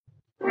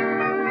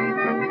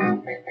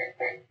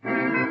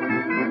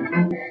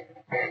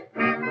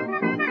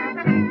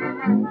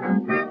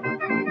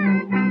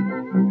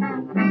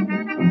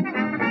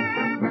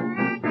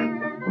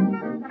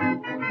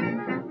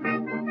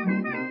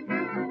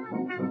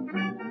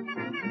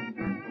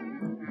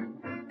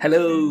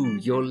Hello,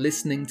 you're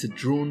listening to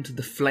Drawn to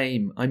the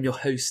Flame. I'm your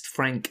host,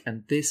 Frank,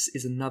 and this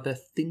is another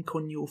Think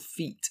on Your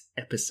Feet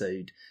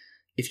episode.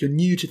 If you're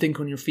new to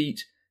Think on Your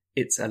Feet,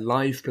 it's a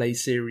live play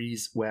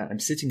series where I'm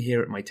sitting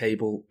here at my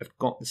table, I've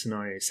got the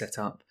scenario set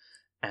up,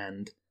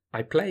 and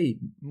I play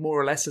more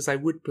or less as I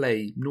would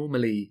play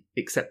normally,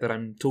 except that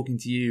I'm talking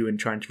to you and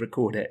trying to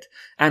record it.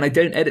 And I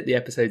don't edit the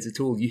episodes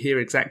at all. You hear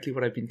exactly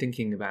what I've been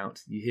thinking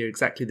about. You hear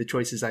exactly the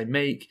choices I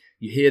make.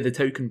 You hear the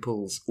token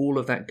pulls, all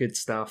of that good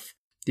stuff.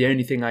 The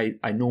only thing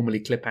I normally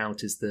clip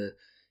out is the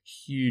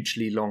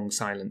hugely long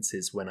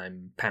silences when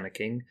I'm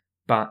panicking.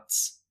 But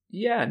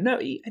yeah, no,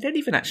 I don't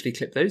even actually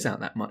clip those out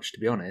that much, to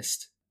be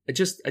honest. I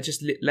just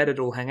let it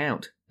all hang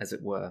out, as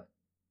it were.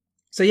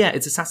 So yeah,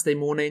 it's a Saturday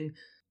morning.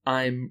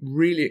 I'm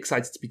really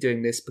excited to be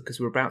doing this because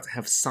we're about to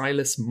have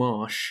Silas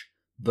Marsh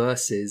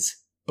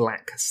versus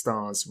Black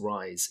Stars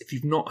Rise. If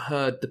you've not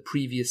heard the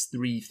previous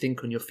 3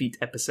 Think on Your Feet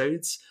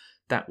episodes,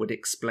 that would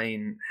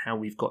explain how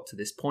we've got to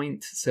this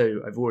point. So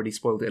I've already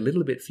spoiled it a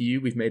little bit for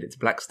you. We've made it to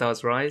Black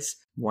Stars Rise.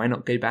 Why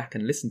not go back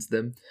and listen to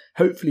them?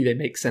 Hopefully they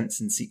make sense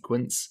in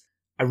sequence.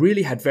 I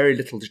really had very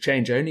little to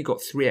change. I only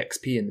got 3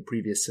 XP in the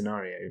previous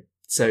scenario.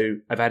 So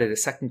I've added a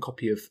second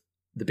copy of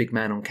The Big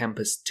Man on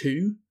Campus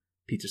 2,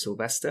 Peter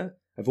Sylvester.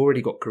 I've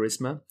already got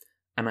Charisma.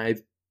 And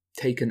I've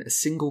taken a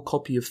single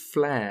copy of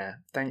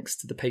Flair, thanks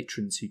to the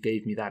patrons who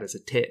gave me that as a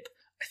tip.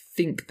 I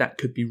think that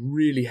could be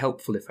really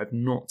helpful if I've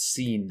not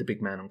seen The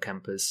Big Man on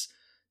Campus,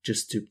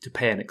 just to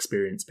pay an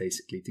experience,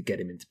 basically, to get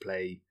him into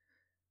play,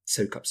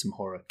 soak up some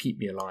horror, keep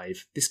me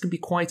alive. This can be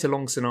quite a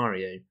long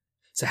scenario,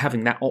 so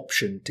having that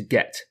option to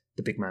get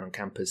The Big Man on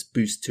Campus,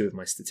 boost 2 of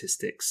my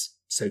statistics,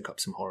 soak up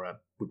some horror,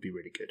 would be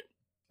really good.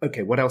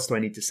 Okay, what else do I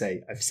need to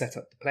say? I've set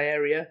up the play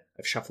area,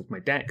 I've shuffled my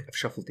deck, I've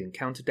shuffled the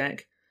encounter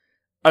deck.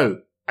 Oh,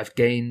 I've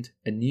gained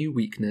a new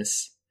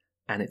weakness,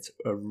 and it's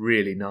a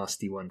really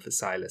nasty one for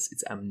Silas.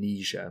 It's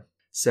amnesia.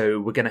 So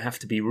we're going to have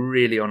to be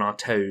really on our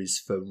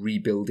toes for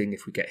rebuilding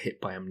if we get hit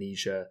by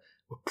amnesia.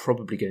 We're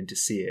probably going to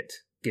see it,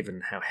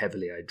 given how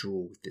heavily I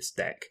draw with this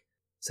deck.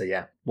 So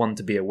yeah, one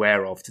to be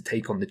aware of, to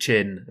take on the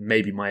chin, and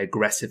maybe my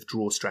aggressive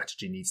draw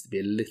strategy needs to be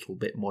a little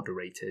bit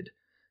moderated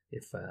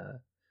if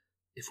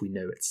we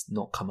know it's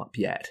not come up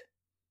yet.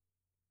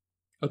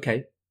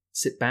 Okay,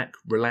 sit back,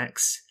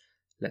 relax.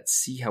 Let's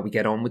see how we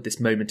get on with this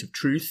moment of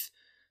truth.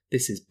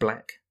 This is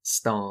Black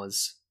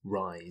Stars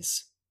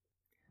Rise.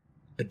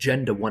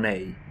 Agenda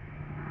 1A.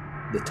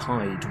 The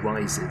tide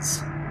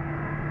rises.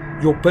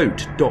 Your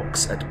boat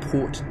docks at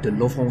Port de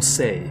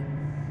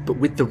l'Avancée, but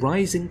with the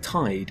rising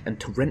tide and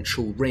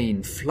torrential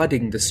rain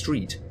flooding the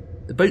street,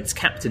 the boat's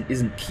captain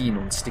isn't keen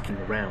on sticking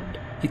around.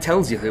 He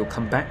tells you he'll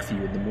come back for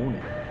you in the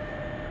morning.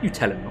 You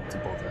tell him not to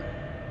bother.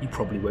 You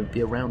probably won't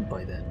be around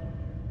by then.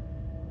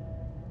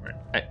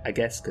 I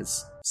guess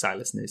because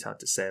Silas knows how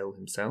to sail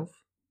himself,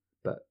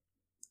 but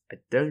I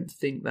don't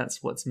think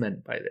that's what's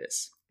meant by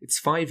this. It's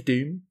 5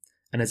 doom,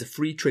 and as a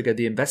free trigger,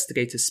 the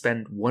investigators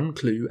spend 1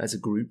 clue as a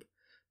group,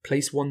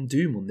 place 1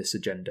 doom on this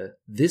agenda.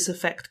 This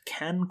effect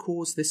can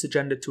cause this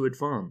agenda to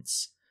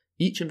advance.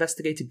 Each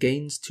investigator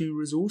gains 2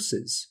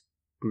 resources.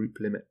 Group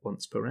limit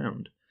once per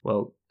round.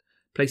 Well,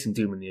 placing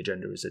doom on the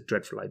agenda is a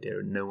dreadful idea,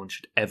 and no one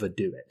should ever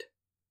do it.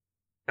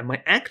 And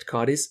my act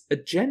card is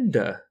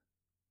Agenda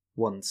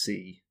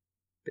 1C.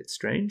 Bit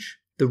strange.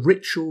 The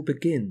ritual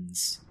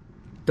begins.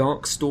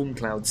 Dark storm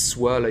clouds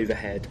swirl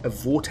overhead. A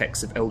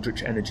vortex of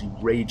eldritch energy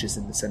rages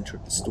in the centre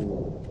of the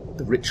storm.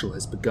 The ritual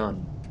has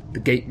begun.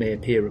 The gate may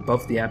appear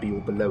above the abbey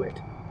or below it.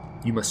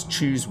 You must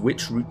choose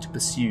which route to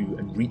pursue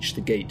and reach the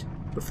gate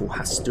before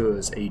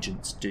Hastur's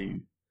agents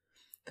do.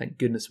 Thank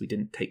goodness we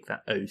didn't take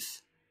that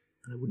oath,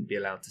 and I wouldn't be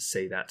allowed to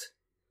say that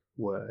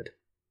word.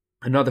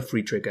 Another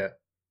free trigger.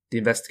 The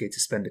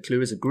investigators spend a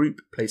clue as a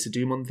group, place a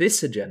doom on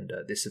this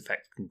agenda. This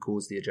effect can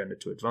cause the agenda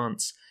to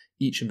advance.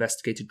 Each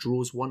investigator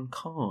draws 1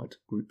 card,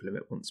 group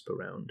limit once per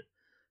round.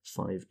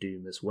 5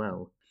 doom as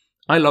well.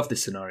 I love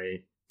this scenario.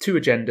 2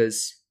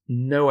 agendas,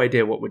 no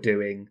idea what we're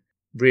doing,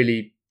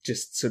 really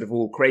just sort of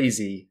all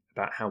crazy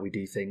about how we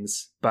do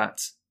things,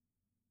 but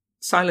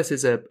Silas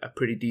is a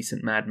pretty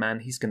decent madman.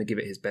 He's going to give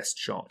it his best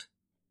shot.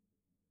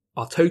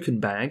 Our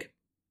token bag.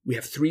 We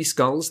have 3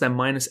 skulls, they're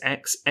minus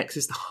X. X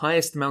is the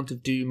highest amount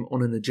of doom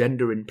on an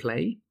agenda in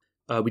play.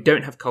 We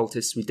don't have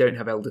cultists, we don't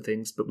have elder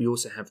things, but we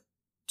also have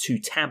 2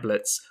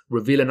 tablets.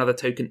 Reveal another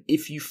token.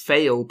 If you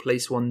fail,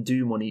 place 1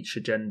 doom on each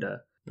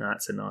agenda. Now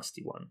that's a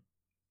nasty one.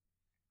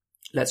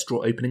 Let's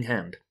draw opening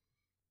hand.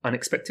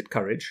 Unexpected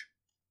courage,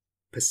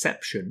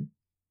 perception,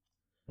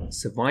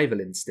 survival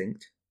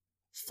instinct,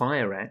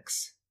 fire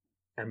axe,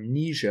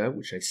 amnesia,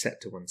 which I set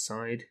to one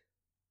side,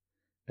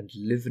 and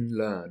live and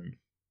learn.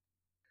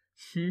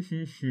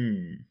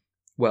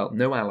 Well,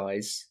 no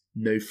allies,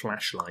 no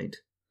flashlight.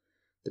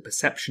 The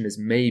perception is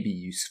maybe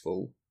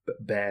useful,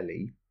 but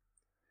barely.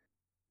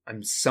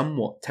 I'm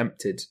somewhat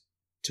tempted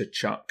to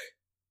chuck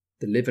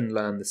the live and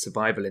learn, the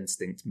survival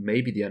instinct,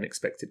 maybe the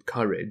unexpected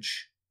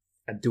courage.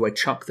 And do I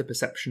chuck the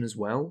perception as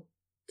well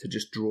to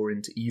just draw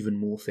into even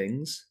more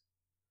things?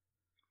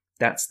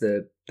 That's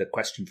the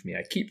question for me.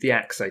 I keep the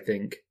axe, I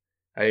think,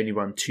 I only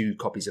run 2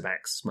 copies of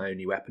Axe as my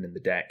only weapon in the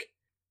deck.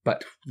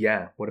 But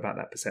yeah, what about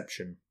that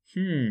perception?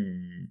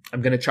 I'm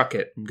going to chuck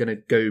it. I'm going to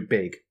go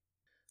big.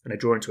 And I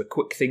draw into a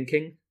quick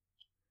thinking,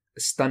 a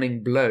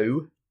stunning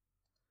blow,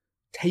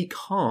 take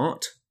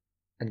heart,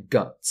 and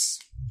guts.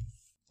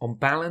 On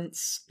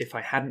balance, if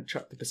I hadn't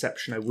chucked the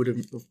perception, I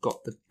wouldn't have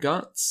got the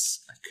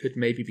guts. I could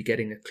maybe be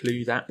getting a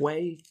clue that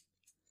way.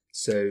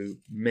 So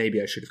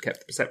maybe I should have kept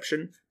the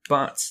perception.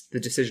 But the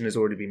decision has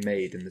already been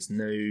made, and there's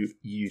no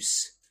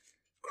use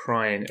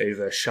crying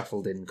over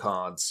shuffled in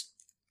cards.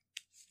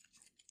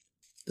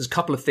 There's a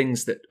couple of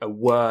things that are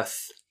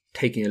worth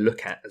taking a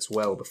look at as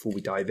well before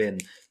we dive in.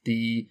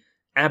 The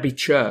Abbey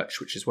Church,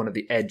 which is one of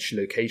the edge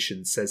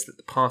locations, says that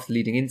the path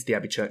leading into the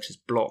Abbey Church is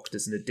blocked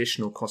as an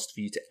additional cost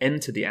for you to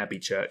enter the Abbey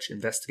Church.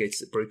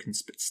 Investigators at Broken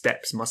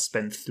Steps must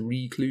spend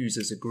 3 clues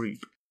as a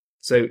group.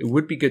 So it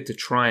would be good to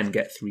try and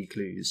get 3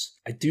 clues.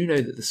 I do know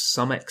that there's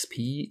some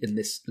XP in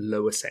this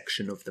lower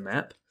section of the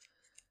map.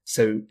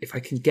 So if I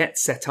can get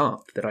set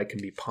up that I can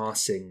be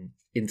passing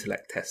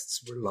intellect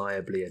tests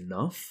reliably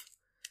enough,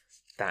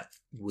 that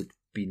would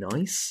be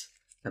nice.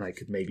 And I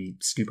could maybe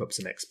scoop up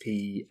some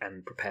XP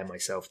and prepare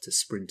myself to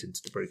sprint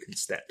into the Broken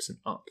Steps and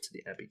up to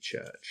the Abbey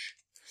Church.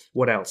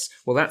 What else?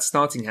 Well, that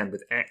starting hand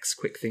with Axe,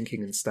 Quick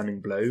Thinking and Stunning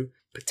Blow,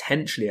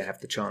 potentially I have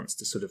the chance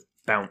to sort of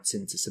bounce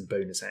into some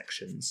bonus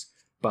actions.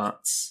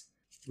 But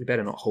we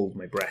better not hold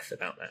my breath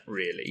about that,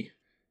 really.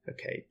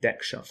 Okay,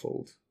 deck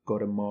shuffled.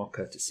 Got a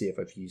marker to see if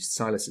I've used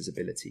Silas's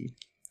ability.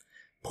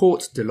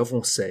 Porte de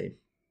l'Avancée.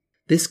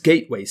 This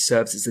gateway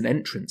serves as an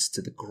entrance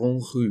to the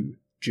Grand Rue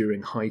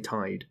during high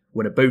tide,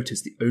 when a boat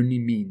is the only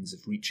means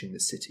of reaching the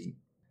city.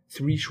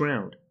 3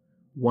 shroud.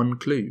 1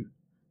 clue.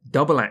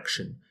 Double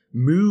action.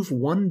 Move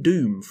 1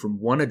 doom from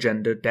one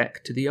agenda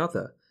deck to the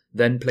other.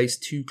 Then place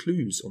 2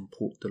 clues on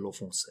Porte de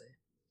l'Avancée.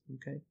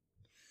 Okay.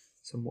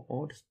 Somewhat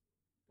odd.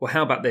 Well,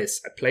 how about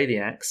this? I play the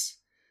Axe.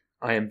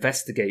 I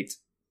investigate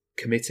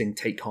committing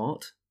Take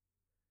Heart.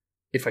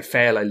 If I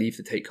fail, I leave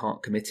the Take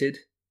Heart committed,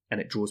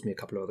 and it draws me a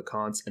couple of other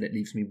cards, and it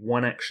leaves me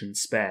 1 action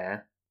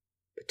spare,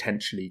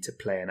 potentially to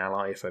play an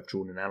ally if I've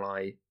drawn an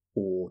ally,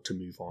 or to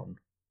move on,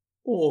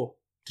 or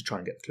to try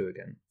and get the clue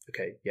again.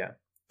 Okay, yeah.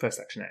 First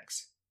action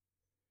Axe.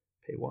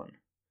 Pay 1.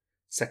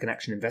 Second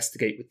action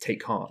Investigate with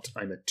Take Heart.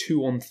 I'm a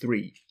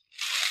 2-on-3.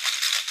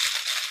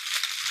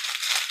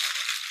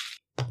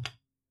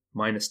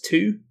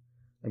 -2.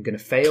 I'm going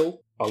to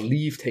fail. I'll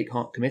leave Take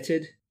Heart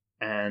committed.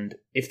 And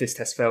if this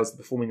test fails, the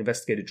performing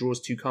investigator draws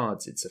 2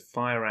 cards. It's a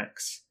Fire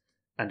Axe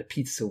and a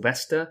Peter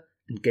Sylvester,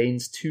 and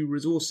gains 2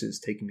 resources,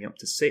 taking me up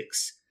to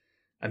 6.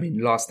 I mean,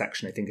 last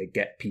action, I think I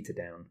get Peter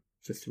down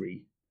for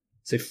 3.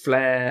 So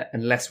Flair,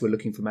 unless we're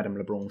looking for Madame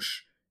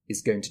Leblanche,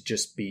 is going to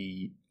just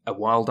be a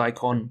wild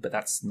icon, but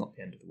that's not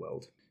the end of the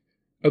world.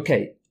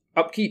 Okay,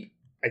 upkeep.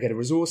 I get a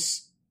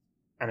resource,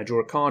 and I draw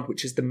a card,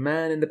 which is the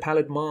man in the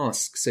pallid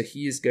mask. So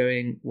he is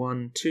going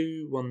 1,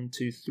 2, 1,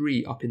 2,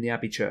 3 up in the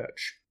Abbey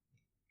Church.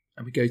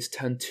 And we go to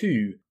turn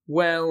 2.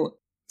 Well,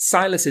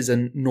 Silas is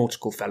a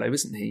nautical fellow,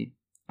 isn't he?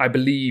 I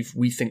believe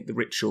we think the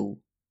ritual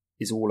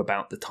is all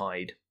about the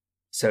tide.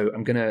 So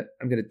I'm gonna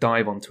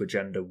dive onto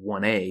agenda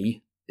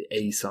 1A, the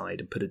A side,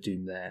 and put a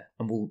doom there.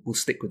 And we'll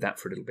stick with that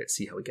for a little bit,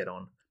 see how we get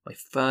on. My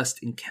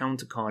first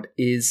encounter card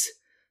is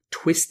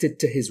Twisted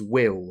to His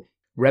Will.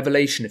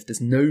 Revelation, if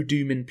there's no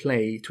doom in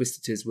play,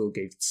 Twisted to His Will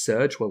gives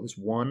Surge, well there's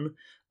 1.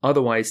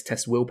 Otherwise,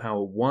 test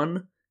willpower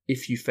 1.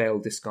 If you fail,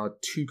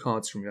 discard 2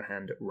 cards from your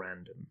hand at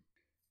random.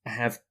 I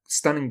have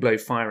Stunning Blow,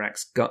 Fire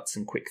Axe, Guts,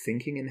 and Quick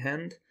Thinking in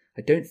hand.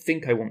 I don't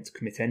think I want to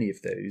commit any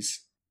of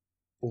those.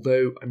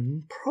 Although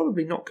I'm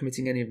probably not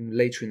committing any of them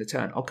later in the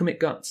turn. I'll commit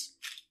Guts.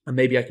 And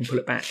maybe I can pull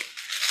it back.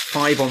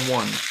 5 on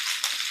 1.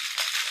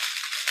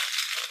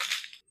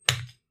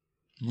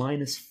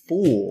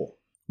 -4.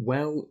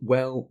 Well.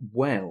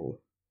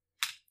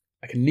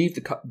 I can leave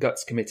the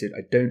Guts committed.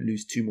 I don't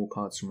lose 2 more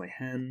cards from my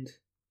hand.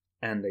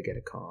 And I get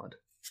a card.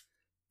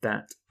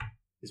 That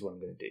is what I'm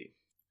going to do.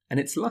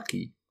 And it's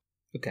lucky.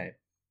 Okay.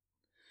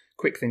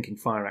 Quick Thinking,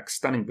 Fire Axe,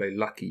 Stunning Blow,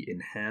 Lucky in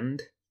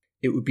hand.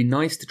 It would be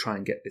nice to try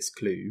and get this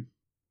clue.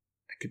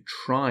 I could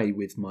try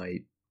with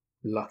my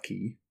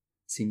Lucky.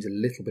 Seems a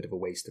little bit of a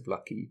waste of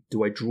Lucky.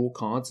 Do I draw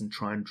cards and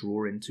try and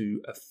draw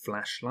into a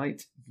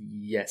flashlight?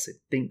 Yes, I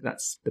think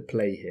that's the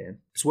play here.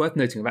 It's worth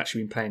noting I've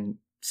actually been playing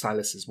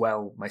Silas as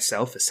well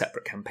myself, a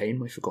separate campaign,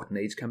 my Forgotten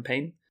Age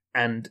campaign.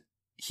 And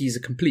he's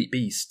a complete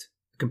beast,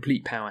 a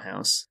complete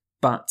powerhouse.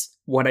 But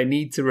what I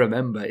need to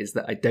remember is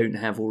that I don't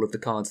have all of the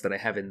cards that I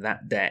have in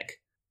that deck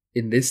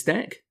in this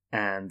deck,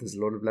 and there's a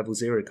lot of level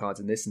 0 cards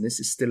in this, and this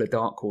is still a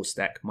Dark Horse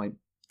deck. My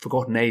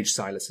Forgotten Age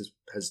Silas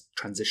has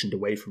transitioned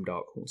away from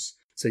Dark Horse.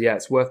 So yeah,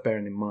 it's worth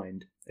bearing in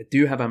mind. I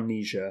do have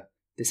Amnesia.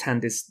 This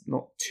hand is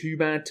not too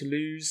bad to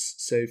lose,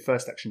 so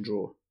first action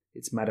draw.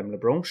 It's Madame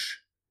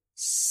Leblanche.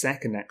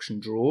 Second action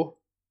draw.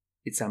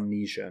 It's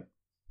Amnesia.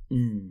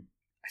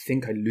 I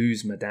think I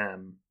lose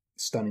Madame.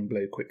 Stunning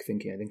Blow, Quick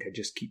Thinking. I think I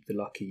just keep the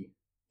Lucky.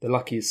 The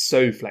Lucky is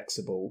so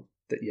flexible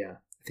that, yeah,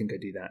 I think I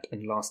do that.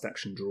 And last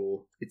action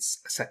draw,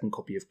 it's a second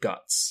copy of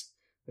Guts.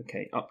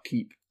 Okay,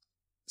 upkeep,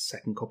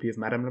 second copy of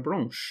Madame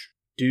Leblanche.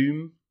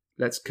 Doom.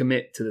 Let's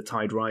commit to the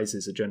Tide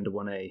Rises, Agenda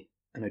 1A.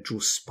 And I draw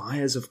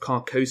Spires of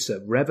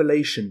Carcosa.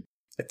 Revelation.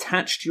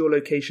 Attach to your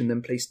location,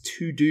 then place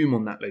 2 Doom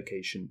on that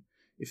location.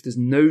 If there's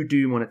no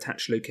Doom on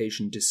attached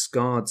location,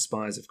 discard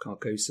Spires of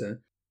Carcosa.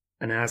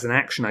 And as an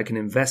action, I can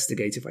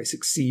investigate. If I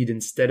succeed,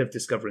 instead of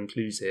discovering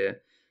clues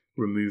here,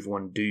 remove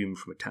 1 Doom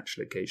from attached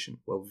location.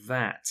 Well,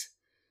 that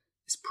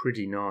is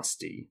pretty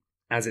nasty.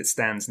 As it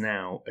stands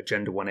now,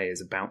 Agenda 1A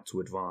is about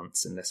to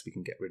advance unless we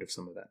can get rid of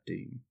some of that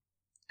Doom.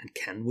 And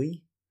can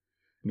we?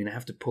 I mean, I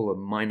have to pull a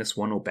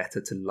 -1 or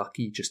better to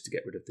lucky just to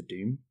get rid of the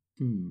Doom.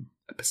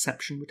 A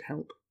perception would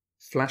help.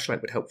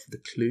 Flashlight would help for the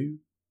clue.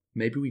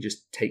 Maybe we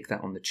just take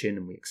that on the chin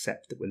and we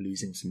accept that we're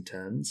losing some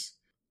turns.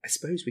 I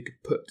suppose we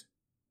could put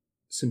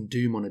some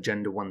Doom on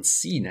Agenda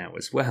 1C now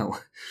as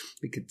well.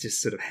 We could just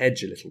sort of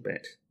hedge a little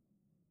bit.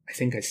 I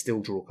think I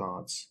still draw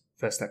cards.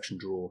 First action,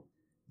 draw.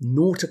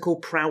 Nautical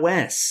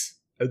Prowess.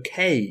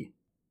 Okay.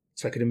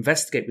 So I could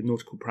investigate with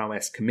Nautical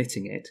Prowess,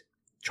 committing it,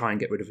 try and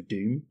get rid of a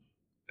Doom.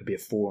 It'd be a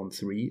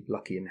 4-on-3,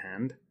 lucky in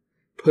hand.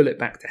 Pull it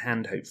back to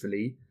hand,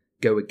 hopefully.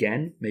 Go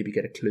again, maybe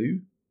get a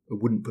clue. I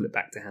wouldn't pull it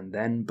back to hand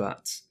then,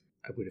 but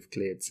I would have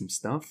cleared some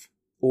stuff.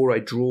 Or I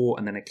draw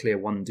and then I clear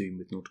 1 Doom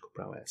with Nautical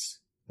Prowess.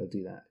 I'll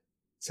do that.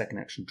 Second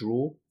action,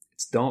 draw.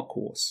 It's Dark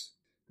Horse.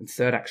 And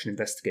third action,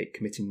 investigate,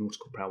 committing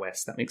Nautical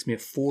Prowess. That makes me a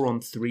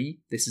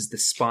 4-on-3. This is the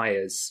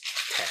Spires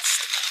test.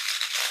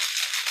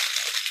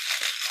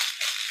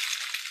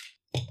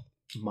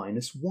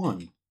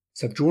 -1.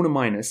 So I've drawn a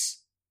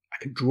minus. I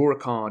can draw a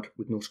card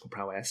with Nautical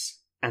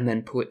Prowess and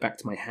then pull it back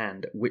to my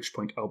hand, at which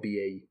point I'll be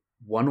a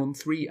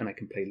 1-on-3 and I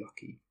can play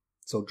lucky.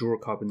 So I'll draw a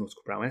card with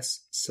Nautical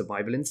Prowess,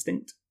 Survival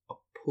Instinct.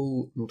 I'll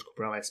pull Nautical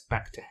Prowess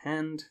back to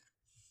hand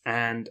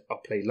and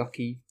I'll play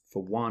lucky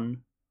for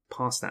 1,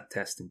 pass that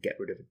test and get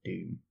rid of a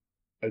Doom.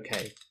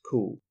 Okay,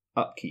 cool.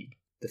 Upkeep.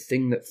 The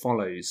thing that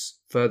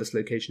follows. Furthest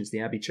location is the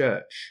Abbey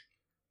Church.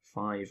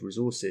 5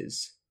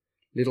 resources.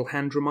 Little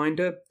hand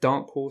reminder,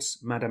 Dark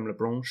Horse, Madame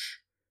Lebranche,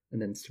 and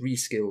then 3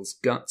 skills,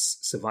 Guts,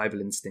 Survival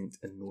Instinct,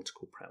 and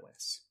Nautical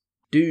Prowess.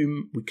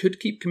 Doom, we could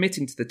keep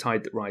committing to the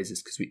Tide that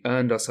Rises because we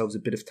earned ourselves a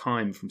bit of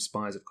time from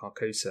Spires of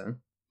Carcosa.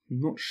 I'm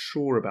not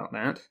sure about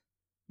that.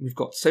 We've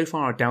got, so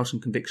far our doubt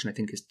and conviction I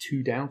think is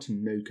 2 doubt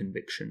and no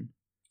conviction.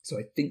 So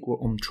I think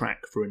we're on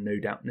track for a no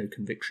doubt, no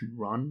conviction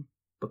run,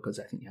 because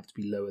I think you have to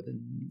be lower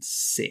than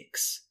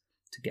 6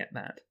 to get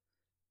that.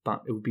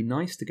 But it would be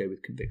nice to go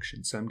with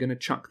conviction, so I'm going to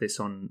chuck this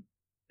on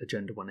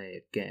Agenda 1A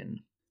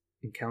again.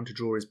 Encounter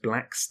draw is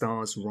Black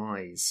Stars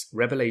Rise.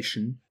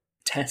 Revelation,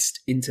 test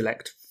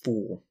intellect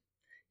 4.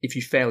 If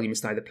you fail, you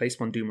must either place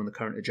 1 Doom on the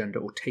current agenda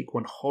or take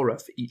 1 horror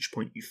for each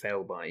point you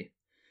fail by.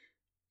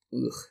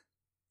 Ugh.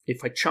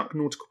 If I chuck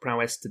Nautical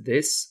Prowess to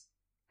this,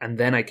 and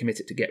then I commit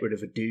it to get rid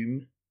of a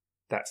Doom,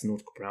 that's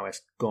Nautical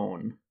Prowess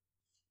gone.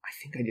 I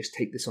think I just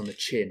take this on the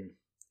chin,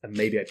 and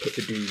maybe I put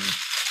the Doom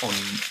on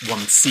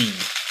 1C.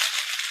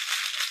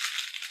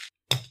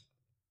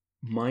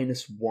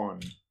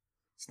 -1.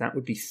 So that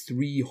would be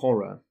 3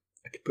 horror.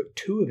 I could put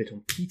 2 of it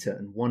on Peter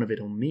and 1 of it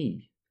on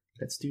me.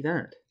 Let's do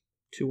that.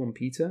 2 on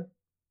Peter,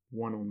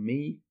 1 on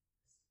me.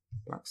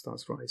 Black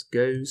Stars Rise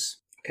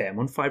goes. Okay, I'm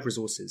on 5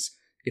 resources.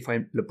 If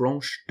I'm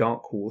Lebranche,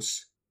 Dark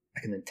Horse,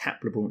 I can then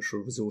tap Lebranche for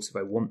a resource if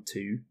I want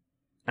to,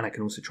 and I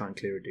can also try and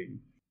clear a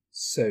Doom.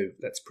 So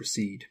let's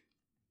proceed.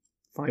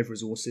 5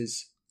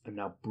 resources. I'm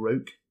now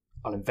broke.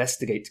 I'll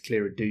investigate to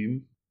clear a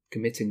Doom,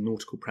 committing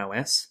Nautical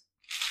Prowess.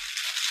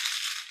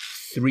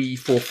 3,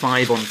 4,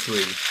 5 on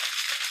 3.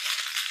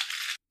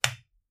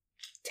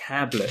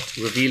 Tablet,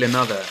 reveal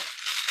another.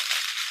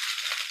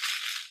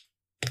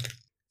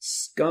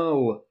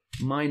 Skull,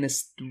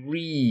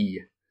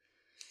 -3.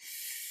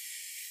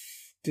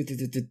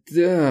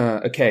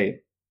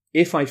 Okay,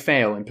 if I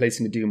fail, I'm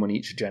placing a Doom on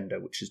each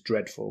agenda, which is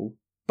dreadful,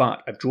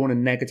 but I've drawn a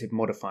negative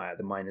modifier,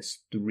 the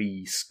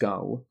 -3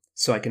 skull,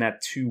 so I can add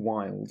 2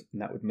 wild,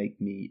 and that would make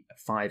me a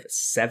 5,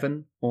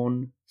 7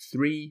 on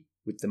 3.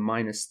 With the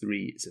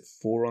 -3 is a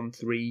 4 on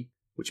 3,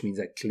 which means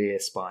I clear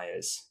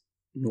Spires.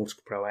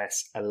 Nautical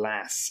Prowess,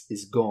 alas,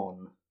 is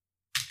gone.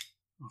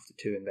 After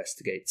 2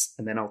 investigates.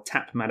 And then I'll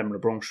tap Madame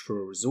Lebranche for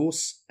a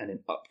resource, and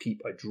in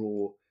upkeep I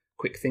draw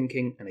Quick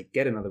Thinking, and I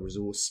get another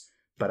resource,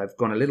 but I've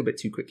gone a little bit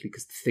too quickly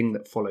because the thing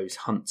that follows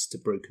hunts to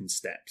Broken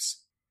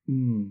Steps.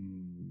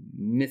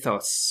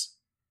 Mythos.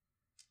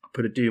 I'll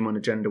put a Doom on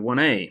Agenda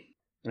 1A,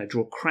 and I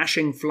draw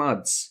Crashing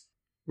Floods.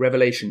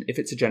 Revelation, if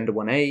it's Agenda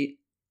 1A,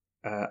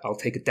 I'll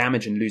take a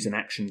damage and lose an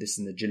action. This is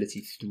an Agility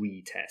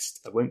 3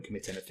 test. I won't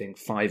commit anything.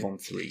 5 on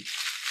 3.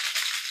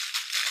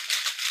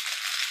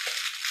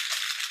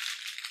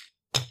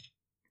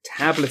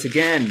 Tablet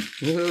again.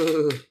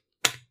 Ugh.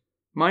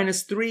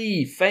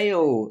 -3.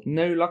 Fail.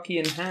 No lucky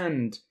in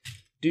hand.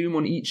 Doom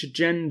on each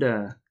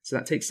agenda. So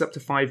that takes us up to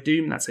 5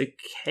 Doom. That's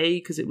okay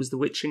because it was the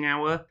Witching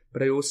Hour.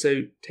 But I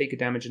also take a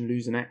damage and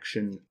lose an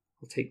action.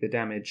 I'll take the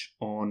damage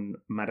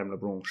on Madame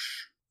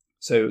Lebranche.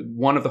 So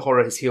one of the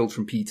horror has healed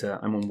from Peter.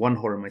 I'm on one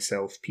horror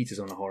myself. Peter's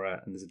on a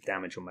horror, and there's a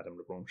damage on Madame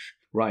Leblanche.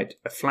 Right,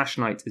 a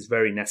flashlight is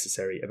very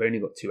necessary. I've only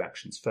got 2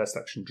 actions. First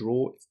action,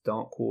 draw. It's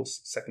Dark Horse.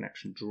 Second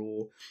action,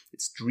 draw.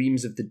 It's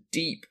Dreams of the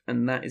Deep,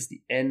 and that is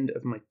the end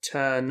of my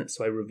turn,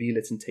 so I reveal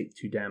it and take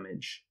 2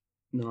 damage.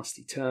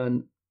 Nasty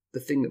turn. The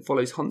thing that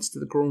follows hunts to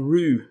the Grand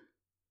Rue.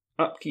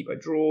 Upkeep, I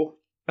draw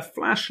a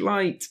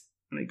flashlight,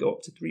 and I go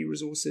up to 3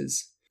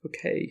 resources.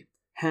 Okay,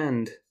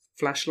 hand,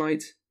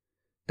 flashlight,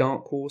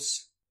 Dark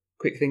Horse,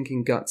 Quick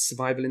Thinking, Guts,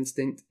 Survival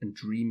Instinct, and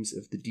Dreams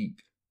of the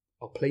Deep.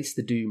 I'll place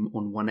the Doom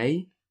on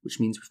 1A, which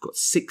means we've got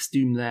 6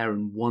 Doom there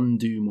and 1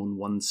 Doom on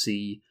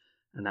 1C,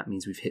 and that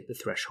means we've hit the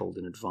threshold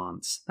in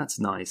advance.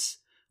 That's nice.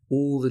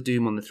 All the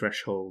Doom on the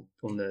threshold,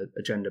 on the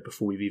agenda,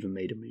 before we've even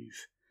made a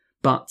move.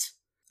 But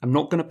I'm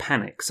not going to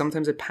panic.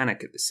 Sometimes I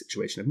panic at this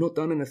situation. I've not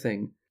done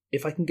anything.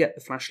 If I can get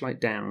the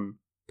flashlight down,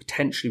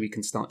 potentially we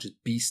can start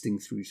just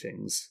beasting through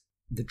things.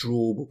 The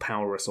draw will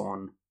power us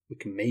on. We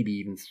can maybe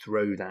even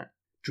throw that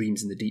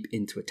Dreams in the Deep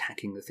into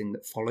attacking the thing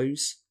that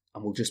follows,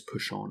 and we'll just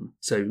push on.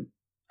 So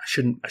I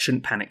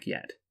shouldn't panic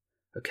yet.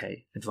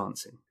 Okay,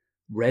 advancing.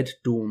 Red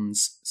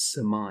Dawn's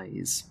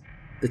Surmise.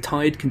 The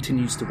tide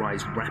continues to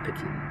rise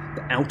rapidly,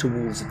 the outer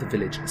walls of the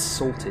village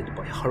assaulted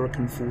by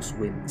hurricane-force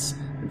winds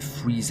and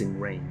freezing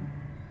rain.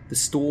 The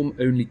storm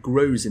only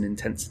grows in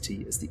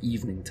intensity as the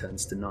evening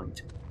turns to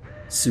night.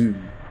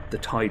 Soon, the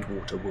tide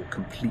water will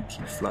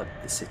completely flood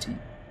the city.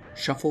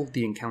 Shuffle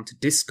the encounter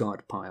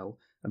discard pile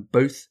and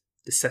both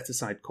the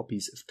set-aside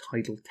copies of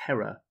Tidal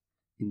Terror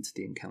into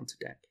the encounter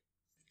deck.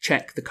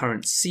 Check the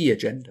current C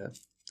agenda.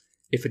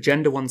 If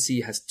Agenda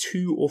 1C has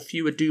 2 or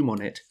fewer Doom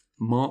on it,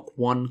 mark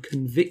 1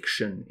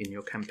 Conviction in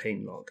your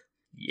campaign log.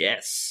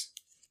 Yes,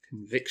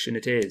 Conviction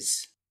it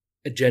is.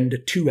 Agenda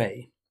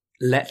 2A.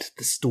 Let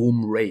the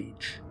storm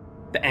rage.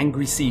 The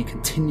angry sea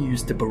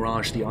continues to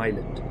barrage the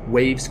island.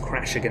 Waves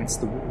crash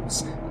against the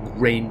walls, and the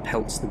rain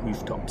pelts the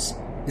rooftops.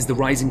 Is the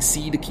rising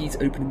sea the key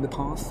to opening the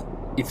path?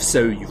 If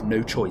so, you've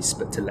no choice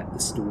but to let the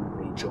storm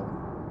rage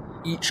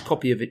on. Each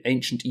copy of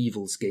Ancient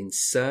Evils gains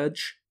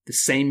Surge, the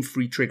same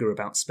free trigger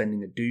about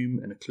spending a Doom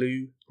and a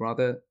clue,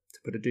 rather, to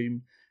put a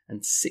Doom,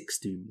 and 6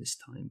 Doom this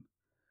time.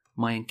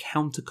 My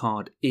encounter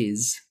card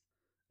is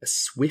a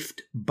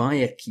Swift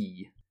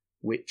Bayaki,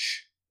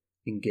 which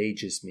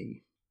engages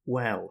me.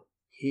 Well,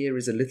 here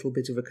is a little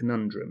bit of a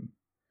conundrum.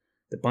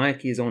 The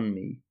Bayaki is on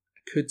me. I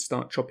could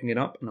start chopping it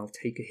up and I'll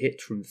take a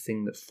hit from the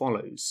thing that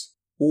follows.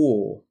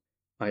 Or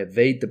I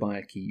evade the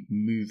Bayaki,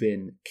 move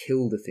in,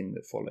 kill the thing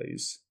that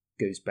follows,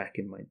 goes back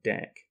in my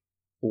deck.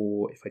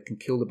 Or if I can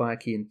kill the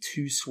Bayaki in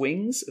 2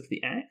 swings of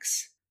the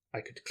axe,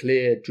 I could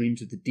clear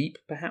Dreams of the Deep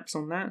perhaps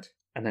on that.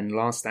 And then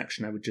last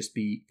action I would just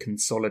be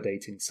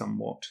consolidating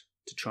somewhat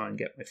to try and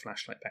get my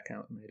flashlight back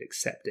out, and I'd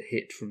accept a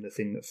hit from the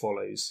thing that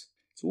follows.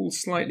 It's all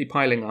slightly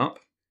piling up.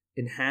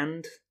 In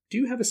hand,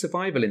 do have a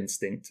survival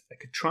instinct. I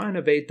could try and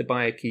evade the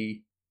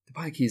Bayaki. The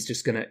Bayaki is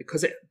just going to...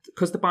 Because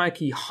the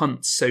Bayaki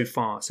hunts so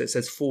far, so it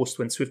says forced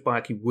when Swift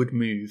Bayaki would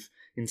move,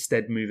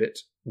 instead move it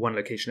 1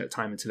 location at a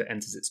time until it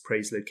enters its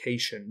prey's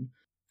location.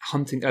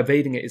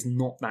 Evading it is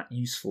not that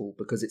useful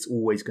because it's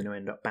always going to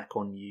end up back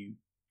on you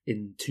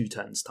in 2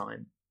 turns'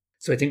 time.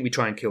 So I think we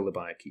try and kill the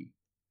Bayaki.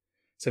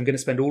 So I'm going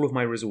to spend all of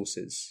my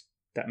resources.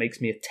 That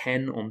makes me a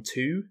 10 on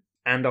 2,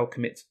 and I'll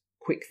commit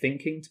Quick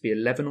Thinking to be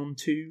 11 on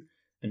 2,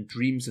 and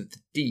Dreams of the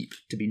Deep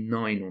to be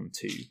 9 on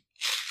 2.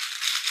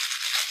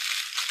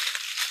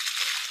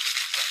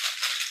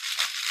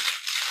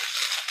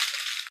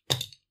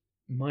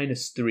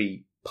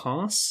 -3.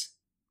 Pass.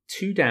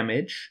 2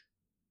 damage.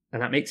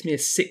 And that makes me a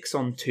 6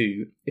 on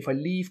 2. If I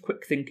leave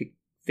Quick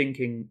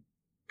Thinking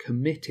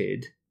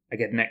committed, I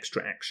get an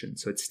extra action.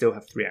 So I'd still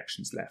have 3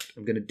 actions left.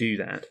 I'm going to do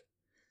that.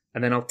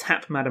 And then I'll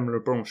tap Madame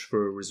Leblanche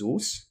for a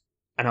resource.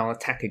 And I'll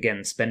attack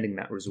again, spending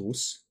that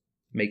resource,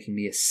 making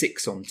me a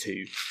 6 on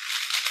 2.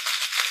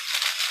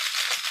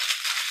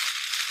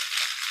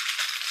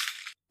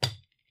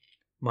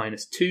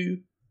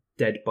 -2,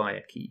 Dead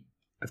Bayaki.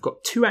 I've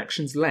got 2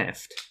 actions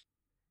left.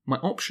 My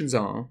options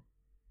are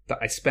that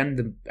I spend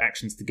the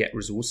actions to get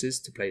resources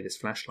to play this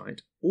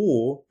flashlight,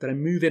 or that I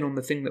move in on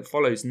the thing that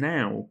follows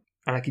now,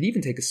 and I could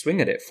even take a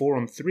swing at it 4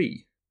 on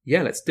 3.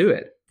 Yeah, let's do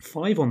it.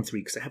 5 on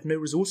 3, because I have no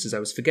resources. I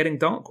was forgetting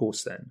Dark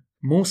Horse then.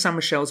 Mont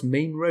Saint-Michel's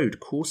main road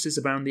courses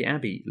around the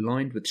abbey,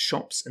 lined with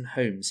shops and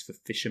homes for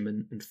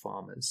fishermen and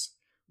farmers.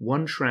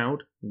 1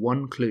 shroud,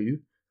 1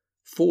 clue.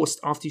 Forced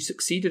after you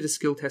succeeded a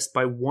skill test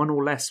by 1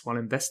 or less while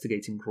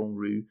investigating Grand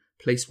Rue,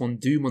 place 1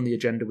 Doom on the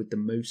agenda with the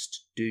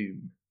most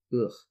Doom.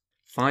 Ugh.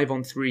 5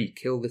 on 3,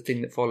 kill the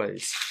thing that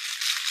follows.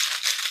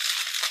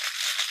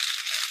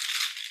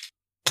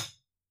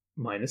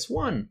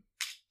 -1.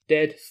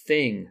 Dead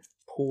Thing.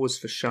 Pause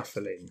for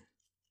shuffling.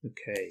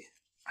 Okay.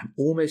 I'm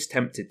almost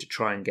tempted to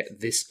try and get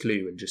this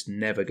clue and just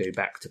never go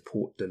back to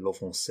Porte de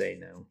l'Offense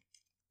now,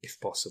 if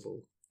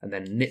possible. And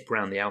then nip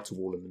round the outer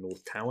wall in the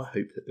North Tower,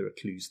 hope that there are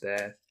clues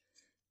there,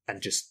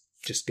 and just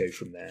go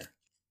from there.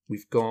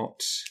 We've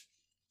got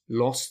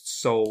Lost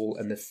Soul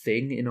and the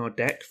Thing in our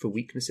deck for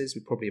weaknesses.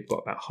 We probably have got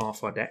about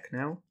half our deck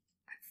now.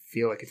 I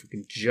feel like if we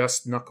can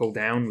just knuckle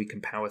down, we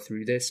can power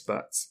through this,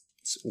 but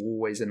it's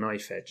always a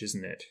knife edge,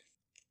 isn't it?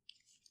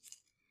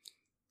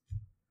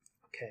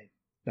 Okay,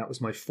 that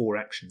was my 4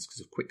 actions because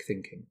of quick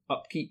thinking.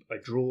 Upkeep, I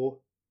draw.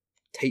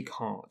 Take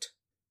heart.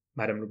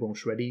 Madame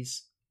Leblanche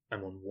readies.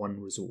 I'm on 1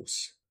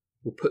 resource.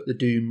 We'll put the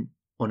Doom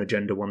on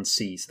Agenda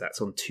 1C, so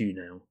that's on 2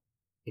 now.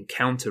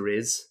 Encounter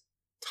is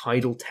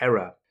Tidal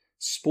Terror.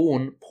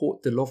 Spawn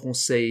Port de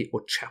l'Avancée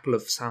or Chapel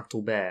of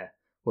Saint-Aubert.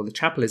 Well, the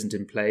chapel isn't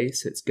in play,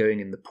 so it's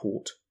going in the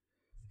port.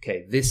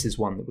 Okay, this is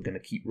one that we're going to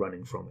keep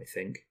running from, I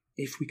think.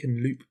 If we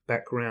can loop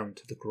back round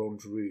to the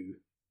Grande Rue.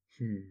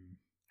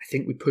 I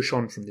think we push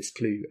on from this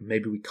clue, and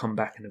maybe we come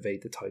back and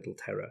evade the Tidal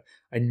Terror.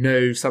 I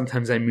know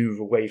sometimes I move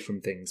away from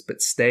things,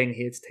 but staying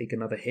here to take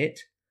another hit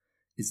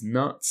is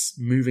nuts.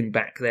 Moving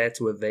back there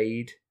to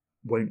evade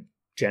won't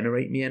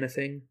generate me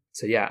anything.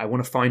 So yeah, I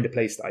want to find a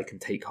place that I can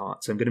take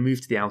heart. So I'm going to move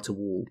to the outer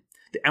wall.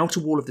 The outer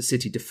wall of the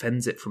city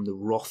defends it from the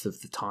wrath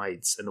of the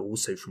tides and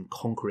also from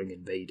conquering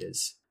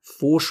invaders.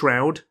 4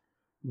 shroud,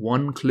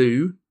 1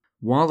 clue.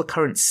 While the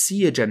current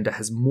C agenda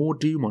has more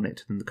doom on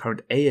it than the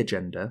current A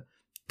agenda,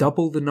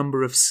 double the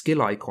number of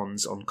skill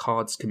icons on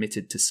cards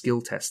committed to skill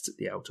tests at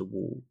the outer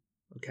wall.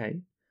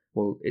 Okay?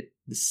 Well,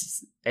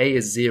 A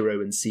is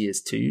 0 and C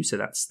is 2, so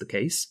that's the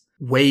case.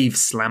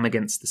 Waves slam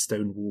against the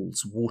stone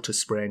walls, water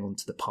spraying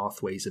onto the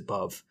pathways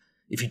above.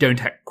 If you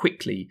don't act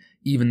quickly,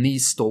 even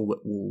these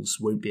stalwart walls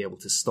won't be able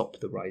to stop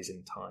the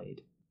rising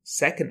tide.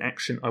 Second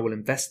action, I will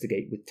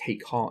investigate with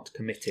Take Heart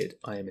committed.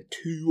 I am a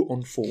 2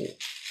 on 4.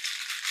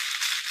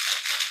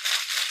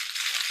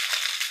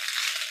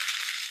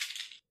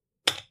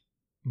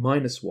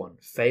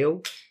 -1.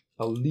 Fail.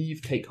 I'll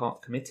leave Take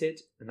Heart committed,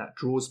 and that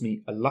draws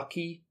me a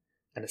lucky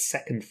and a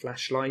second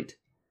flashlight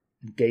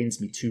and gains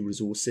me 2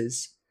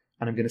 resources.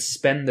 And I'm going to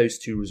spend those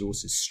 2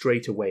 resources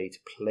straight away to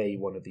play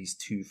one of these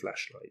 2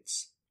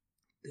 flashlights.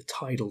 The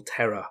Tidal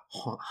Terror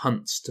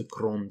hunts to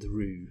Grande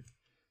Rue.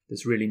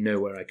 There's really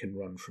nowhere I can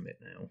run from it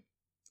now.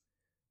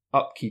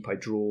 Upkeep, I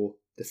draw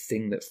the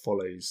thing that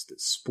follows that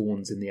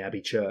spawns in the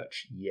Abbey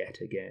Church yet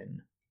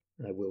again.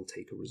 And I will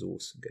take a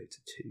resource and go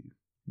to 2.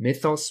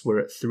 Mythos, we're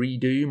at 3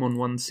 doom on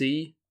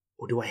 1C.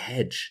 Or do I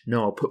hedge?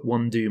 No, I'll put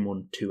 1 doom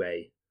on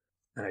 2A.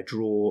 And I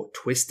draw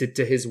Twisted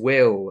to His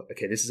Will.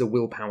 Okay, this is a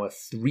willpower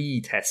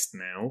 3 test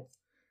now.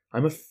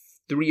 I'm a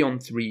 3 on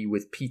 3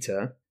 with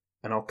Peter.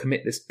 And I'll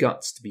commit this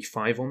Guts to be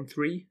 5 on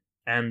 3,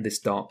 and this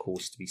Dark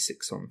Horse to be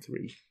 6 on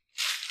 3.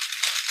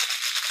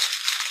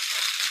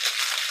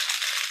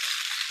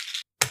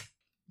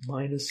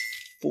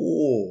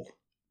 -4.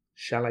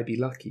 Shall I be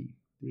lucky?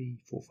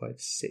 3, 4,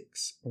 5,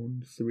 6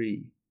 on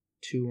 3.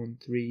 2 on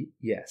 3.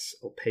 Yes,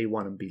 I'll pay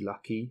 1 and be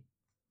lucky.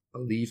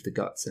 I'll leave the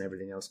Guts and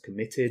everything else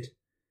committed,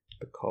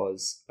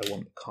 because I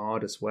want the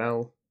card as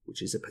well,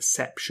 which is a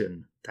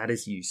Perception. That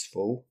is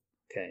useful.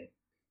 Okay,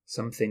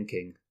 some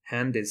thinking.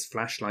 Hand is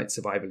Flashlight,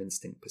 Survival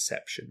Instinct,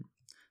 Perception.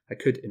 I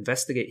could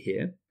investigate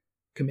here,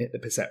 commit the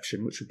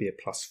Perception, which would be a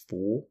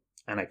 +4,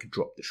 and I could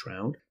drop the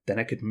Shroud. Then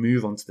I could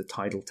move on to the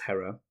Tidal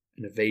Terror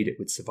and evade it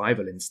with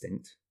Survival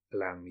Instinct,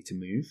 allowing me to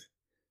move,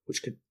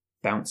 which could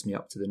bounce me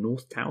up to the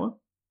North Tower,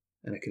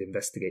 and I could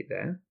investigate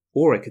there.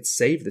 Or I could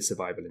save the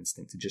Survival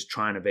Instinct and just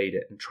try and evade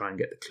it and try and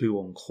get the clue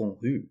on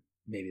Grande Rue.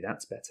 Maybe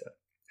that's better.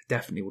 I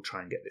definitely will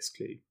try and get this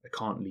clue. I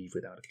can't leave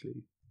without a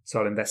clue. So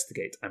I'll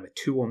investigate. I'm a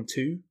 2 on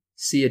 2.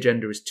 C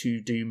agenda is 2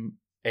 doom.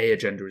 A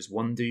agenda is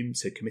 1 doom.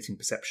 So committing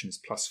Perception is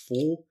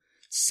 +4.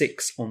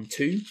 6 on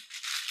 2.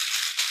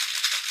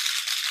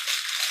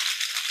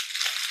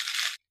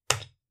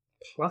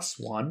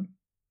 +1.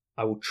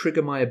 I will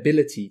trigger my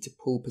ability to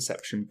pull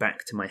Perception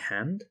back to my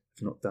hand.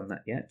 I've not done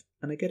that yet.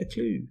 And I get a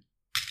clue.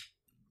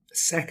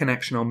 Second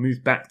action, I'll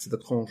move back to the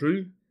Grande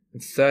Rue.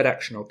 And third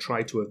action, I'll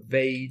try to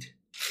evade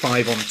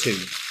 5 on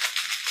 2.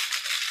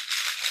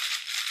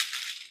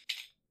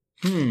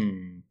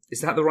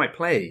 Is that the right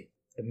play?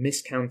 I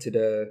miscounted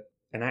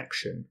an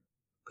action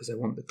because I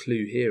want the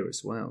clue here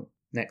as well.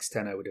 Next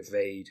turn I would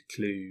evade,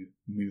 clue,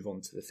 move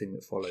on to the thing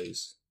that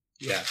follows.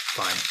 Yeah,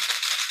 fine.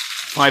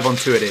 5 on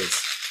 2 it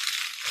is.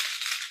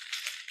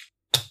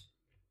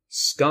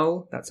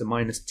 Skull, that's a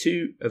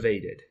 -2,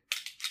 evaded.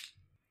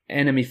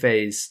 Enemy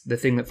phase, the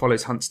thing that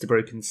follows hunts to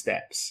broken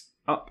steps.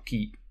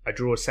 Upkeep, I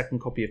draw a second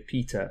copy of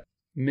Peter.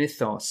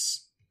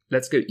 Mythos,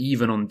 let's go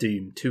even on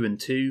Doom, 2 and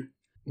 2.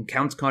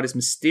 Encounter card is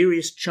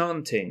Mysterious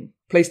Chanting.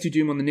 Place 2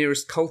 Doom on the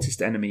nearest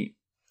cultist enemy.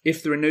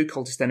 If there are no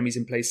cultist enemies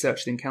in play,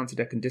 search the encounter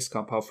deck and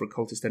discard pile for a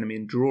cultist enemy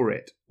and draw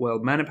it. Well,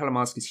 Mana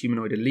Palamask is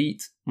Humanoid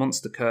Elite,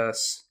 Monster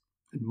Curse,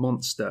 and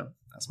Monster.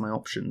 That's my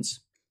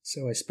options.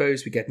 So I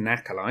suppose we get an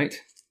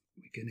Acolyte.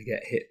 We're going to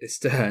get hit this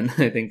turn.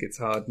 I think it's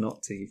hard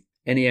not to.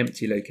 Any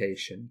empty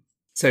location.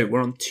 So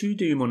we're on 2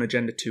 Doom on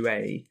Agenda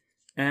 2A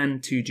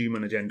and 2 Doom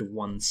on Agenda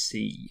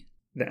 1C.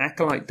 The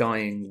Acolyte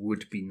dying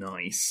would be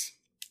nice.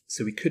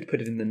 So we could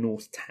put it in the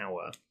North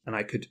Tower, and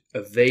I could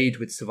evade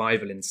with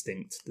Survival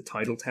Instinct the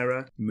Tidal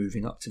Terror,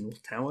 moving up to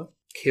North Tower,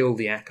 kill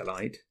the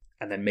Acolyte,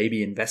 and then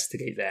maybe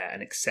investigate there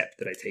and accept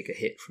that I take a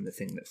hit from the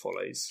thing that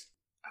follows.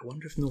 I I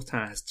wonder if North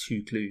Tower has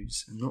 2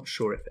 clues. I'm not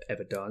sure if it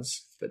ever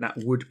does, but that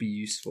would be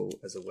useful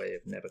as a way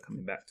of never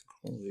coming back to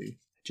Grand Rue. I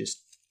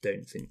just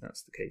don't think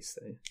that's the case,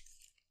 though.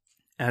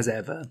 As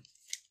ever,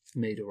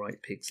 made a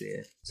right pig's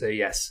ear. So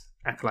yes,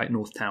 Acolyte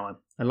North Tower.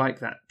 I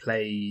like that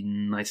play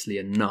nicely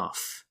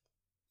enough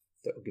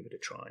that I'll give it a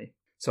try.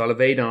 So I'll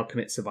evade and I'll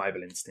commit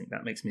Survival Instinct.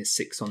 That makes me a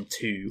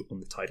 6-on-2 on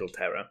the Tidal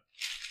Terror.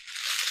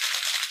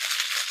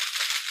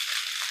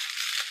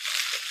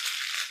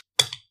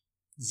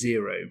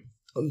 Zero.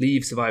 I'll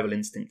leave Survival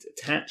Instinct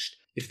attached.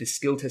 If this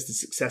skill test is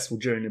successful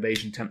during an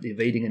evasion attempt, the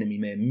evading enemy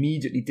may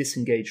immediately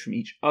disengage from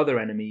each other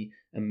enemy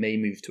and may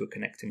move to a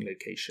connecting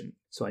location.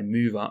 So I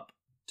move up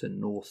to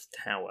North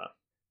Tower.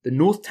 The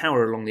North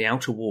Tower along the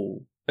outer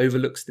wall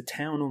overlooks the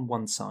town on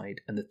one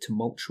side and the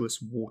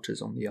tumultuous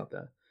waters on the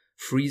other.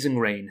 Freezing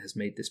rain has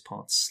made this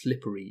path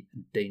slippery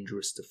and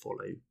dangerous to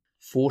follow.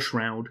 4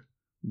 shroud,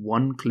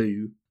 1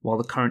 clue, while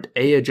the current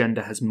A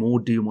agenda has more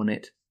doom on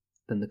it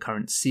than the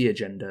current C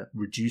agenda,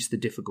 reduce the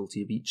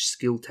difficulty of each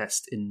skill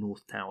test in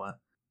North Tower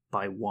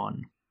by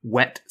 1.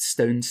 Wet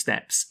stone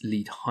steps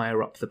lead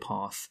higher up the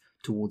path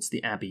towards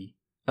the Abbey.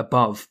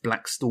 Above,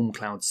 black storm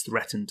clouds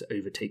threaten to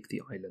overtake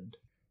the island.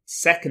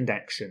 Second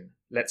action,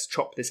 let's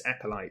chop this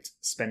Acolyte,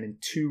 spending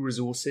 2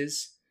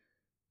 resources,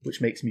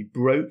 which makes me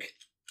broke,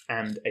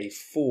 and a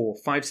 4,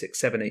 5, 6,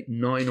 7, 8,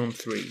 9 on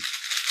 3.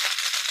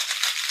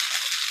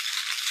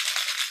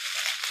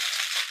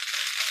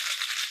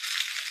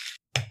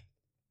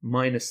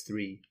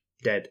 -3,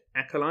 dead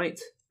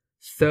Acolyte.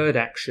 Third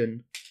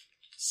action,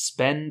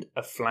 spend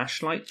a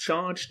flashlight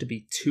charge to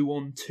be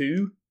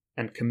 2-on-2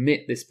 and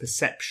commit this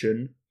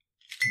perception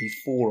to be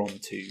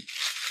 4-on-2.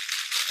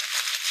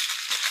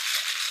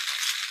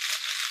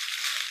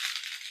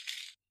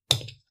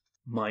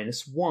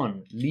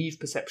 -1, leave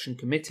perception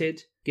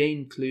committed,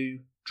 gain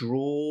clue,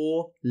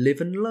 draw, live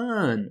and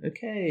learn.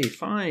 Okay,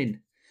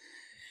 fine.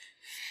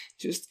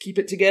 Just keep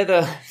it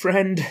together,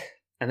 friend.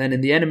 And then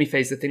in the enemy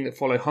phase, the thing that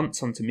follow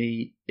hunts onto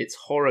me. Its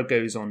horror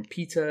goes on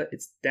Peter.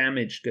 Its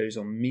damage goes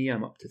on me.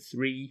 I'm up to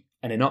 3.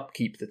 And in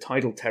upkeep, the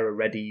Tidal Terror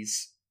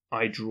readies.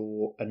 I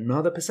draw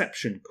another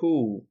perception.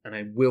 Cool. And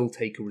I will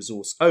take a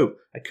resource. Oh,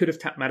 I could have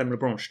tapped Madame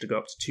Lebranche to go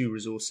up to 2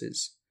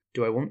 resources.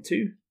 Do I want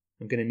to?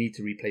 I'm going to need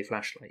to replay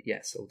Flashlight.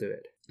 Yes, I'll do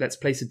it. Let's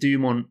place a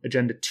Doom on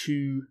Agenda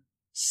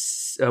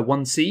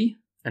 1C.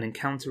 An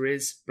encounter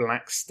is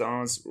Black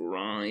Stars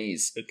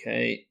Rise.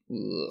 Okay.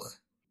 Ugh.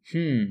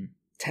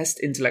 Test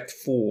Intellect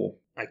 4.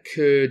 I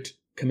could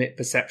commit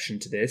Perception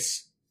to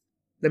this.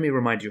 Let me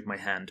remind you of my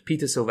hand.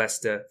 Peter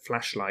Sylvester,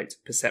 Flashlight,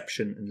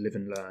 Perception, and Live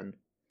and Learn.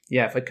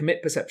 Yeah, if I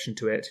commit Perception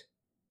to it...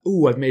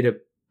 Ooh, I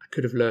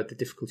could have lowered the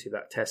difficulty of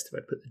that test if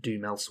I put the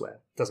Doom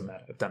elsewhere. Doesn't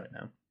matter, I've done it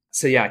now.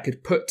 So yeah, I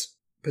could put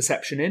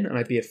Perception in, and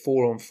I'd be a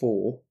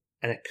 4-on-4,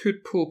 and I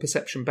could pull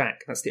Perception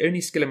back. That's the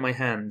only skill in my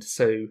hand,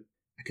 so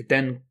I could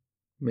then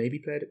maybe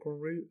play it at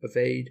Grand Rue.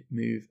 Evade,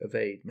 move,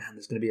 evade. Man,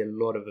 there's going to be a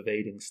lot of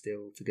evading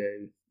still to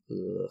go.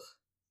 Ugh.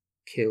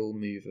 Kill,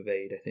 move,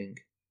 evade, I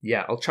think.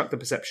 Yeah, I'll chuck the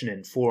Perception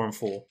in.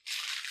 4-on-4.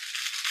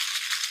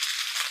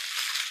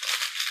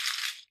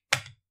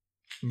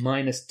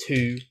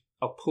 -2.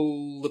 I'll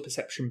pull the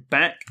Perception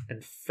back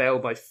and fail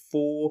by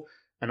 4,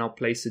 and I'll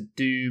place a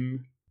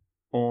Doom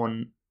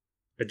on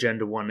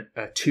Agenda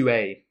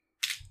 2A.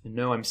 I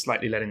know I'm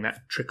slightly letting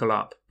that trickle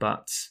up,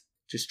 but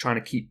just trying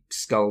to keep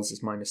skulls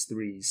as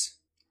 -3s.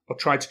 I'll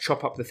try to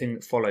chop up the thing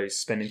that follows,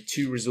 spending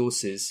 2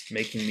 resources,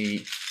 making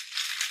me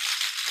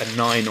a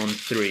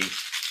 9-on-3.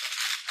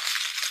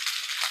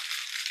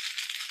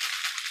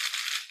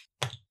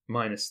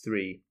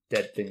 -3,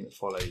 dead thing that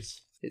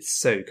follows. It's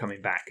so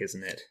coming back,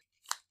 isn't it?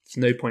 There's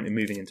no point in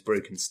moving into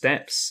broken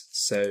steps,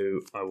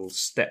 so I will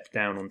step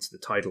down onto the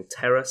Tidal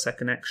Terror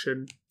second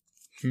action.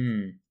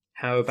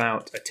 How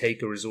about I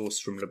take a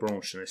resource from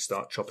Lebranche and I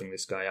start chopping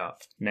this guy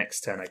up?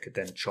 Next turn I could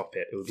then chop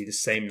it. It would be the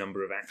same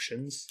number of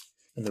actions,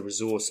 and the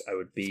resource I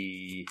would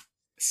be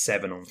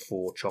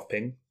 7-on-4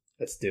 chopping.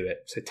 Let's do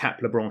it. So tap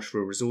Lebranche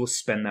for a resource,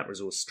 spend that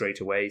resource straight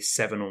away,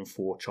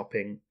 7-on-4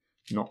 chopping,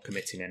 not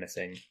committing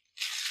anything.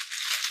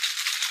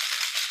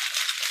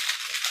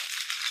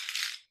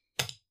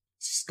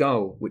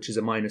 Skull, which is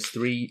a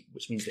 -3,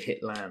 which means the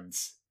hit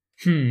lands.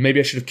 Maybe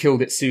I should have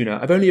killed it sooner.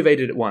 I've only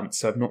evaded it once,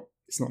 so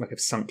it's not like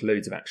I've sunk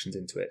loads of actions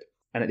into it.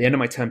 And at the end of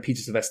my turn,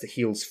 Peter Sylvester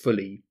heals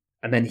fully,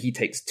 and then he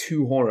takes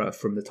 2 horror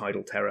from the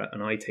Tidal Terror,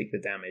 and I take the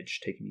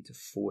damage, taking me to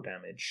 4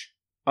 damage.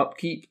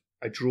 Upkeep,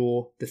 I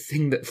draw the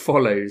thing that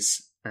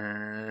follows.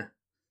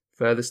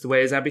 Furthest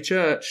away is Abbey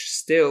Church,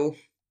 still.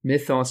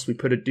 Mythos, we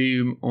put a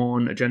Doom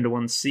on Agenda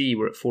 1C,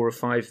 we're at 4 or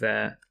 5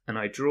 there. And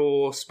I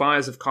draw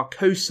Spires of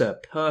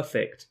Carcosa,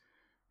 perfect.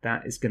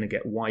 That is going to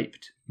get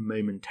wiped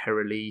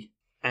momentarily.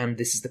 And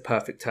this is the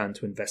perfect turn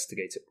to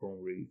investigate at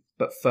Grand Rue.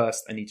 But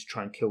first, I need to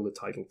try and kill the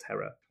Tidal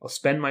Terror. I'll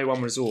spend my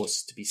 1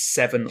 resource to be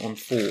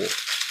 7-on-4.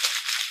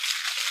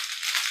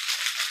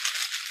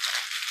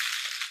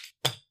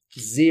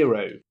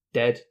 0.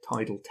 Dead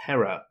Tidal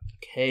Terror.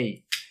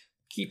 Okay.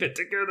 Keep it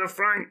together,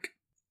 Frank.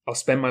 I'll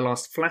spend my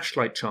last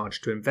flashlight charge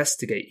to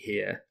investigate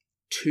here.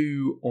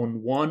 2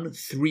 on 1,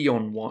 3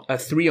 on 1,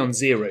 3 on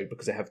 0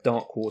 because I have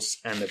Dark Horse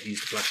and I've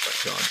used a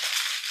flashback card.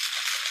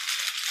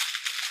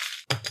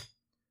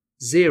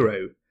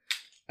 0.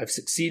 I've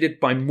succeeded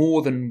by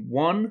more than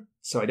 1,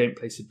 so I don't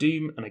place a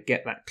Doom and I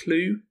get that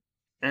clue.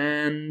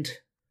 And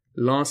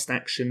last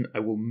action, I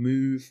will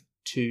move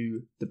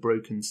to the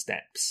Broken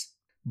Steps.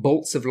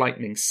 Bolts of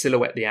lightning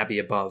silhouette the abbey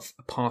above.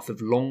 A path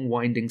of long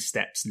winding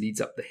steps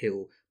leads up the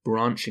hill,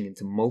 branching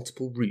into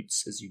multiple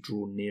routes as you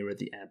draw nearer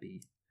the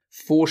abbey.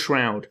 4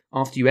 Shroud.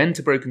 After you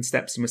enter Broken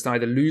Steps, you must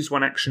either lose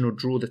 1 action or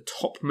draw the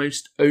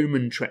topmost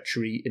Omen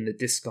Treachery in the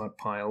discard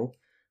pile,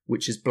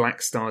 which is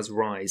Black Star's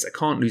Rise. I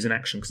can't lose an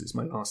action because it's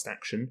my last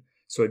action,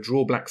 so I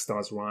draw Black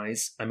Star's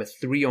Rise. I'm a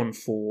 3 on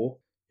 4.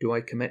 Do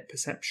I commit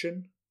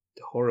Perception?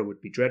 The horror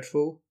would be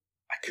dreadful.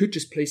 I could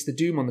just place the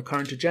Doom on the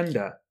current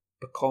agenda,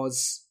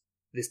 because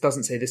this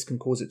doesn't say this can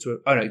cause it to...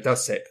 Oh no, it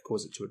does say it can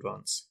cause it to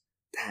advance.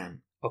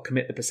 Damn. I'll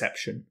commit the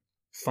Perception.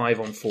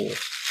 5 on 4.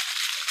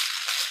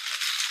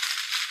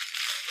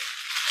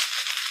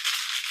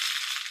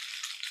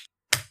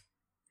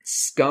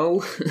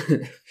 Skull.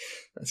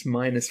 That's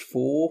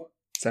 -4.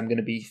 So I'm going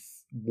to be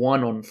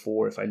 1 on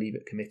 4 if I leave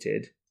it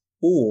committed.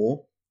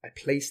 Or I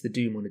place the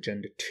Doom on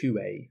agenda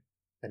 2A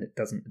and it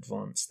doesn't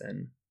advance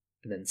then.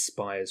 And then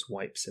Spires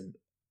wipes and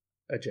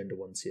agenda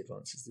 1C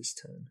advances this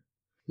turn.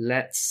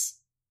 Let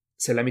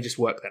me just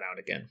work that out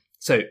again.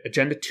 So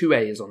agenda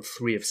 2A is on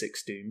 3 of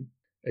 6 Doom.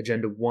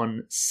 Agenda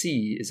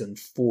 1C is on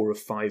 4 of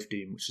 5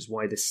 Doom, which is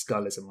why this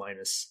skull is a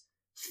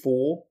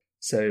 -4.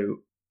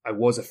 So I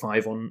was a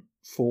 5 on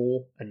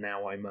 4, and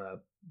now I'm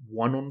a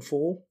 1 on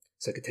 4.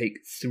 So I could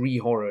take 3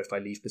 horror if I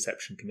leave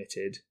Perception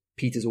committed.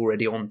 Peter's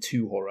already on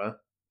 2 horror,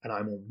 and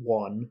I'm on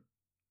 1.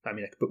 I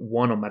mean, I could put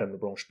 1 on Madame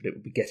Lebranche, but it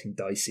would be getting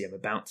dicey. I'm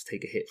about to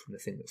take a hit from the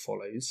thing that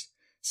follows.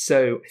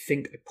 So I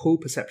think I pull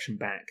Perception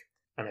back,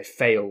 and I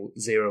fail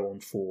 0 on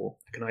 4.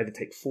 I can either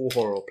take 4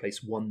 horror or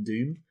place 1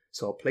 Doom.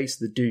 So I'll place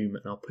the Doom,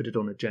 and I'll put it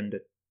on agenda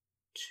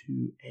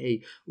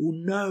 2A. Oh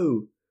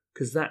no!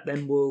 Because that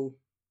then will...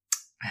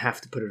 I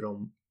have to put it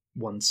on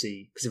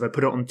 1C, because if I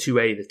put it on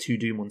 2A, the 2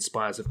 Doom on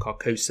Spires of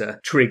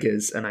Carcosa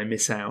triggers and I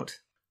miss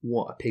out.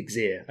 What a pig's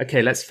ear.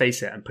 Okay, let's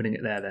face it, I'm putting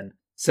it there then.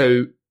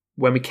 So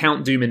when we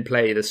count Doom in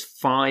play, there's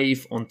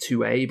 5 on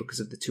 2A because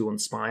of the 2 on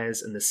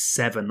Spires, and there's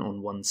 7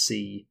 on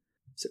 1C.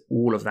 So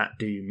all of that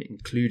Doom,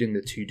 including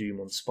the 2 Doom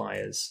on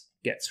Spires,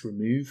 gets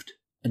removed,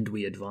 and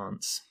we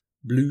advance.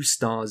 Blue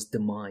Star's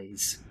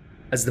Demise.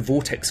 As the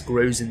vortex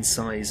grows in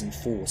size and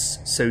force,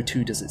 so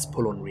too does its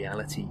pull on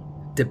reality.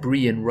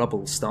 Debris and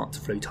rubble start to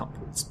float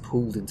upwards,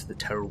 pulled into the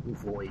terrible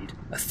void.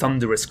 A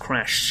thunderous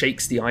crash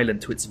shakes the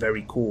island to its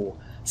very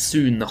core.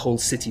 Soon the whole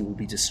city will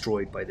be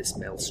destroyed by this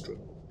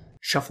maelstrom.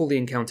 Shuffle the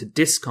encounter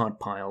discard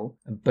pile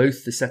and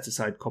both the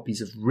set-aside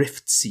copies of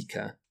Rift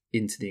Seeker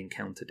into the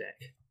encounter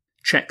deck.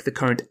 Check the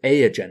current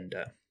A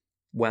agenda.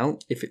 Well,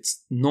 if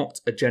it's not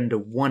agenda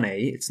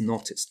 1A, it's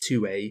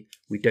 2A,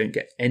 we don't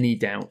get any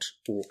doubt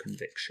or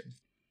conviction.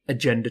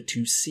 Agenda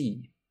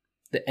 2C.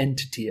 The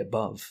entity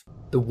above.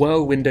 The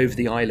whirlwind over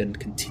the island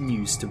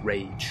continues to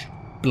rage.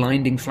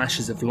 Blinding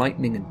flashes of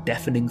lightning and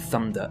deafening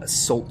thunder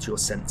assault your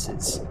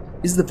senses.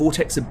 Is the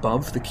vortex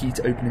above the key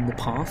to opening the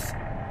path?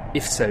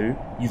 If so,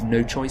 you've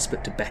no choice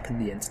but to beckon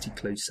the entity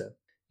closer.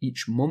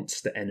 Each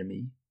monster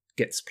enemy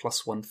gets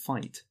 +1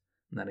 fight,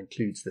 and that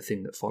includes the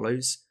thing that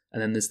follows,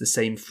 and then there's the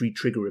same free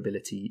trigger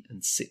ability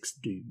and 6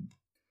 Doom.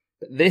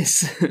 But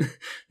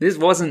this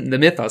wasn't the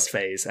Mythos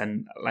phase,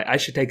 and I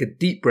should take a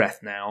deep breath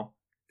now.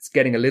 It's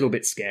getting a little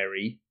bit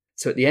scary.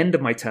 So at the end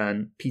of my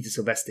turn, Peter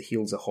Sylvester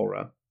heals a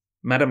horror.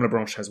 Madame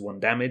Lebranche has 1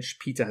 damage,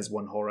 Peter has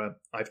 1 horror,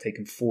 I've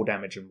taken 4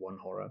 damage and 1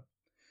 horror.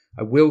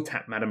 I will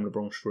tap Madame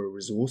Lebranche for a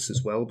resource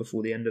as well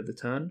before the end of the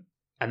turn.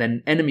 And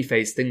then enemy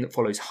phase, thing that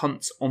follows,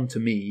 hunts onto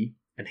me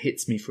and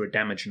hits me for a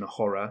damage and a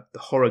horror. The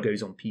horror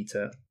goes on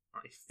Peter.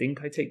 I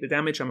think I take the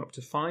damage, I'm up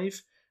to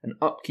 5. And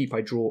upkeep,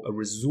 I draw a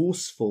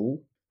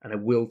resourceful, and I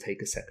will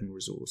take a second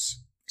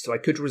resource. So I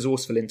could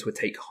resourceful into a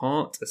Take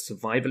Heart, a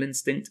Survival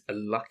Instinct, a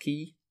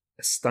Lucky,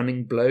 a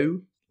Stunning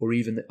Blow, or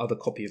even the other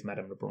copy of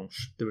Madame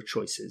Lebranche. There are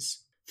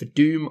choices. For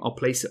Doom, I'll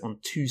place it on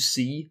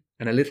 2C,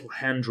 and a little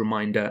hand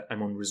reminder,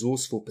 I'm on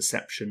Resourceful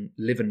Perception,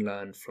 Live and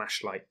Learn,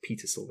 Flashlight,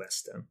 Peter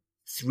Sylvester.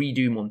 3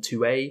 Doom on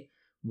 2A,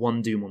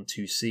 1 Doom on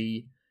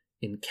 2C.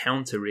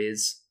 Encounter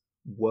is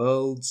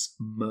Worlds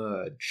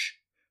Merge.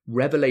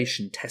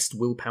 Revelation Test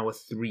Willpower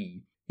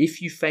 3.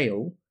 If you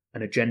fail,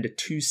 and Agenda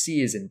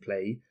 2C is in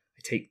play,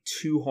 I take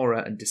 2 horror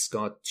and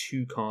discard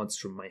 2 cards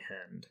from my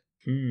hand.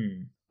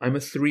 I'm a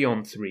 3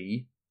 on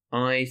 3.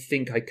 I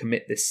think I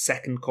commit this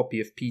second copy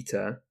of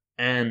Peter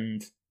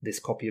and this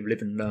copy of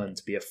Live and Learn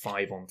to be a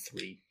 5 on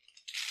 3.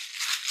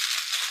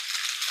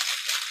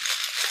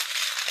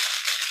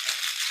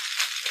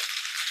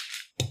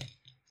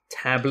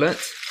 Tablet.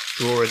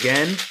 Draw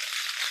again.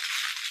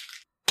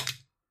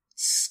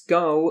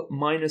 Skull,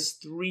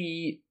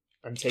 -3.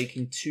 I'm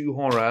taking 2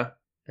 horror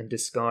and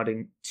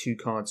discarding 2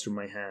 cards from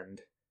my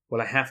hand.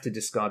 Well, I have to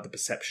discard the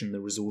Perception and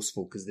the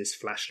Resourceful because this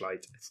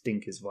Flashlight, I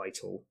think, is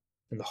vital.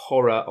 And the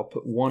horror, I'll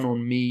put 1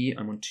 on me.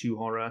 I'm on 2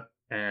 horror.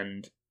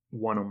 And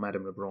 1 on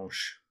Madame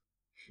Leblanche.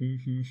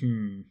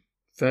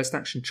 First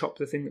action, chop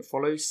the thing that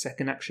follows.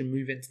 Second action,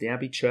 move into the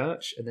Abbey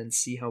Church, and then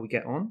see how we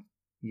get on.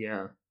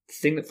 Yeah. The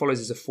thing that follows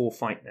is a 4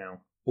 fight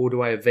now. Or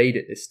do I evade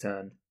it this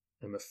turn?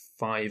 I'm a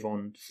 5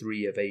 on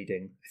 3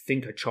 evading. I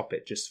think I chop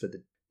it just for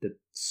the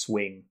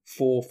swing.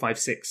 4, 5,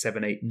 6,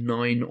 7, 8,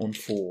 9 on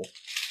 4.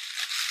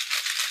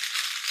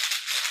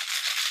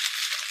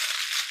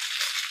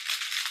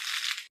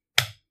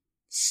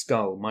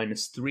 Skull,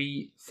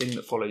 -3. Thing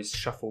that follows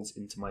shuffles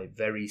into my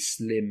very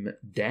slim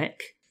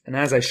deck. And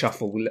as I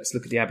shuffle, let's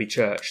look at the Abbey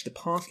Church. The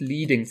path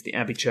leading to the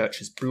Abbey Church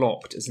is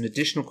blocked. As an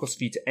additional cost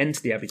for you to enter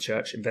the Abbey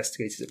Church,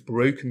 investigators at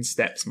Broken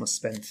Steps must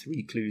spend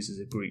 3 clues as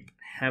a group.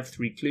 Have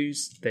 3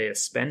 clues. They are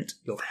spent.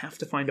 You'll have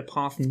to find a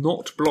path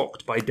not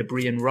blocked by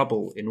debris and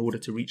rubble in order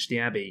to reach the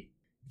Abbey.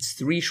 It's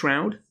 3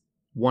 shroud,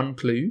 1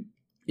 clue.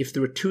 If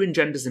there are 2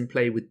 engenders in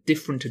play with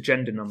different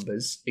agenda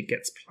numbers, it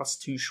gets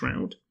 +2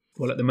 shroud.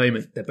 Well, at the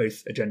moment, they're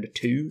both agenda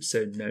 2,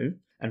 so no.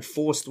 And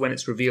forced when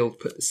it's revealed,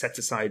 put the set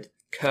aside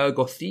Cœur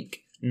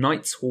Gothique,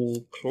 Knight's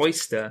Hall,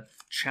 Cloister,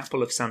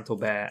 Chapel of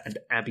Saint-Aubert, and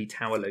Abbey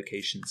Tower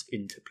locations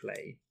into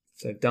play.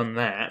 So I've done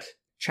that.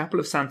 Chapel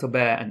of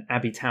Saint-Aubert and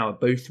Abbey Tower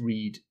both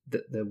read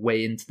that the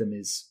way into them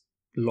is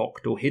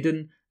locked or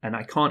hidden, and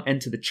I can't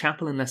enter the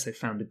chapel unless I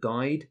found a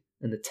guide,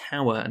 and the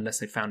tower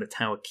unless I found a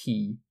tower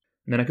key.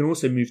 And then I can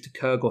also move to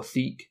Cœur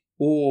Gothique,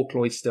 or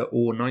Cloister,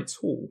 or Knight's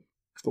Hall.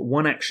 I've got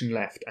 1 action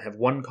left. I have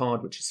 1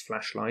 card, which is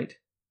Flashlight.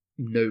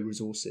 No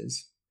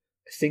resources.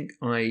 I think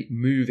I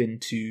move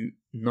into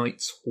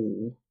Knight's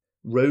Hall.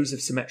 Rows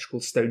of symmetrical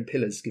stone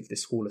pillars give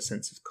this hall a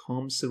sense of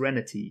calm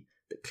serenity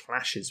that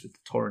clashes with the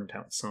torrent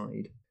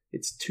outside.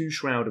 It's 2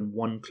 shroud and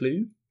 1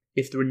 clue.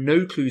 If there are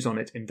no clues on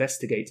it,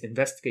 investigate.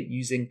 Investigate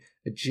using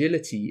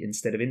agility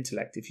instead of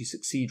intellect. If you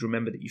succeed,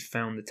 remember that you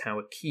found the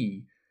tower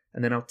key.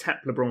 And then I'll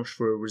tap Leblanche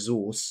for a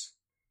resource.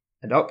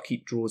 And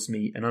upkeep draws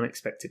me an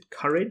unexpected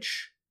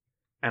courage.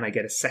 And I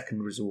get a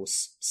second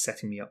resource,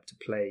 setting me up to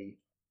play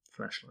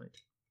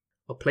Flashlight.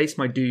 I'll place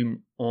my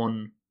Doom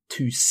on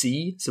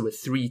 2C, so we're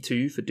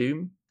 3-2 for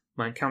Doom.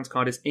 My encounter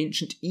card is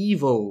Ancient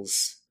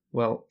Evils.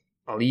 Well,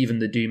 I'll even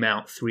the Doom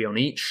out, 3 on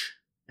each,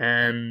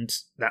 and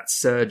that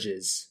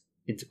surges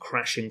into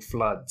Crashing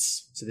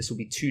Floods. So this will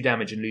be 2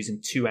 damage and losing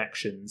 2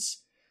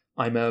 actions.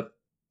 I'm a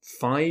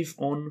 5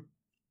 on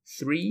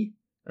 3,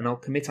 and I'll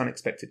commit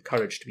Unexpected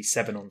Courage to be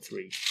 7 on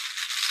 3.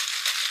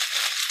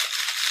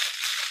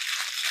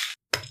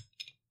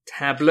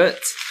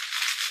 Tablet.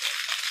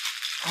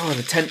 Oh,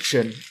 the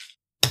tension.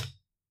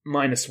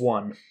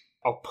 -1.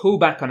 I'll pull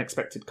back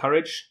Unexpected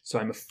Courage, so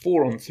I'm a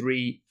 4 on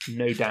 3,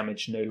 no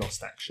damage, no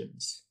lost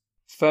actions.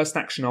 First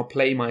action, I'll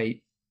play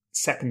my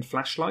second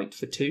Flashlight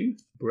for 2,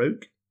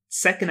 broke.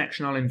 Second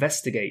action, I'll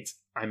investigate.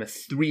 I'm a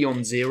 3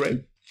 on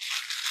 0.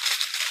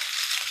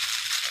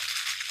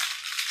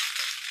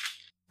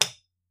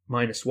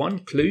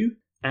 -1, clue.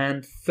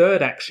 And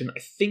third action, I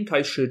think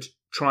I should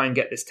try and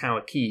get this tower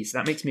key. So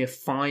that makes me a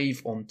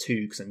 5 on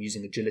 2 because I'm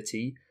using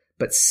agility,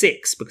 but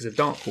 6 because of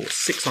Dark Horse,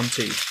 6 on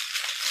 2.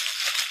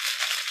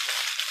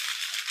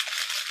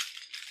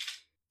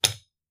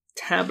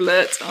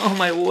 Tablet, oh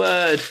my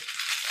word.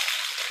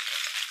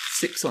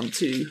 6 on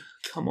 2,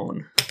 come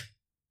on.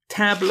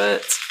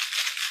 Tablet.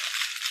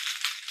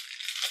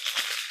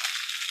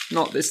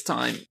 Not this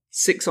time.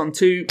 6 on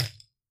 2,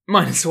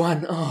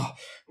 -1. Oh,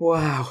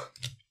 wow.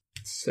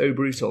 So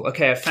brutal.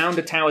 Okay, I found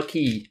a tower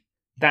key.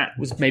 That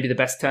was maybe the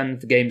best turn of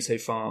the game so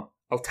far.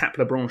 I'll tap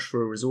Leblanche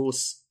for a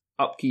resource.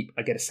 Upkeep,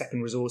 I get a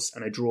second resource,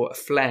 and I draw a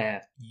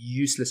flare.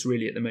 Useless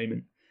really at the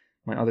moment.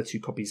 My other 2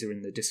 copies are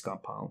in the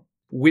discard pile.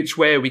 Which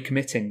way are we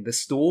committing? The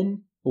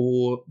storm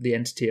or the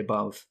entity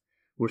above?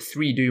 We're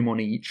 3 Doom on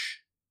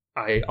each.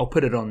 I'll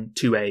put it on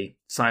 2A.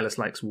 Silas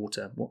likes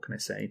water. What can I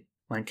say?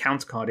 My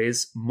encounter card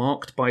is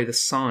Marked by the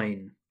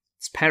Sign.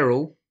 It's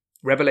peril.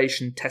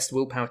 Revelation, test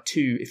willpower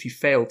 2. If you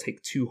fail,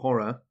 take 2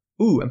 horror.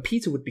 Ooh, and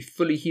Peter would be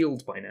fully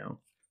healed by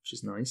now, which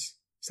is nice.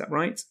 Is that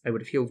right? I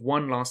would have healed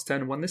 1 last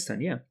turn and 1 this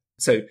turn, yeah.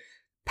 So,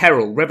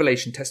 peril,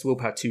 revelation, test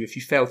willpower 2. If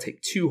you fail,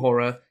 take 2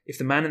 horror. If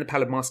the man in the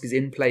pallid mask is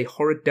in play,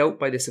 horror dealt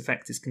by this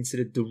effect is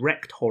considered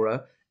direct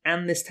horror,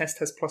 and this test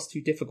has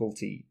 +2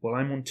 difficulty. Well,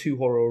 I'm on 2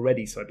 horror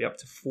already, so I'd be up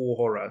to 4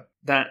 horror.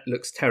 That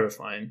looks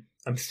terrifying.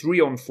 I'm 3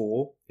 on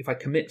 4. If I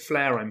commit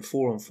flare, I'm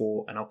 4 on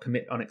 4, and I'll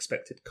commit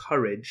unexpected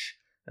courage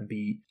and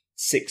be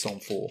 6 on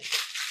 4.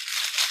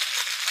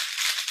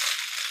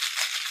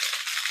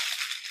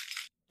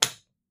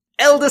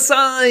 Elder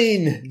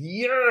Sign!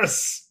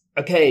 Yes!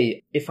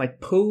 Okay, if I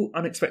pull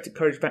Unexpected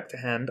Courage back to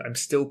hand, I'm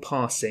still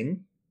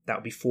passing. That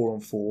would be 4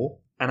 on 4.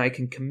 And I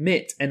can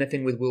commit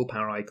anything with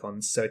willpower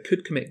icons. So I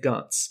could commit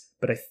Guts,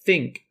 but I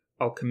think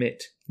I'll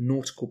commit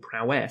Nautical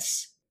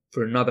Prowess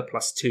for another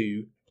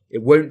 +2.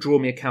 It won't draw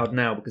me a card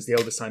now because the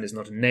Elder Sign is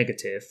not a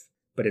negative,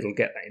 but it'll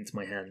get that into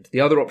my hand.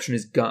 The other option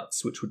is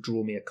Guts, which would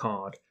draw me a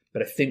card.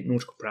 But I think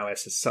Nautical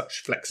Prowess has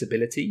such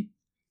flexibility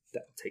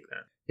that I'll take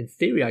that. In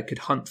theory, I could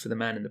hunt for the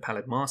man in the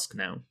pallid mask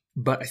now.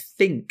 But I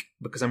think,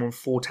 because I'm on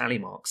 4 tally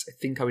marks, I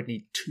think I would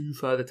need 2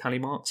 further tally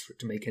marks for it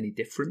to make any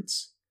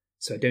difference.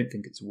 So I don't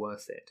think it's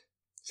worth it.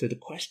 So the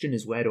question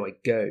is, where do I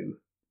go?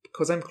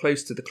 Because I'm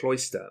close to the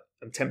cloister,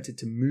 I'm tempted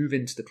to move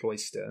into the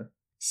cloister,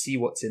 see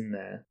what's in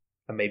there,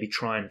 and maybe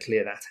try and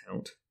clear that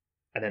out.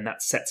 And then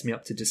that sets me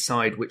up to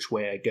decide which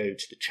way I go,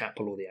 to the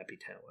chapel or the abbey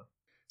tower.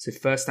 So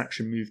first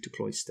action, move to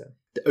cloister.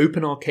 The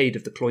open arcade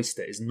of the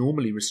cloister is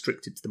normally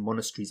restricted to the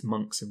monastery's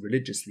monks and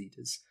religious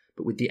leaders,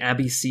 but with the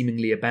abbey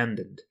seemingly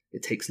abandoned,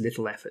 it takes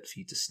little effort for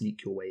you to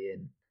sneak your way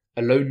in.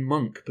 A lone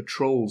monk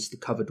patrols the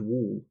covered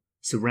wall,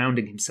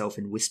 surrounding himself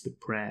in whispered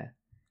prayer.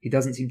 He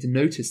doesn't seem to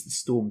notice the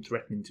storm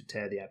threatening to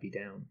tear the abbey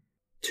down.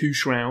 2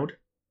 shroud,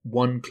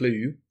 1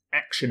 clue.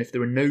 Action, if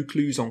there are no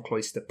clues on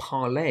cloister.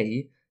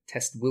 Parley,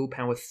 test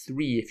willpower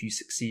 3 if you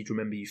succeed.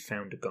 Remember, you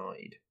found a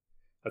guide.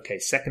 Okay,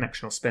 second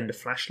action, I'll spend a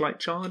flashlight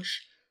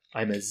charge.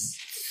 I'm a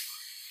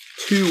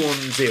 2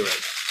 on 0.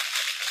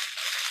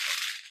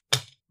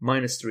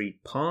 -3,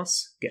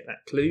 pass, get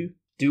that clue.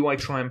 Do I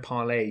try and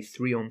parlay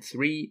 3 on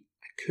 3?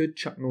 I could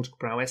chuck Nautical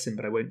Prowess in,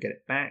 but I won't get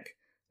it back.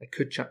 I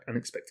could chuck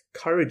Unexpected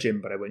Courage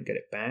in, but I won't get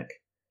it back.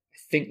 I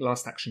think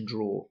last action,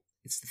 draw.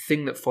 It's the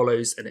thing that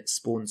follows, and it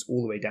spawns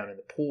all the way down in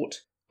the port.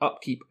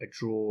 Upkeep, I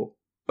draw.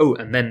 Oh,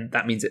 and then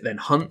that means it then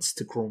hunts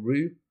to Grand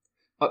Rue.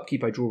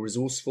 Upkeep, I draw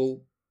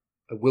Resourceful.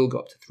 I will go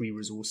up to 3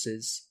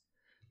 resources.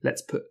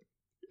 Let's put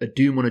a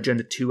Doom on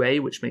Agenda 2A,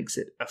 which makes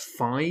it a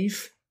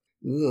 5.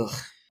 Ugh.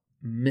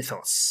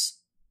 Mythos.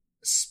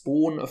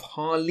 Spawn of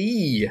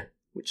Harley,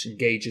 which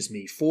engages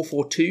me.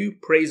 442,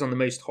 preys on the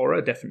most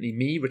horror, definitely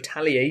me,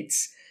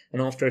 retaliates,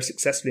 and after I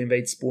successfully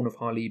invade Spawn of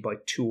Harley by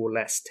 2 or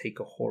less, take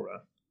a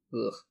horror.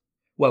 Ugh.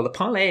 Well, the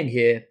parlaying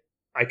here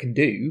I can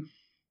do.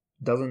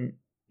 Doesn't,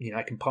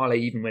 I can parlay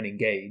even when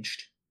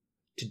engaged.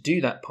 To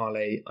do that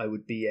parlay, I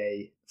would be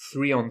a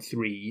 3 on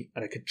 3,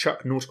 and I could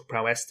chuck Nautical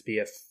Prowess to be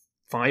a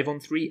 5 on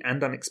 3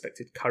 and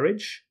Unexpected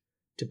Courage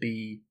to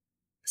be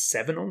a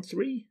 7 on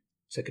 3.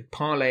 So I could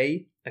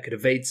parlay, I could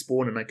evade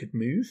Spawn, and I could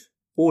move.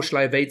 Or shall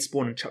I evade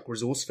Spawn and chuck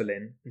Resourceful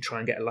in and try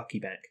and get a lucky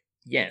back?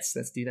 Yes,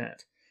 let's do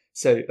that.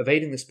 So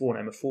evading the Spawn,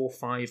 I'm a 4,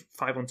 5,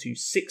 5 on 2,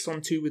 6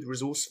 on 2 with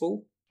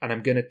Resourceful. And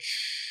I'm going to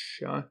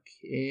chuck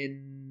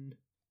in...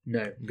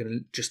 No, I'm going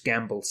to just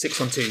gamble.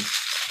 6 on 2.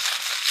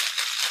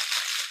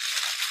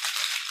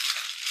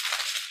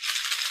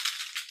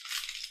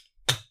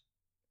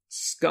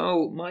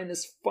 Skull,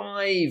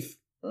 -5.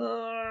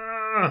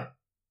 Ah!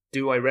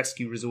 Do I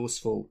rescue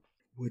Resourceful?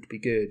 Would be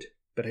good.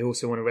 But I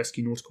also want to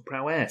rescue Nautical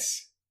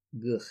Prowess.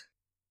 Ugh.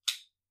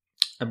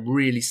 I'm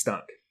really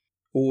stuck.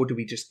 Or do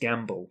we just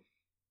gamble?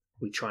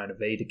 We try and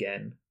evade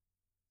again,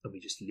 and we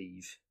just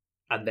leave.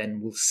 And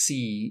then we'll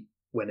see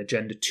when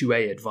Agenda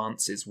 2A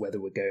advances whether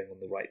we're going on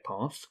the right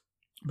path.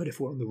 But if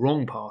we're on the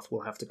wrong path,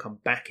 we'll have to come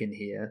back in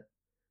here,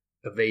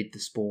 evade the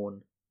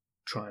Spawn,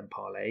 try and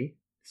parlay.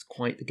 It's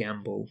quite the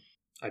gamble.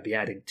 I'd be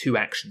adding 2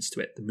 actions to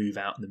it, the move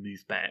out and the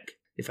move back.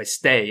 If I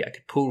stay, I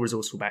could pull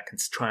Resourceful back and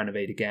try and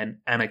evade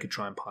again, and I could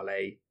try and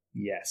parlay.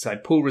 Yeah, so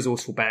I'd pull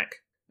Resourceful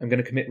back. I'm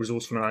going to commit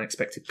Resourceful and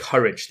Unexpected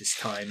Courage this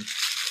time.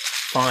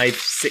 5,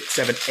 6,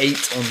 7,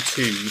 8 on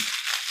 2.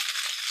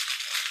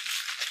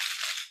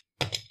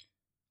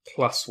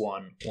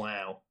 +1.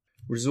 Wow.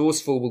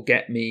 Resourceful will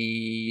get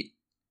me...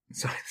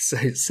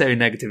 Sorry, so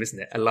negative, isn't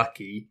it? A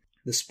lucky.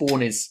 The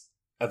Spawn is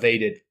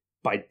evaded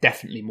by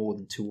definitely more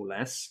than 2 or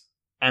less.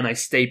 And I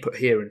stay put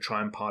here and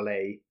try and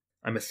parlay.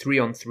 I'm a 3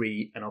 on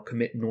 3, and I'll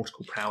commit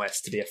Nautical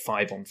Prowess to be a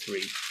 5 on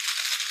 3.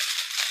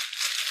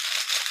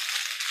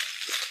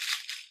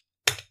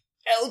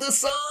 Elder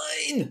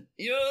Sign!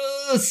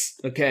 Yes!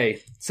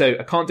 Okay, so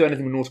I can't do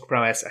anything with Nautical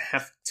Prowess. I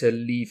have to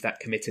leave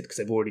that committed because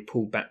I've already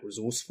pulled back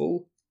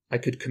Resourceful. I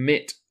could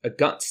commit a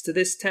Guts to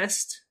this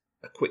test,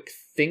 a Quick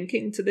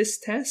Thinking to this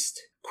test.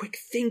 Quick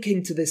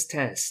Thinking to this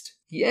test.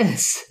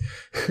 Yes!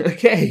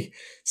 Okay,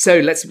 so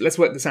let's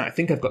work this out. I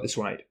think I've got this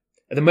right.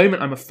 At the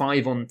moment, I'm a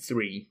 5 on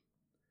 3.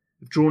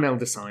 I've drawn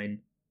Elder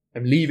Sign.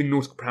 I'm leaving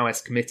Nautical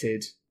Prowess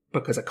committed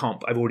because I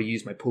can't. I've already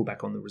used my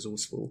pullback on the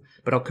Resourceful.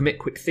 But I'll commit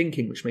Quick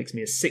Thinking, which makes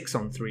me a 6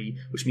 on 3,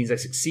 which means I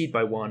succeed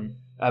by 1.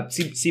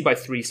 See by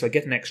 3, so I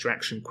get an extra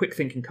action. Quick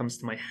Thinking comes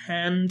to my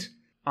hand.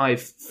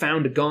 I've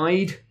found a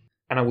guide,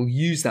 and I will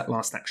use that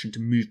last action to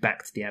move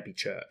back to the Abbey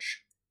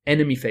Church.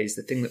 Enemy phase,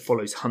 the thing that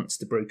follows, hunts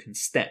to broken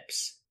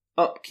steps.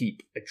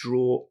 Upkeep, I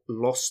draw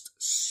Lost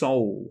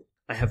Soul.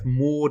 I have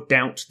more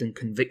doubt than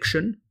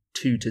conviction,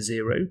 2 to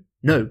 0.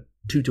 No,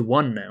 2 to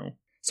 1 now.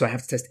 So I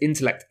have to test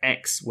Intellect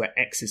X, where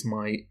X is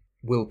my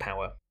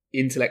willpower.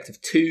 Intellect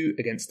of 2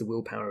 against the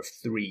willpower of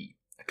 3.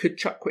 I could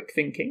chuck Quick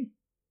Thinking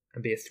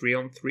and be a 3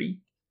 on 3,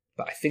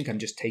 but I think I'm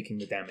just taking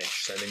the damage,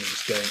 so I think I'm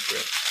just going for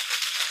it.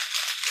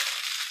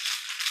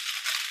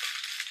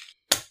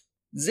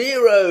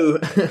 0!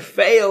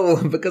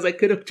 Fail, because I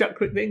could have chucked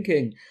Quick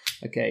Thinking.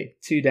 Okay,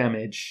 2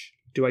 damage.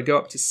 Do I go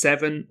up to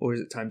 7, or is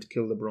it time to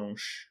kill the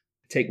Branche?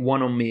 I take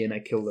 1 on me and I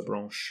kill the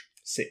Branche.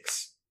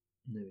 6.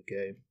 There we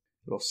go.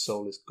 Lost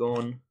Soul is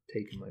gone.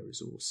 Taking my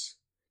resource.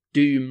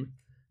 Doom.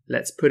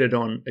 Let's put it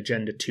on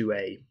Agenda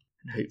 2A,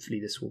 and hopefully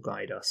this will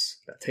guide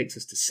us. That takes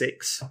us to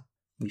 6.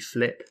 We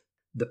flip.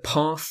 The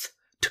path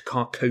to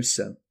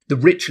Carcosa. The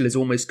ritual is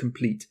almost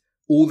complete.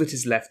 All that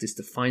is left is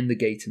to find the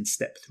gate and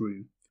step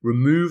through.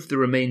 Remove the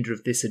remainder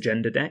of this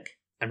agenda deck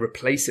and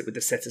replace it with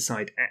the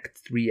set-aside Act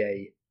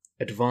 3A.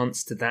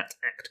 Advance to that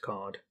Act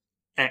card.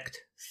 Act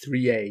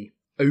 3A.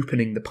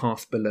 Opening the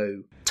path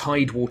below.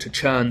 Tidewater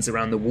churns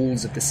around the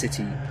walls of the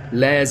city.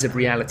 Layers of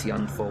reality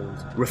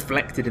unfold.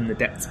 Reflected in the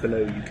depths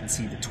below, you can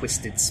see the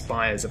twisted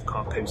spires of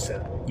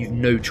Carcosa. You've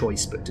no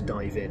choice but to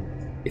dive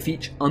in. If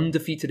each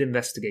undefeated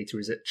investigator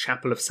is at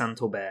Chapel of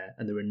Saint-Aubert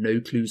and there are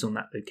no clues on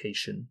that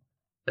location,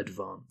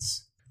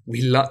 advance.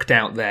 We lucked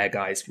out there,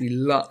 guys. We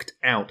lucked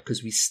out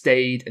because we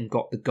stayed and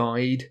got the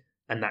guide,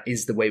 and that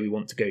is the way we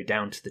want to go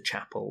down to the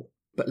chapel.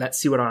 But let's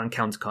see what our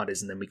encounter card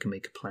is and then we can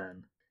make a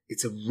plan.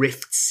 It's a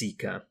Rift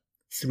Seeker.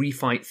 3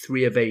 fight,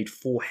 3 evade,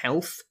 4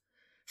 health.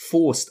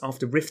 Forced,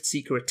 after Rift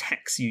Seeker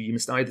attacks you, you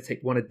must either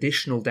take 1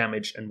 additional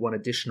damage and 1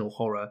 additional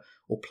horror,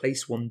 or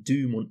place 1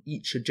 doom on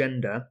each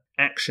agenda.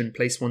 Action,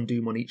 place 1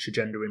 doom on each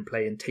agenda in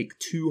play and take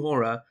 2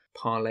 horror.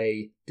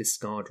 Parlay,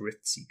 discard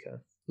Rift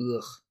Seeker.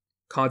 Ugh.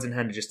 Cards in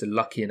hand are just a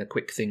lucky and a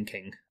quick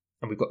thinking.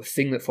 And we've got the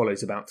thing that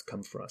follows about to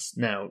come for us.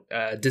 Now,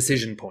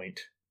 decision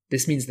point.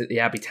 This means that the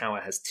Abbey Tower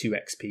has 2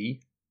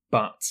 XP,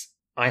 but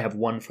I have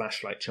 1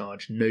 flashlight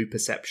charge, no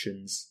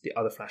perceptions. The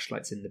other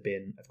flashlight's in the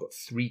bin. I've got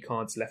 3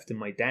 cards left in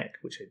my deck,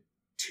 which are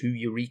 2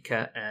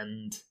 Eureka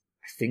and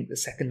I think the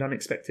second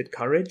Unexpected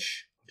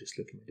Courage. I'll just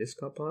look in my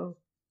discard pile.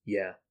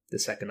 Yeah, the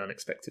second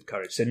Unexpected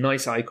Courage. So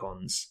nice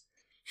icons.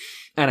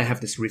 And I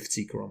have this Rift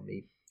Seeker on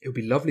me. It would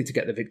be lovely to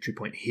get the victory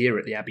point here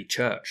at the Abbey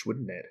Church,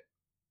 wouldn't it?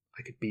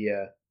 I could be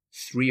a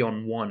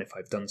 3-on-1 if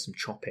I've done some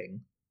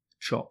chopping.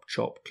 Chop,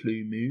 chop,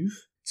 clue,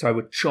 move. So I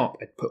would chop,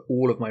 I'd put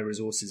all of my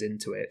resources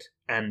into it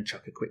and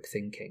chuck a quick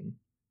thinking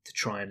to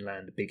try and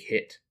land a big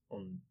hit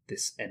on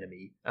this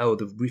enemy. Oh,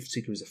 the Rift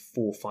Seeker is a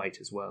 4 fight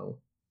as well.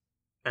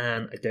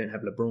 And I don't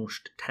have La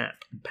Branche to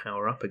tap and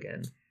power up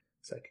again.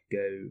 So I could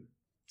go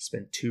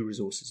spend 2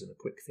 resources on a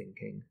quick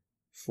thinking.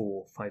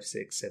 4, 5,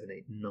 6, 7,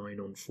 8, 9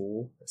 on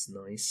 4. That's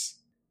nice.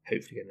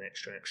 Hopefully get an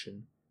extra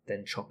action.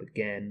 Then chop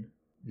again.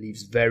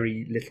 Leaves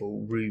very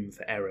little room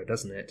for error,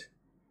 doesn't it?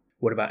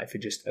 What about if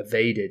it just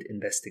evaded,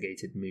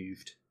 investigated,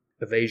 moved?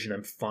 Evasion,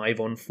 I'm 5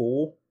 on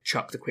 4.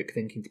 Chuck the quick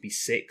thinking to be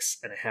 6,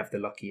 and I have the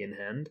lucky in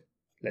hand.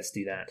 Let's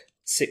do that.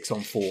 6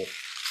 on 4.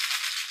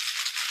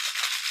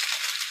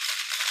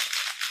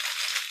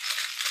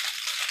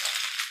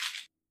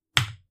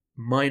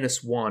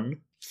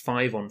 -1,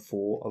 5 on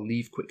 4. I'll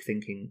leave quick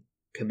thinking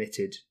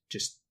committed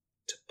just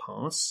to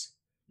pass.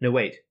 No,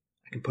 wait.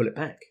 I can pull it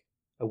back.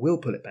 I will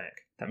pull it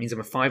back. That means I'm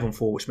a 5 on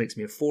 4, which makes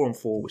me a 4 on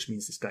 4, which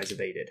means this guy's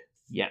evaded.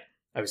 Yeah.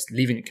 I was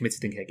leaving it committed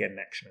thinking I'd get an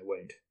action. I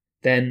won't.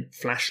 Then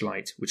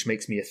Flashlight, which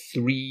makes me a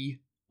 3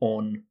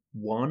 on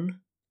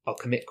 1. I'll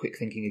commit quick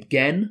thinking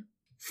again.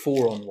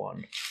 4 on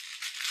 1.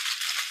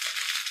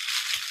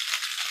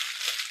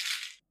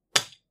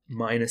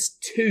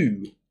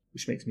 -2,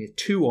 which makes me a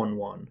 2 on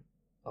 1.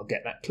 I'll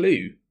get that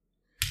clue.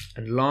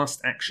 And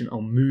last action,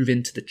 I'll move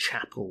into the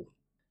chapel.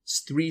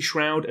 It's 3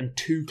 shroud and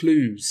 2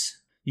 clues.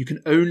 You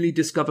can only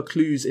discover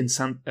clues in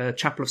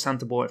Chapel of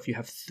Saint-Aubert if you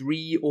have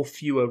 3 or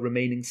fewer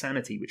remaining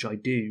sanity, which I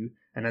do,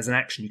 and as an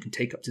action you can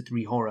take up to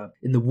 3 horror.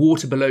 In the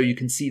water below you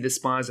can see the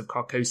spires of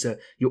Carcosa.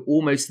 You're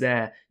almost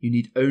there. You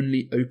need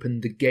only open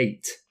the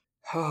gate.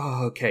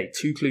 Okay,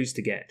 2 clues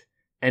to get.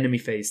 Enemy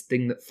phase,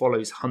 thing that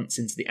follows hunts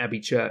into the Abbey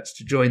Church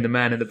to join the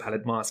Man in the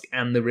Pallid Mask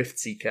and the Rift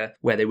Seeker,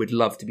 where they would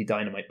love to be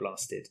dynamite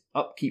blasted.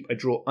 Upkeep, I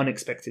draw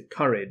Unexpected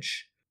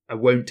Courage. I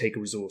won't take a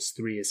resource,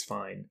 3 is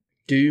fine.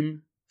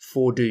 Doom,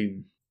 4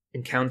 doom.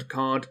 Encounter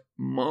card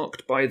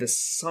marked by the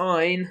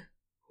sign.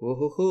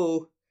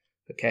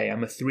 Okay,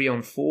 I'm a 3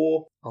 on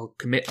 4. I'll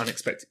commit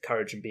Unexpected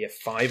Courage and be a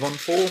 5 on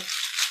 4.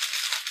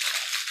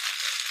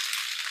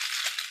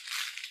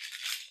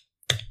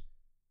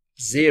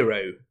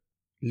 Zero.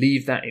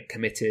 Leave that it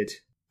committed.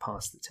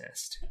 Pass the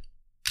test.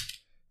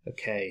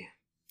 Okay.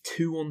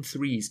 2 on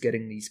 3s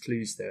getting these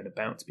clues though and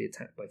about to be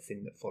attacked by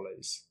Thing That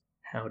Follows.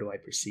 How do I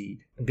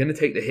proceed? I'm going to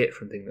take the hit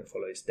from Thing That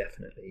Follows,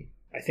 definitely.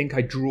 I think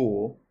I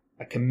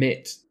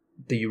commit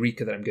the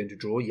Eureka that I'm going to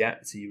draw. Yeah,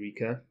 it's a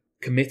Eureka.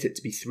 Commit it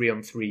to be 3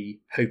 on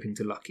 3, hoping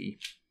to lucky.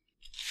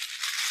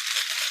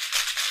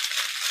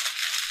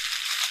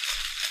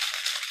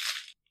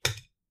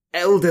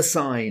 Elder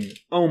Sign!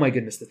 Oh my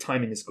goodness, the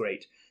timing is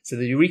great. So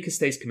the Eureka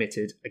stays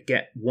committed. I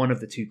get 1 of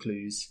the 2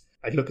 clues.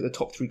 I'd look at the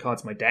top 3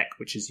 cards of my deck,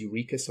 which is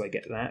Eureka, so I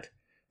get that.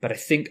 But I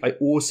think I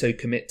also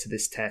commit to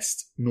this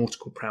test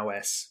Nautical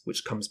Prowess,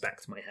 which comes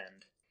back to my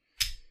hand.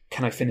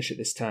 Can I finish it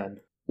this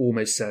turn?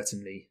 Almost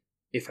certainly,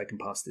 if I can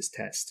pass this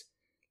test.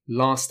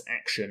 Last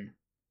action,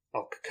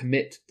 I'll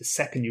commit the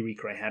second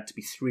Eureka I had to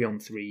be 3 on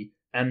 3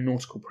 and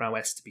Nautical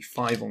Prowess to be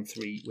 5 on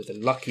 3 with a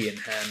lucky in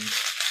hand.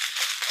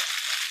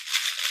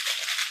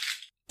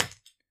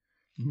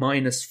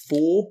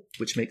 -4,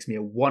 which makes me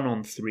a 1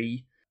 on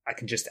 3. I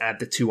can just add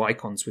the 2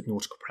 icons with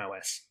Nautical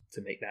Prowess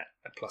to make that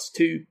a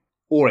 +2.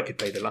 Or I could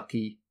play the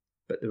lucky.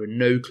 But there are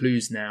no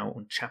clues now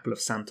on Chapel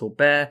of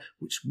Saint-Aubert,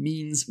 which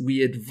means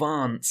we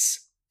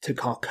advance to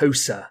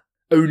Carcosa.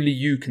 Only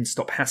you can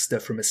stop Hastur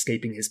from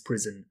escaping his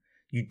prison.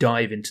 You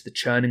dive into the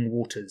churning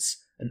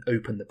waters and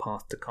open the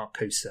path to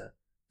Carcosa,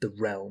 the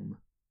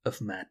realm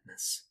of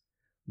Madness.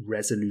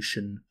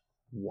 Resolution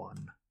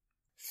 1.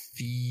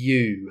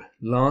 Phew.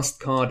 Last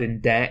card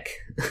in deck.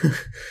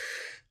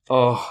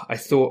 Oh, I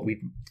thought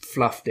we'd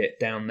fluffed it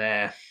down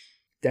there.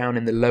 Down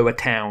in the lower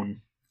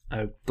town.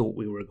 I thought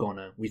we were a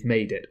goner. We've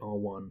made it,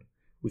 R1.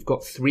 We've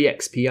got 3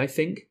 XP, I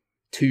think.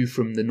 2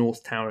 from the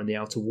North Tower and the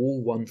Outer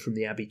Wall, 1 from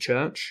the Abbey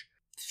Church.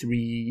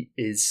 3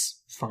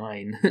 is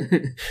fine.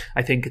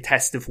 I think a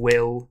Test of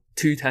Will,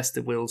 2 Test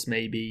of Wills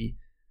maybe,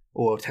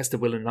 or a Test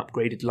of Will and an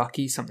upgraded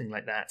Lucky, something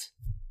like that.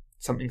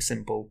 Something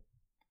simple.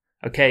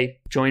 Okay,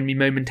 join me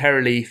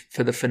momentarily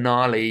for the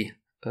finale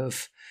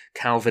of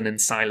Calvin and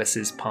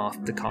Silas's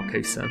path to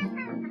Carcosa.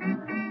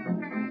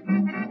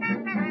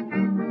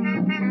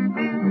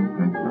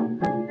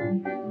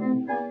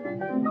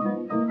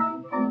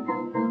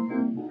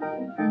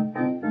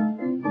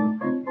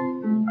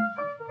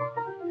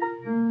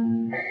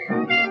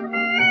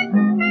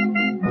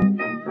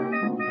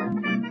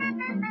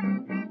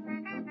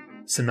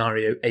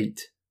 Scenario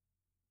 8.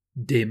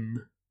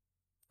 Dim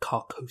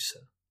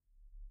Carcosa.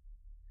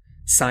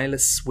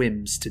 Silas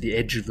swims to the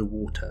edge of the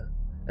water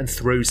and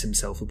throws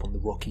himself upon the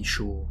rocky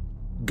shore,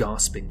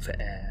 gasping for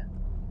air.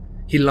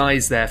 He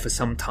lies there for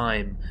some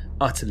time,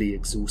 utterly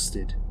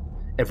exhausted.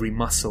 Every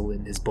muscle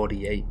in his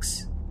body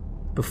aches.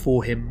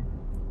 Before him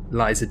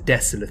lies a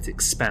desolate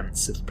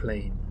expanse of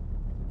plain.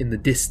 In the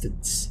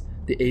distance,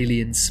 the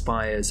alien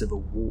spires of a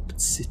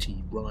warped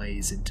city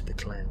rise into the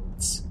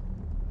clouds.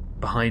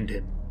 Behind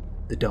him,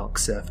 the dark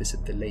surface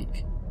of the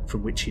lake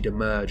from which he'd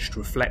emerged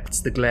reflects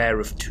the glare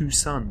of 2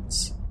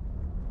 suns.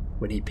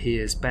 When he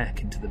peers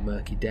back into the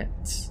murky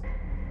depths,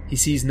 he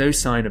sees no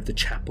sign of the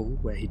chapel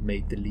where he'd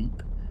made the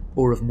leap,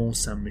 or of Mont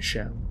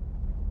Saint-Michel,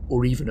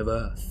 or even of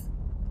Earth.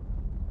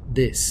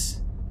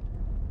 This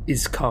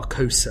is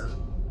Carcosa,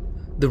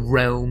 the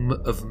realm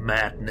of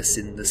madness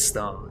in the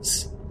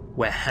stars,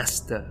 where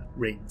Hasta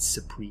reigns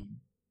supreme.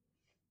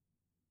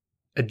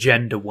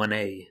 Agenda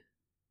 1A.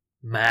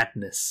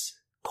 Madness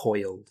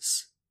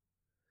coils.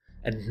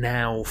 And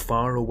now,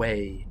 far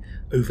away,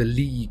 over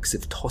leagues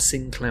of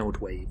tossing cloud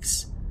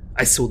waves,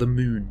 I saw the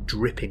moon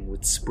dripping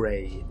with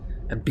spray,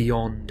 and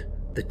beyond,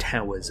 the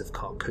towers of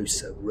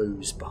Carcosa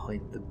rose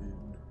behind the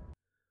moon.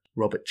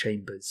 Robert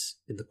Chambers,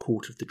 in the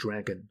Court of the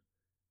Dragon,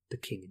 the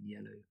King in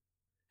Yellow.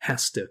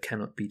 Hasta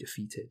cannot be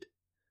defeated.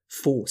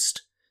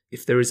 Forced,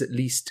 if there is at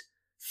least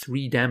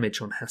 3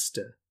 damage on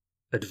Hasta,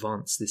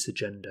 advance this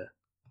agenda.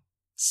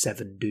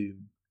 7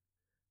 Doom.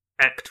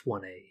 Act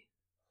 1A.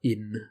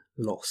 In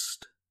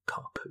Lost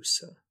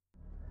Carcosa.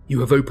 You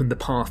have opened the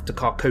path to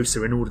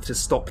Carcosa in order to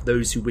stop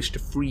those who wish to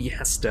free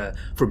Hasta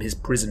from his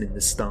prison in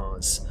the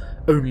stars.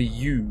 Only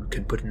you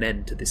can put an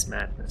end to this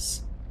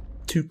madness.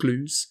 2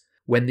 clues.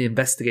 When the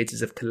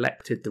investigators have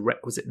collected the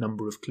requisite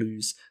number of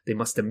clues, they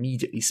must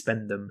immediately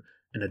spend them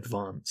and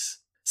advance.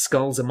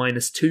 Skulls are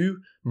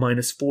 -2,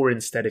 -4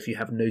 instead if you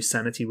have no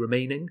sanity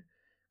remaining.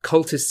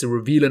 Cultists are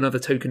reveal another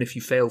token if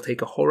you fail,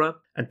 take a horror,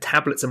 and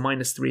tablets are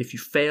 -3 if you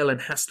fail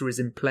and Hasta is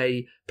in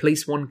play.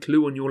 Place 1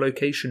 clue on your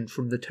location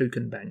from the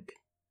token bank.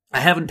 I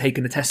haven't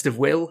taken a Test of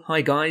Will.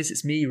 Hi guys,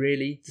 it's me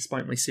really,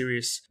 despite my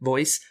serious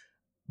voice,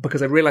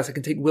 because I realised I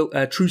can take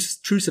True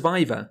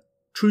Survivor.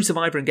 True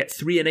Survivor and get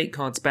 3 and 8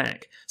 cards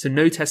back. So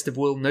no Test of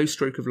Will, no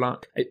Stroke of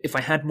Luck. If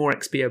I had more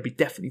XP, I'd be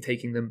definitely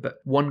taking them, but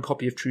 1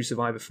 copy of True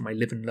Survivor for my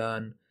Live and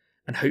Learn,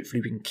 and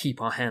hopefully we can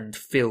keep our hand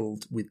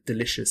filled with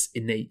delicious,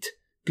 innate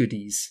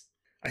goodies.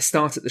 I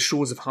start at the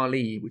shores of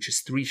Harley, which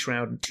is 3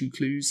 shroud and 2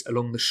 clues.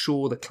 Along the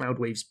shore, the cloud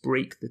waves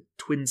break, the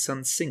twin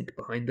suns sink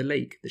behind the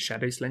lake, the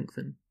shadows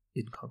lengthen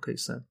in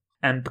Carcosa.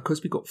 And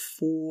because we got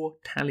 4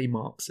 tally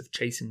marks of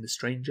chasing the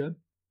stranger,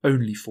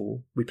 only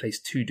 4, we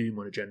placed 2 Doom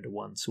on Agenda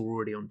 1, so we're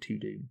already on 2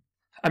 Doom.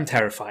 I'm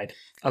terrified.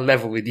 I'll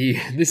level with you.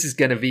 This is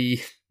going to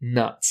be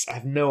nuts. I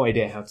have no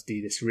idea how to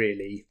do this,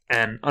 really.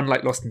 And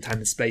unlike Lost in Time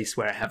and Space,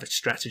 where I have a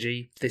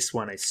strategy, this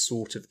one I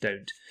sort of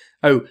don't.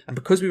 Oh, and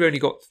because we've only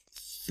got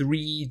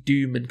 3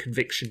 Doom and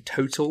Conviction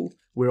total,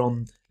 we're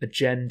on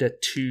Agenda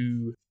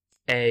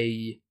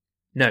 2A...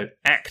 No,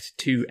 Act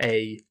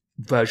 2A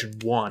version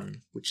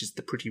 1, which is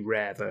the pretty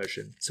rare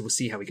version. So we'll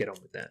see how we get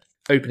on with that.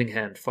 Opening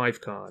hand,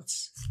 5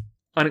 cards.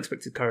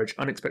 Unexpected Courage,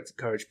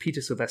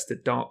 Peter Sylvester,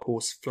 Dark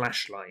Horse,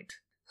 Flashlight.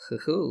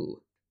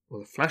 Well,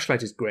 the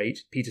Flashlight is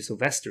great. Peter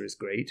Sylvester is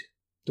great.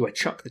 Do I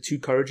chuck the 2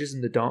 Courages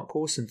and the Dark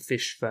Horse and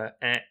fish for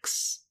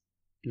Axe,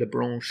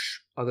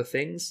 Lebranche, other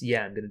things?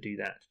 Yeah, I'm going to do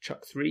that.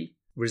 Chuck 3.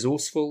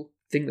 Resourceful,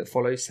 thing that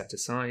follows, set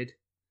aside.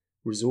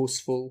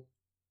 Resourceful,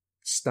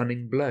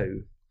 Stunning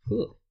Blow.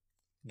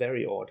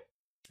 Very odd.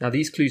 Now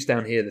these clues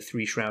down here, the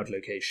 3 shroud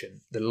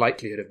location, the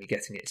likelihood of me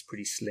getting it is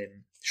pretty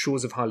slim.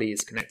 Shores of Harley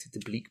is connected to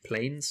Bleak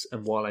Plains,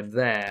 and while I'm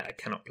there, I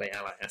cannot play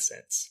ally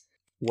assets.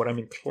 What I'm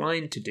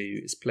inclined to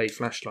do is play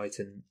Flashlight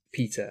and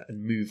Peter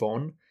and move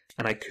on,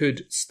 and I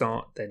could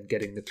start then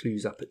getting the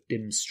clues up at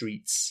Dim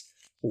Streets,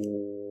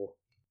 or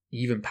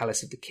even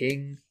Palace of the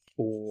King,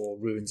 or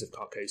Ruins of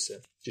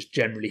Carcosa. Just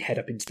generally head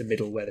up into the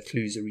middle where the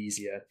clues are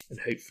easier,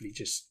 and hopefully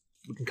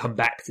we can come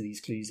back to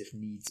these clues if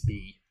needs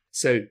be.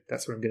 So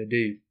that's what I'm going to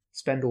do.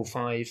 Spend all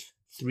 5,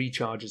 3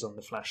 charges on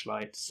the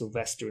flashlight,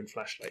 Sylvester and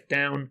flashlight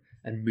down,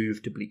 and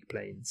move to bleak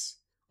plains.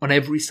 On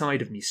every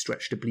side of me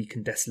stretched a bleak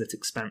and desolate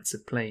expanse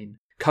of plain,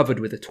 covered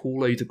with a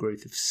tall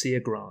overgrowth of sere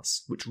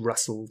grass which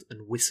rustled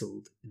and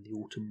whistled in the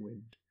autumn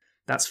wind.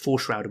 That's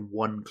Foreshroud and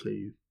 1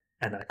 clue,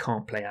 and I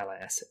can't play ally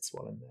assets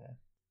while I'm there.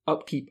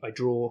 Upkeep, I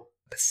draw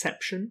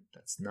Perception,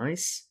 that's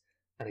nice,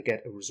 and I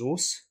get a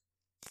resource,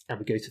 and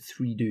we go to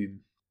 3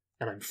 Doom,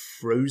 and I'm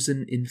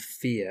frozen in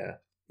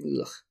fear.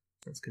 Ugh,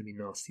 that's going to be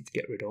nasty to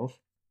get rid of.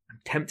 I'm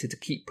tempted to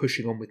keep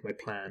pushing on with my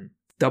plan.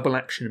 Double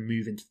action and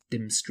move into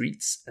dim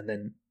streets, and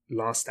then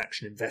last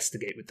action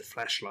investigate with the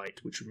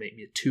flashlight, which would make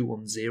me a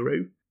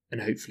 2-on-0,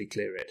 and hopefully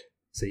clear it.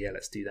 So yeah,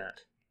 let's do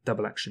that.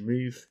 Double action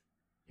move,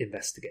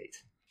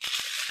 investigate.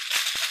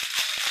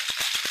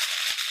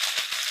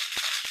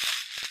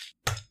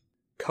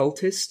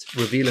 Cultist,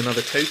 reveal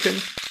another token,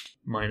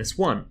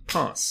 -1,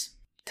 pass.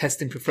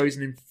 Testing for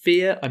Frozen in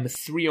Fear, I'm a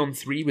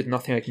 3-on-3 with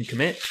nothing I can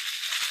commit.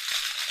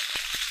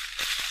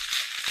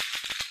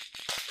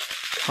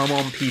 Come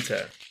on,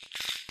 Peter.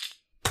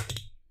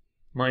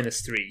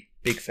 -3,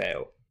 big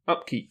fail.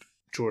 Upkeep,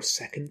 draw a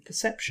second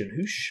Perception.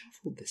 Who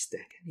shuffled this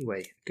deck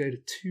anyway? Go to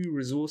 2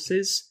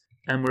 resources,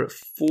 and we're at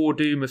 4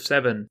 Doom of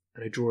 7.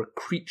 And I draw a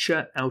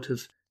creature out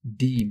of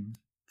Deem.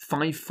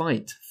 5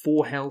 fight,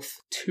 4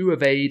 health, 2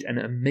 evade, and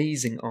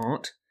amazing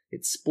art.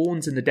 It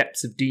spawns in the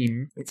depths of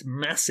Deem. It's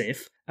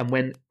massive, and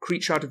when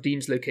creature out of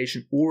Deem's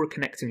location or a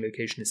connecting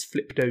location is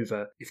flipped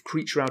over, if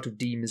creature out of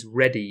Deem is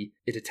ready,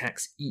 it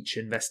attacks each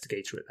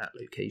investigator at that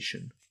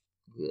location.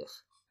 Ugh.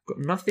 Got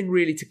nothing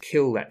really to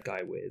kill that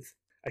guy with.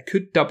 I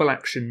could double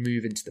action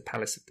move into the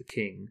Palace of the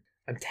King.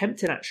 I'm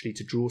tempted actually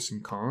to draw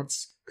some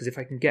cards, because if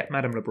I can get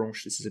Madame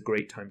Lebranche, this is a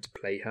great time to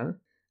play her.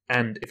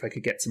 And if I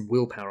could get some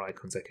willpower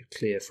icons, I could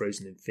clear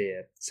Frozen in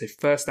Fear. So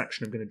first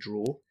action I'm going to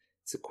draw.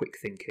 It's a quick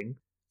thinking.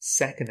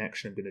 Second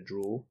action I'm going to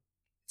draw.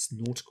 It's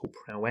Nautical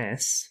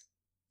Prowess.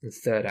 And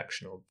third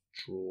action I'll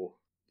draw.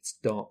 It's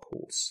Dark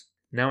Horse.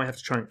 Now I have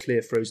to try and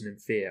clear Frozen in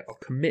Fear. I'll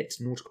commit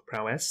Nautical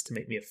Prowess to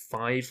make me a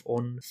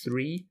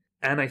 5-on-3.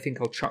 And I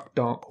think I'll chuck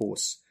Dark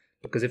Horse.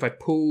 Because if I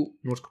pull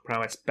Nautical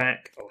Prowess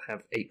back, I'll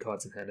have 8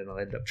 cards in hand and I'll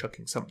end up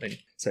chucking something.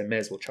 So I may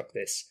as well chuck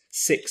this.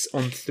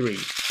 6-on-3.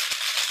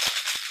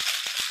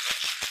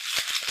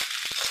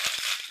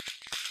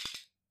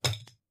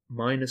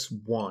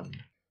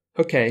 -1.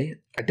 Okay,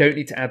 I don't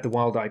need to add the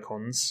wild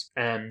icons,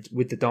 and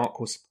with the Dark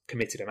Horse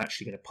committed, I'm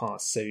actually going to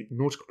pass. So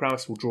Nautical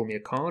Prowess will draw me a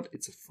card.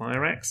 It's a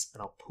Fire Axe,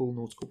 and I'll pull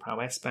Nautical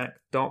Prowess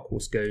back. Dark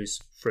Horse goes,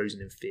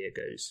 Frozen in Fear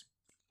goes.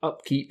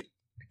 Upkeep,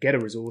 I get a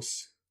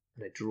resource,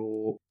 and I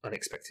draw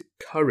Unexpected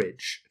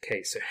Courage.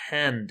 Okay, so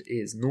hand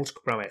is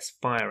Nautical Prowess,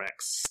 Fire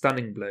Axe,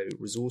 Stunning Blow,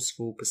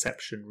 Resourceful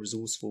Perception,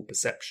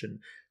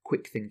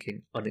 Quick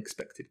Thinking,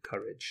 Unexpected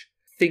Courage.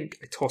 I think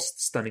I tossed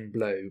Stunning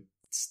Blow.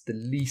 It's the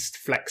least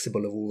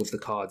flexible of all of the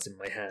cards in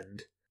my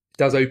hand. It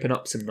does open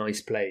up some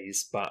nice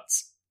plays,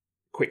 but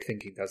Quick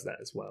Thinking does that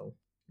as well.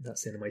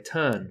 That's the end of my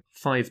turn.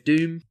 5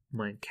 Doom.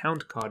 My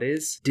encounter card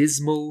is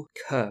Dismal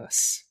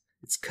Curse.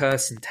 It's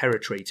curse and terror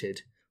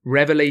traded.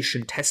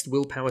 Revelation, test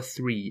willpower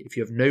 3. If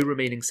you have no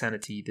remaining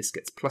sanity, this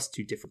gets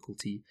 +2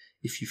 difficulty.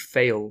 If you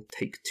fail,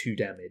 take 2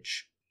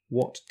 damage.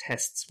 What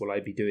tests will I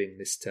be doing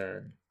this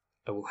turn?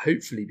 I will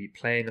hopefully be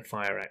playing a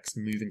Fire Axe,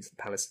 moving to the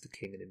Palace of the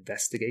King and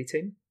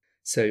investigating.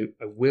 So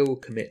I will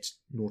commit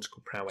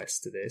Nautical Prowess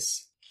to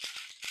this.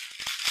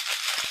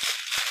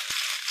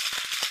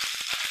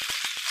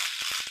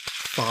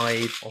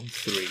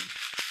 5-on-3.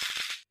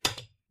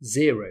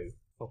 0.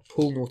 I'll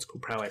pull Nautical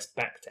Prowess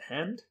back to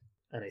hand,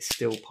 and I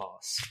still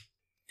pass.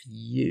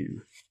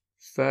 You.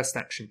 First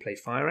action, play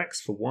Fire Axe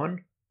for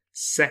 1.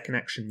 Second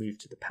action, move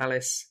to the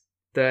Palace.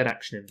 Third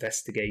action,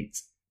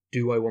 investigate.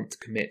 Do I want to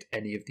commit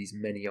any of these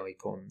many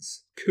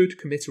icons? Could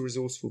commit a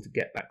Resourceful to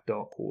get back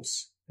Dark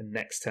Horse. And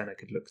next turn I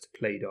could look to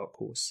play Dark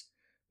Horse.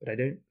 But I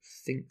don't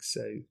think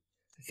so.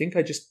 I think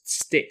I just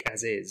stick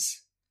as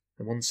is.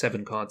 I'm on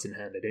 7 cards in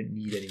hand. I don't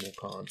need any more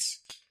cards.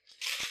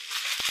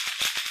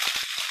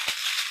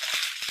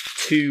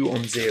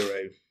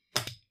 2-on-0.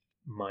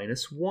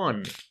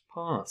 -1.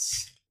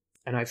 Pass.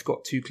 And I've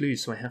got 2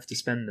 clues, so I have to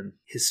spend them.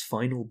 His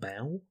final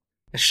bow?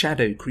 A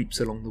shadow creeps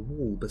along the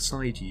wall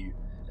beside you,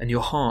 and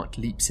your heart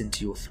leaps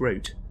into your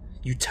throat.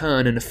 You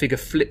turn and a figure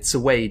flits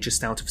away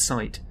just out of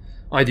sight.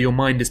 Either your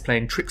mind is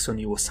playing tricks on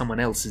you or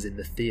someone else is in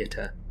the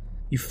theatre.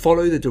 You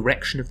follow the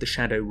direction of the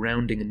shadow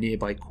rounding a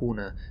nearby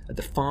corner. At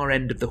the far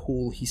end of the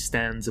hall he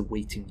stands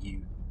awaiting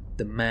you.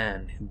 The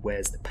man who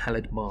wears the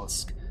pallid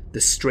mask.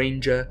 The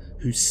stranger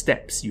whose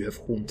steps you have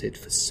haunted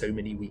for so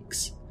many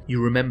weeks.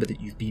 You remember that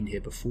you've been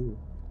here before.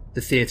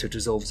 The theatre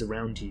dissolves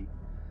around you.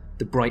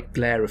 The bright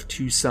glare of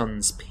 2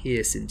 suns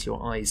pierce into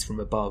your eyes from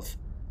above.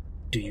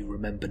 Do you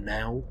remember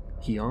now?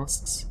 He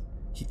asks.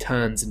 He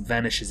turns and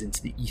vanishes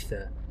into the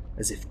ether,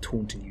 as if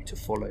taunting you to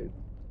follow.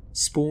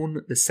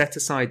 Spawn the Set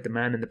Aside the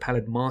Man in the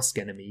Pallid Mask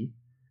enemy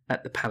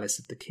at the Palace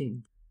of the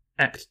King.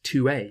 Act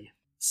 2A.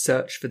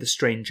 Search for the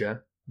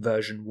Stranger,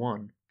 version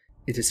 1.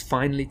 It is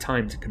finally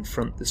time to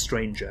confront the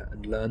stranger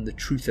and learn the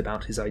truth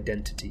about his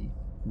identity,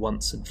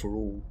 once and for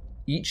all.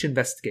 Each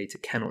investigator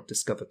cannot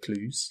discover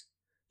clues.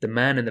 The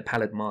man in the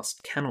pallid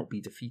mask cannot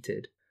be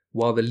defeated.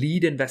 While the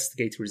lead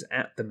investigator is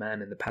at the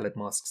man in the pallid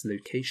mask's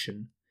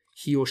location,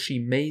 he or she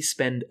may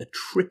spend a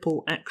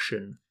triple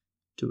action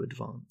to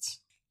advance.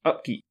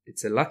 Upkeep.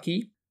 It's a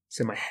lucky,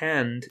 so my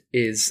hand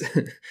is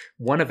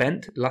 1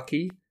 event,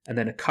 lucky, and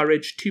then a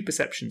courage, 2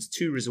 perceptions,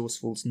 2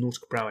 resourcefuls,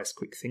 nautical prowess,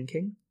 quick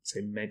thinking, so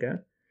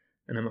mega,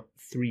 and I'm up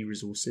 3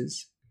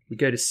 resources. We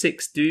go to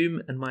 6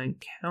 doom, and my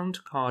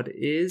encounter card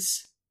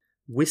is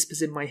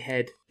Whispers in My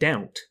Head,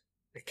 Doubt.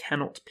 I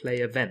cannot play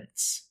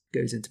events.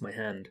 Goes into my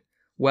hand.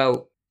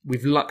 Well,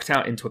 we've lucked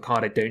out into a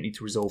card I don't need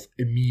to resolve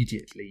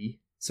immediately,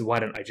 so why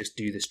don't I just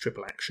do this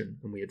triple action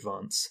and we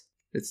advance?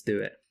 Let's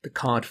do it. The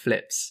card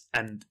flips,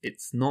 and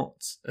it's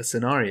not a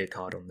scenario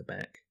card on the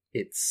back.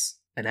 It's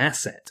an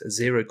asset, a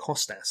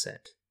 0-cost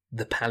asset.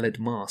 The Pallid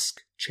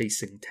Mask,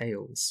 Chasing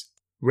Tails.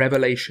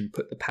 Revelation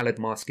put the Pallid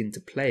Mask into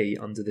play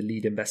under the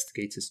lead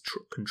investigator's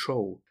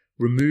control.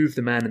 Remove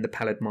the man in the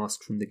Pallid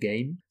Mask from the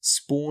game.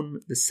 Spawn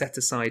the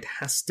set-aside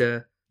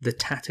Hastur, the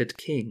Tattered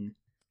King,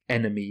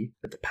 enemy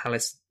at the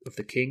Palace of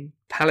the King.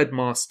 Pallid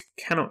Mask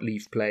cannot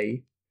leave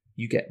play.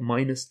 You get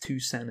 -2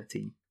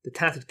 sanity. The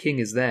Tattered King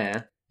is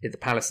there at the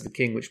Palace of the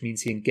King, which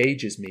means he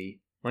engages me.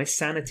 My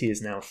sanity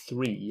is now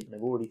 3, and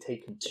I've already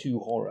taken 2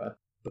 horror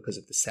because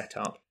of the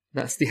setup.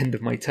 That's the end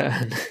of my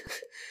turn.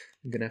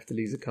 I'm going to have to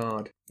lose a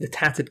card. The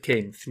Tattered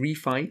King, 3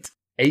 fight,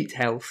 8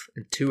 health,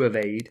 and 2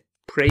 evade.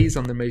 Preys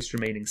on the most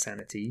remaining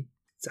sanity.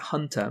 It's a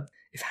hunter.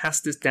 If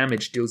Hastur's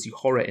damage deals you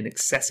horror in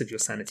excess of your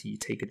sanity, you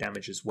take a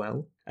damage as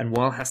well. And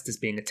while Hastur's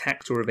being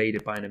attacked or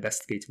evaded by an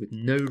investigator with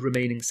no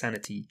remaining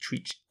sanity,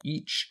 treat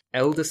each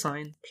Elder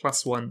Sign,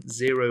 +1,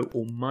 0,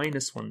 or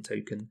 -1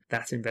 token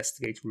that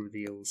investigator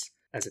reveals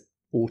as an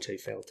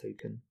auto-fail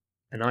token.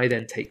 And I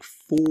then take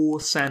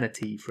 4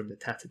 sanity from the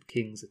Tattered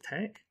King's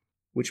attack,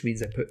 which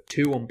means I put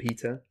 2 on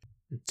Peter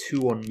and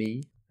 2 on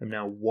me. I'm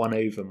now 1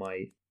 over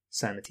my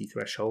sanity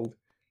threshold,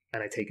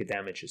 and I take a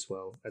damage as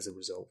well as a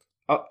result.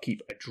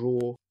 Upkeep, I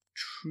draw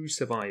True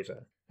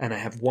Survivor, and I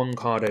have 1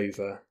 card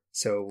over,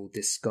 so I will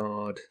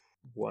discard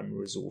 1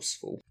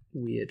 resourceful.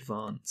 We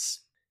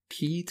advance.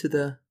 Key to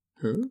the...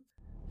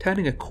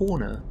 Turning a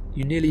corner,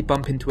 you nearly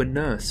bump into a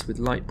nurse with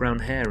light brown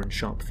hair and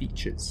sharp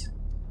features.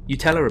 You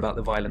tell her about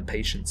the violent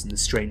patients and the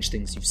strange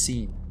things you've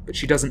seen, but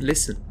she doesn't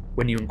listen.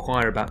 When you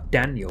inquire about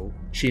Daniel,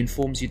 she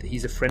informs you that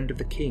he's a friend of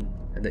the king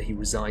and that he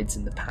resides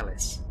in the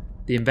palace.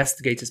 The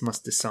investigators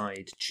must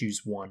decide,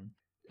 choose 1.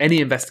 Any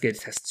investigator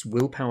tests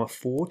willpower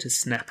 4 to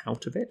snap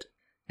out of it.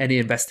 Any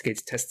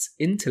investigator tests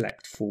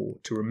intellect 4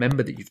 to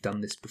remember that you've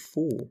done this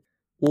before.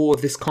 Or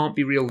this can't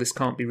be real, this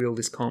can't be real,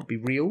 this can't be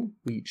real.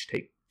 We each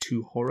take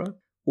 2 horror.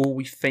 Or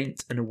we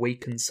faint and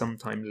awaken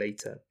sometime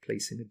later,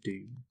 placing a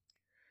doom.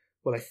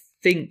 Well, I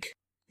think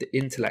the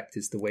intellect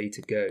is the way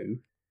to go.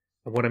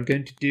 And what I'm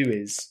going to do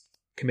is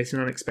commit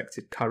an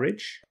unexpected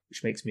courage,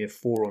 which makes me a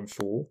 4 on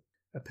 4.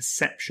 A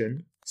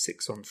perception,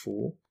 6 on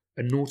 4.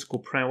 A nautical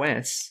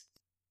prowess,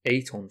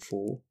 8 on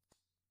 4,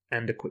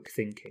 and a quick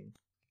thinking,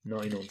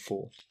 9 on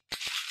 4.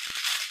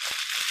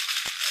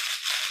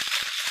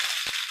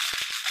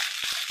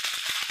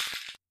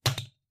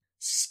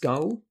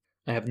 Skull,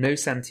 I have no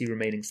sanity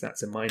remaining, so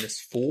that's a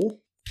 -4.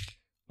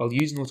 I'll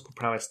use nautical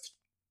prowess to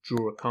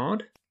draw a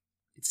card.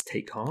 It's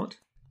Take Heart.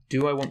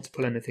 Do I want to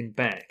pull anything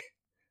back?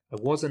 I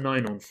was a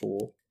 9 on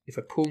 4. If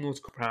I pull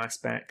nautical prowess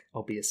back,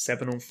 I'll be a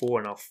 7 on 4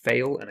 and I'll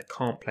fail, and I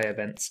can't play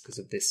events because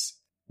of this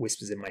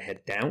Whispers in My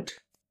Head doubt.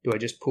 Do I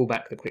just pull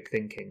back the quick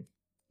thinking?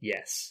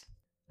 Yes,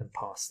 and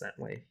pass that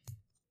way.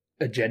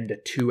 Agenda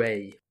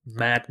 2A,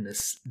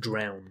 Madness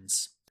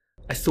Drowns.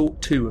 I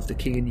thought too of the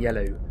King in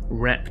Yellow,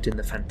 wrapped in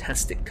the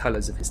fantastic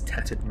colours of his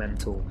tattered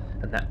mantle,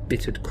 and that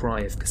bittered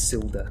cry of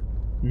Casilda.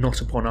 Not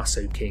upon us,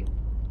 O King,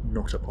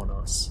 not upon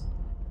us.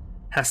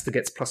 Hastur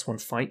gets +1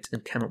 fight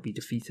and cannot be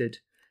defeated,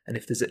 and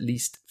if there's at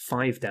least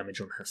 5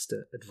 damage on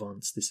Hastur,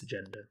 advance this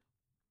agenda.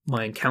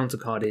 My encounter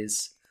card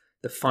is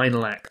the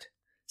final act.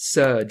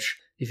 Surge.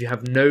 If you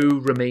have no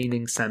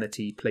remaining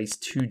sanity, place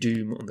 2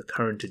 doom on the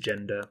current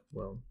agenda.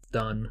 Well,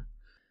 done.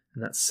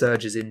 And that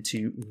surges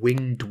into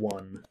Winged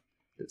One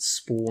that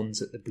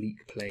spawns at the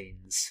bleak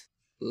plains.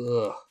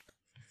 Ugh.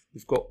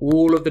 We've got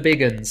all of the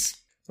big uns.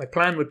 My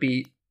plan would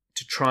be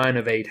to try and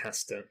evade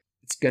Hastur.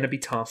 It's going to be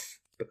tough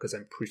because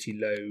I'm pretty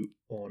low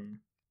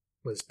on...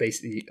 Well, there's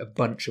basically a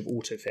bunch of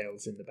auto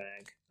fails in the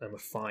bag. I'm a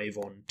 5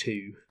 on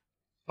 2.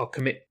 I'll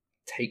commit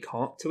Take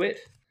Heart to it.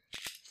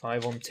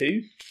 5 on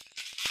 2.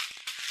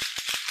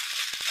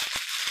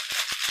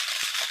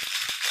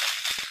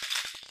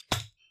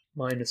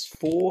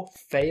 -4,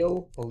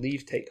 fail. I'll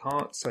leave Take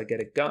Heart, so I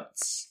get a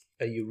Guts,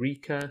 a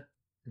Eureka,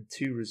 and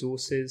 2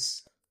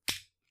 resources.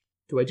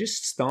 Do I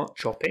just start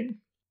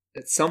chopping?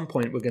 At some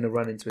point, we're going to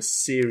run into a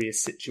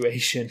serious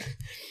situation.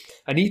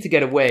 I need to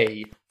get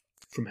away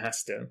from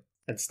Hastur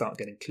and start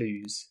getting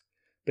clues.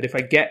 But if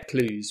I get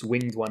clues,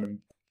 Winged One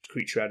and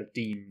Creature Out of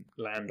Deem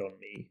land on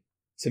me.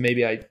 So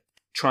maybe I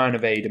try and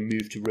evade and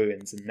move to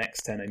Ruins, and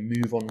next turn I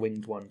move on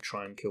Winged One,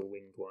 try and kill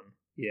Winged One.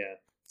 Yeah,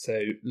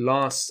 So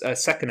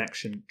second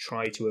action,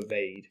 try to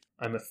evade.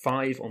 I'm a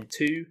 5 on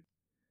 2.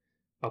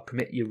 I'll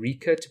commit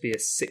Eureka to be a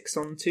 6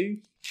 on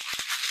 2.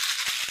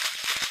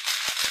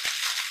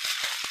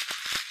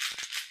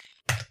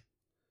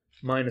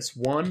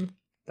 -1,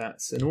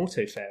 that's an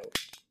auto fail.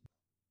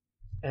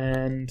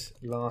 And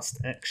last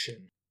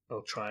action,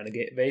 I'll try and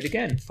evade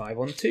again, 5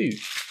 on 2.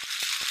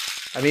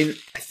 I mean,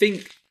 I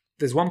think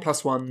there's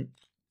 1+1,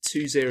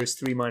 2 zeros,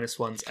 3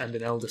 -1s, and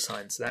an elder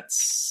sign, so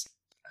that's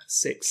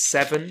 6,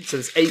 7. So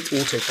there's 8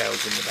 auto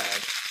fails in the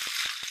bag.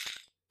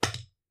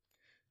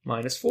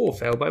 -4,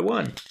 fail by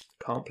 1.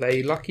 Can't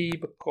play lucky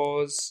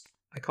because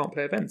I can't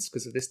play events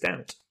because of this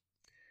doubt.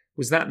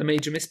 Was that the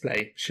major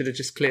misplay? Should have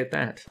just cleared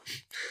that.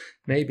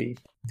 Maybe.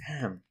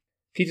 Damn.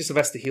 Peter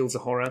Sylvester heals a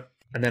horror,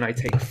 and then I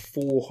take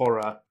 4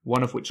 horror,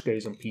 1 of which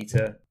goes on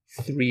Peter,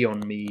 3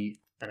 on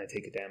me, and I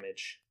take a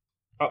damage.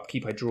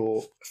 Upkeep, I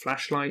draw a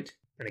flashlight,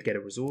 and I get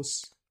a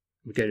resource.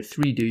 We go to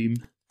 3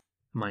 doom.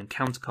 My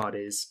encounter card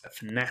is a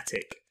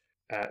fanatic,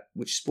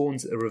 which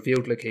spawns a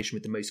revealed location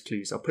with the most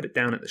clues. I'll put it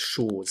down at the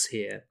shores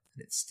here,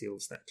 and it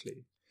steals that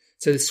clue.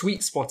 So the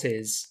sweet spot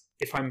is,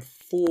 if I'm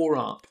 4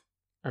 up,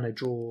 and I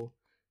draw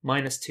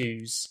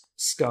 -2s,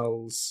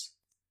 skulls,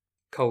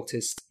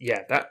 cultist,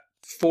 yeah, that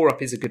 4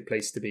 up is a good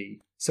place to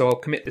be. So I'll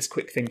commit this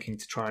quick thinking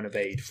to try and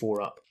evade 4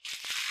 up.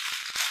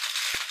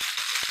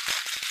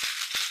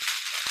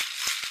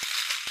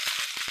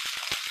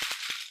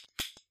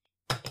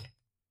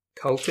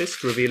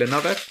 Cultist, reveal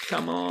another,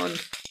 come on.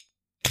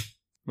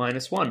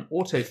 -1,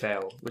 auto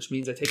fail, which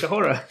means I take a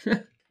horror.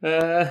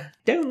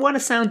 Don't want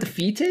to sound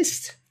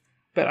defeatist,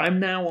 but I'm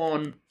now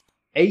on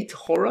 8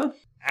 horror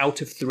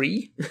out of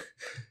 3,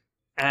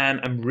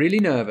 and I'm really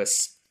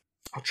nervous.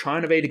 I'll try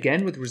and evade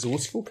again with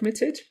resourceful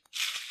committed.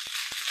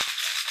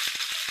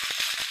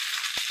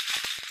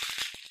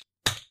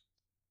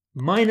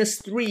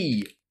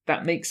 -3,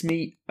 that makes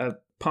me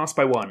pass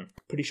by 1.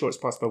 Pretty sure it's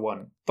pass by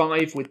 1.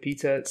 5 with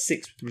Peter,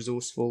 6 with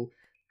resourceful.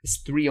 It's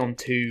 3 on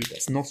 2.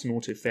 That's not an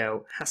auto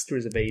fail. Hasta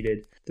is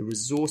evaded. The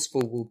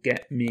resourceful will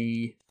get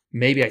me.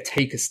 Maybe I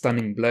take a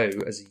stunning blow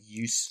as a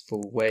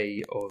useful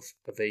way of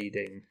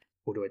evading,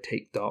 or do I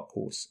take Dark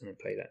Horse and then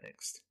play that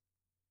next?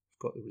 I've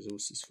got the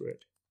resources for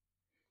it.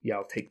 Yeah,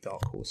 I'll take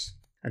Dark Horse.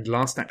 And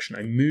last action,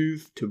 I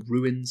move to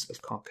Ruins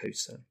of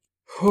Carcosa.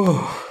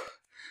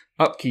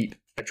 Upkeep,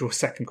 I draw a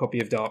second copy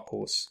of Dark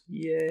Horse.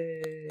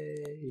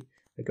 Yay!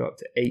 I go up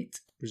to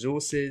 8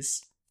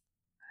 resources.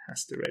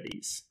 Hasta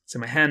readies. So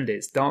my hand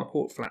is Dark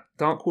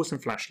Horse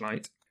and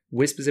Flashlight,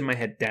 Whispers in My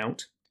Head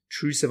Doubt,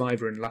 True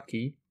Survivor and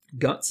Lucky,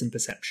 Guts and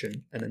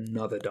Perception, and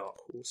another Dark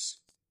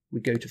Horse. We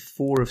go to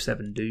 4 of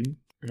 7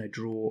 Doom, and I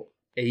draw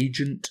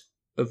Agent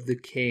of the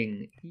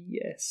King.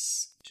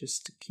 Yes,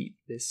 just to keep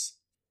this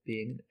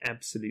being an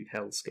absolute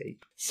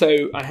hellscape.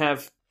 So I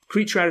have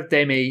Creature Out of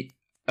Deme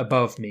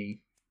above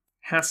me,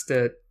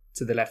 Hasta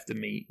to the left of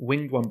me,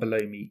 Winged One below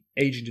me,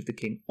 Agent of the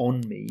King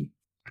on me.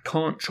 I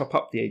can't chop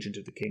up the Agent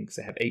of the King because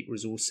I have 8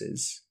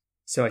 resources.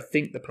 So I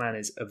think the plan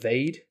is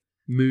evade,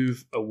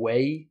 move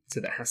away so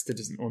that Hasta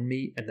doesn't on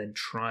me, and then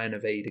try and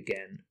evade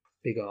again.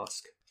 Big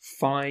ask.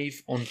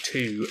 5 on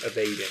 2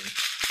 evading.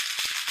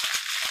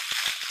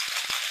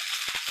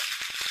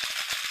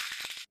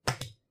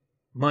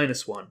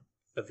 -1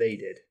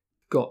 evaded.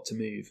 Got to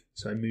move.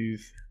 So I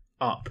move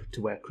up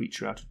to where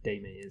Creature Out of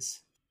Deme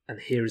is. And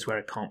here is where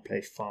I can't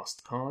play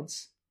fast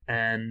cards.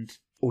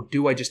 Or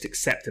do I just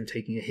accept I'm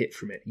taking a hit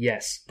from it?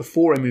 Yes.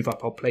 Before I move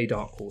up, I'll play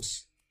Dark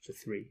Horse for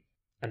 3.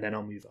 And then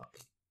I'll move up.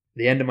 At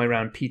the end of my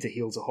round, Peter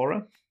heals a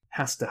horror.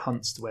 Hasta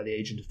hunts to where the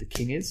Agent of the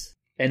King is.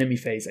 Enemy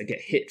phase, I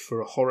get hit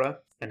for a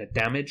horror and a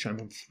damage.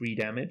 I'm on 3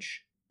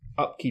 damage.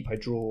 Upkeep, I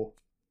draw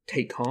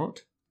Take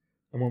Heart.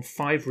 I'm on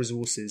 5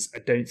 resources. I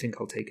don't think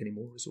I'll take any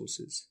more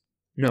resources.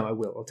 No, I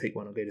will. I'll take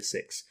 1. I'll go to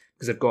 6.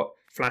 Because I've got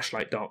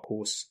Flashlight, Dark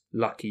Horse,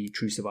 Lucky,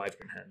 True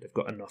Survivor in hand. I've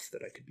got enough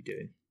that I could be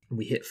doing. And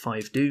we hit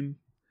 5 Doom.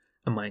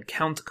 And my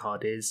encounter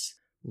card is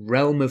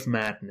Realm of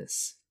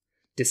Madness.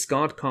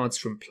 Discard cards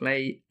from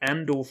play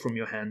and or from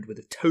your hand with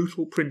a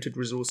total printed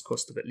resource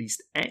cost of at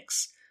least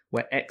X,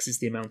 where X is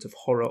the amount of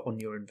horror on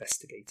your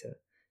investigator.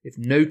 If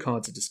no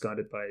cards are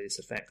discarded by this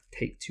effect,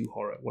 take 2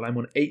 horror. Well, I'm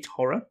on 8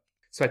 horror,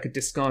 so I could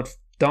discard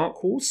Dark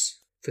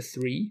Horse for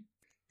 3,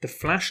 the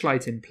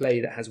Flashlight in play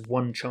that has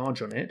 1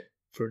 charge on it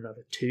for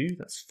another 2,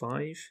 that's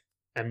 5,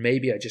 and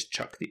maybe I just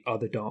chuck the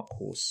other Dark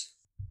Horse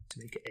to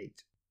make it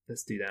 8.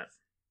 Let's do that.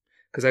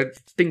 Because I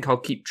think I'll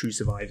keep True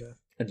Survivor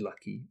and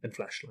Lucky and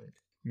Flashlight.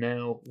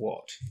 Now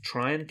what?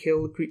 Try and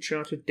kill the Creature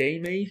Out of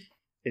Deme?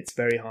 It's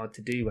very hard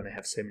to do when I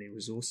have so many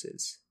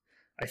resources.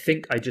 I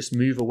think I just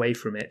move away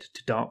from it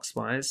to Dark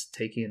Spires,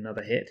 taking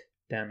another hit.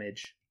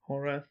 Damage,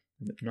 horror,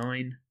 I'm at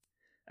 9.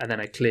 And then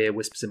I clear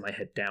Whispers in My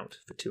Head Doubt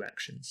for 2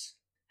 actions.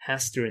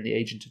 Hasta and the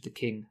Agent of the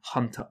King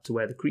hunt up to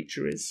where the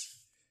creature is.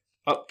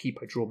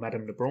 Upkeep, I draw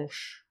Madame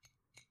Lebranche.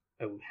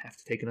 I will have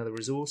to take another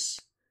resource.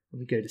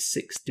 And we go to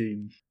 6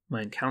 Doom.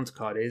 My encounter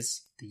card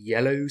is the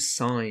Yellow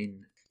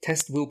Sign.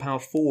 Test Willpower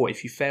 4.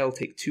 If you fail,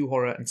 take 2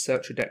 horror and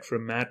search your deck for a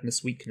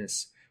Madness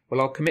weakness.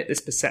 Well, I'll commit this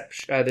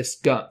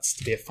Guts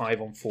to be a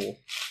 5 on 4.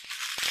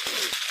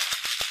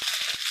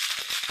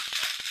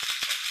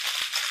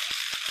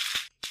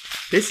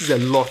 This is a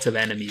lot of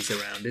enemies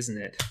around, isn't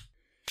it?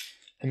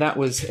 And that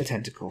was a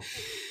tentacle.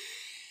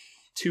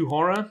 2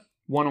 horror,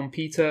 1 on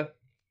Peter,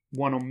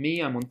 1 on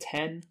me. I'm on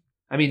 10.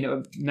 I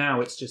mean,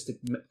 now it's just a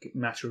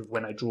matter of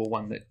when I draw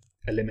one that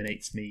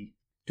eliminates me.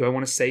 Do I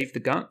want to save the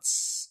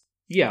guts?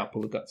 Yeah, I'll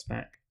pull the guts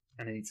back.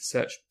 And I need to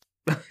search.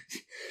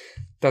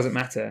 Doesn't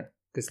matter,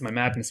 because my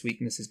madness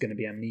weakness is going to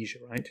be amnesia,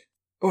 right?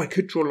 Oh, I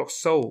could draw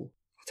Lost Soul.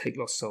 I'll take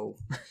Lost Soul.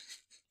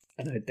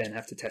 And I'd then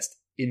have to test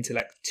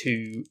Intellect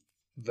 2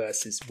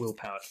 versus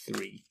Willpower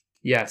 3.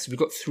 Yeah, so we've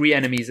got 3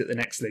 enemies at the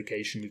next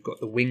location. We've got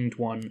the winged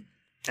one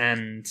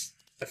and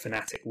a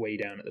fanatic way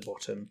down at the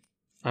bottom.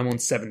 I'm on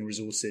 7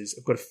 resources.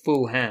 I've got a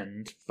full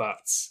hand,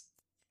 but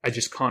I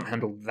just can't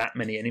handle that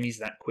many enemies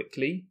that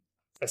quickly.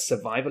 A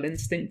survival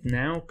instinct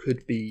now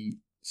could be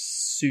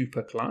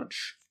super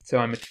clutch. So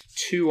I'm a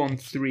 2 on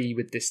 3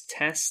 with this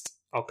test.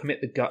 I'll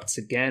commit the guts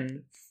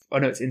again. Oh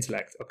no, it's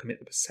intellect. I'll commit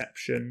the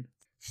perception.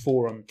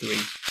 4 on 3.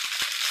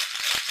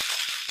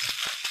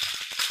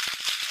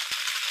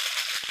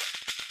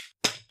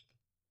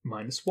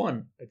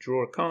 -1. I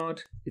draw a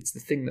card. It's the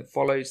thing that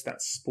follows.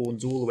 That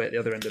spawns all the way at the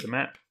other end of the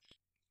map.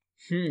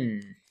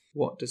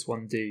 What does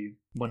one do?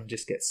 One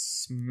just gets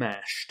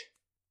smashed.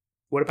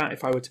 What about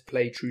if I were to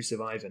play True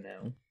Survivor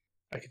now?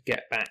 I could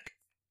get back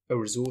a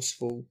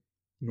resourceful,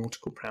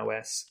 nautical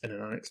prowess, and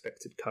an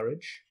unexpected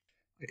courage.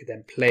 I could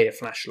then play a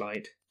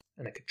flashlight,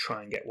 and I could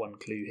try and get 1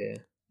 clue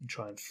here, and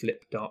try and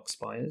flip Dark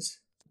Spires.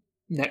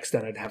 Next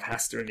then I'd have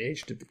Hasta and the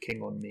Agent of the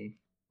King on me.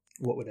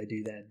 What would I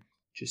do then?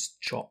 Just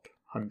chop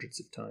hundreds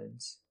of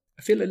times.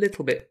 I feel a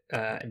little bit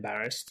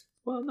embarrassed.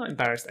 Well, not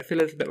embarrassed. I feel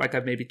a little bit like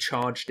I've maybe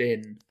charged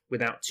in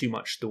without too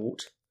much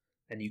thought,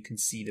 and you can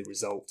see the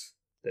result,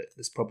 that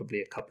there's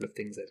probably a couple of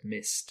things I've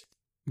missed.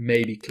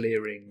 Maybe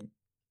clearing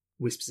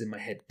Whispers in My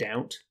Head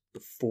doubt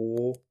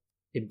before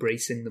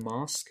embracing the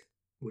mask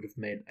would have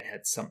meant I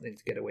had something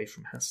to get away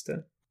from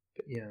Hasta.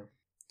 But yeah,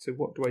 so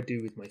what do I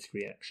do with my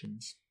 3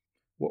 actions?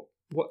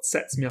 What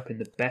sets me up in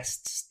the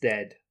best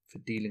stead for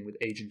dealing with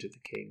Agent of the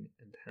King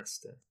and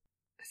Hasta?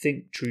 I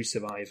think True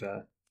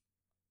Survivor,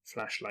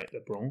 Flashlight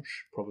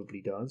Labranche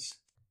probably does.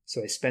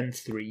 So I spend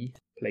 3,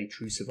 play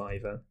True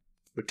Survivor,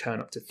 return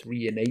up to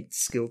 3 innate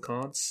skill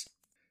cards.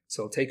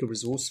 So I'll take a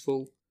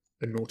resourceful,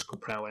 a nautical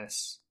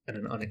prowess, and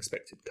an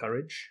unexpected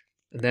courage.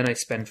 And then I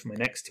spend for my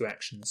next 2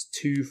 actions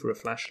 2 for a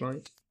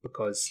flashlight,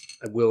 because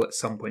I will at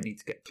some point need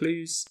to get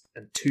clues,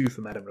 and 2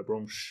 for Madame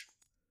Labranche,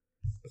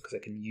 because I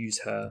can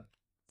use her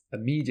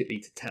immediately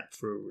to tap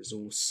for a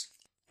resource.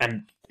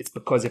 And it's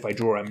because if I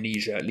draw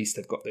amnesia, at least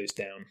I've got those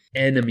down.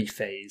 Enemy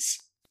phase.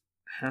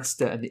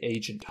 Hasta and the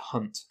agent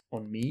hunt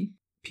on me.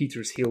 Peter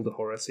has healed a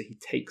horror, so he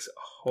takes a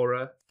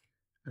horror,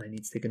 and I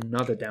need to take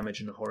another damage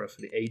and a horror for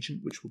the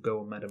agent, which will go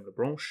on Madame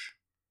Labranche.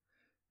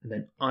 And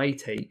then I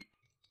take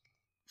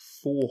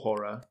 4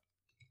 horror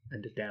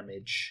and a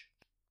damage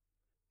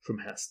from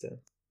Hasta,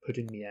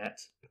 putting me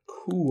at a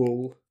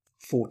cool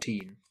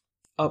 14.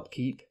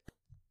 Upkeep,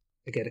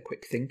 I get a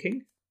quick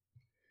thinking,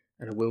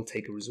 and I will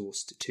take a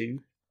resource to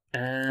 2.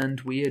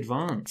 And we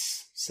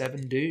advance.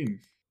 7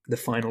 doom. The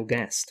final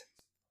guest.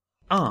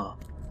 Ah,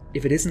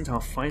 if it isn't our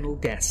final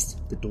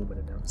guest, the doorman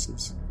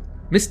announces.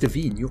 Mr.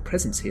 Veen, your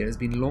presence here has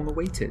been long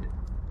awaited.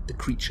 The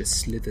creature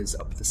slithers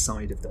up the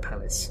side of the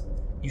palace.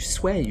 You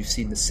swear you've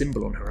seen the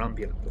symbol on her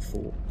amulet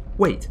before.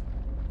 Wait,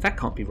 that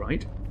can't be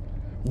right.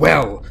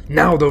 Well,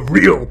 now the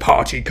real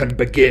party can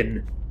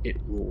begin, it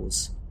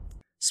roars.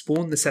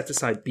 Spawn the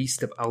set-aside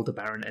beast of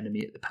Aldebaran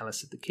enemy at the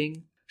Palace of the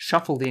King.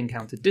 Shuffle the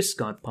encounter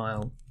discard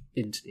pile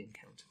into the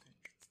encounter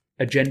deck.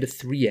 Agenda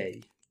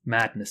 3A,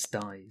 Madness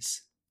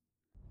Dies.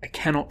 I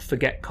cannot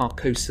forget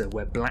Carcosa,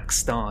 where black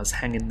stars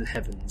hang in the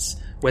heavens,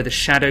 where the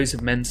shadows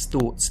of men's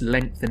thoughts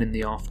lengthen in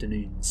the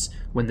afternoons,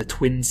 when the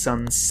twin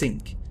suns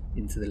sink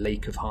into the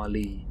lake of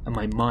Harlee, and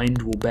my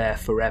mind will bear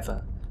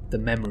forever the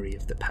memory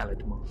of the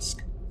pallid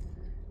mask.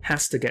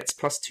 Hasta gets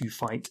 +2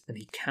 fight, and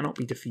he cannot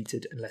be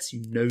defeated unless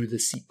you know the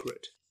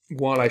secret.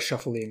 While I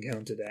shuffle the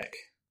encounter deck,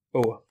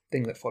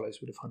 thing that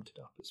follows would have hunted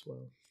up as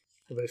well.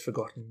 Have I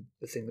forgotten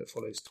the thing that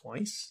follows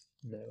twice?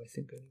 No, I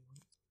think only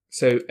once.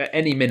 So at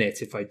any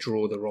minute, if I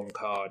draw the wrong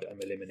card, I'm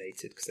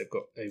eliminated because I've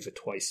got over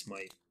twice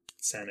my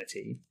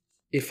sanity.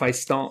 If I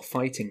start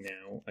fighting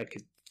now, I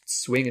could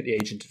swing at the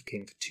Agent of the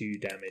King for 2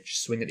 damage,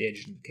 swing at the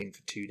Agent of the King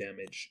for 2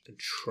 damage, and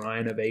try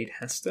and evade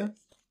Hasta.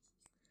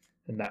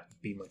 And that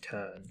would be my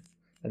turn.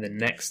 And then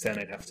next turn,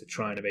 I'd have to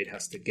try and evade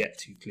Hasta, get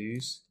 2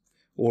 clues.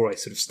 Or I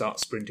sort of start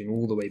sprinting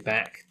all the way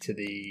back to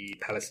the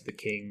Palace of the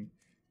King,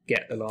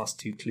 get the last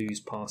 2 clues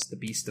past the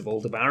Beast of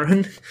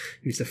Aldebaran,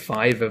 who's a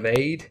 5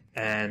 evade,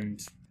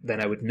 and then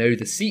I would know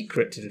the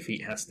secret to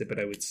defeat Hasta, but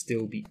I would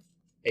still be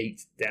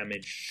 8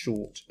 damage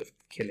short of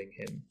killing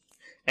him.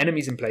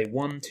 Enemies in play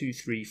 1, 2,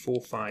 3,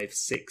 4, 5,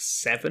 6,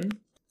 7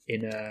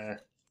 in a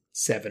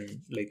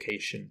 7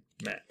 location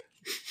map.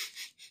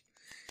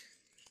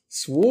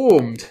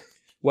 Swarmed!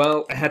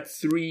 Well, I had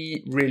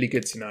 3 really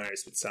good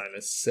scenarios with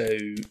Silas, so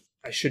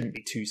I shouldn't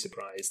be too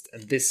surprised.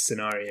 And this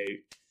scenario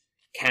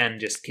can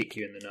just kick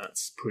you in the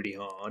nuts pretty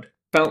hard.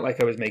 Felt like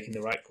I was making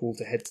the right call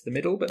to head to the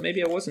middle, but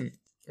maybe I wasn't.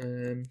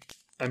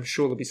 I'm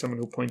sure there'll be someone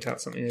who'll point out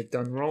something they've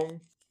done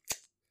wrong.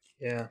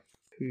 Yeah,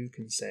 who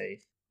can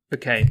say?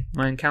 Okay,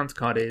 my encounter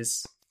card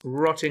is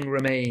Rotting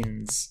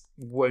Remains.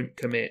 Won't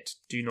commit.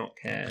 Do not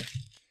care.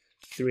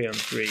 3 on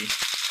 3.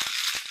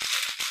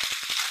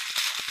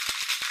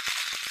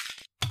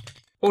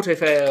 Auto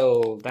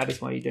fail. That is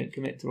why you don't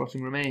commit to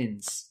Rotting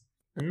Remains.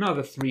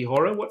 Another 3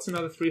 horror. What's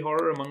another 3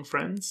 horror among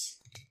friends?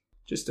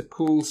 Just a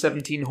cool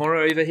 17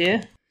 horror over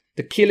here.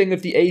 The killing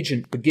of the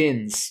agent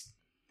begins.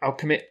 I'll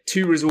commit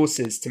 2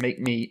 resources to make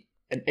me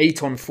an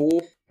 8 on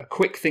 4. A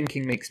quick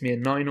thinking makes me a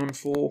 9 on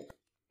 4.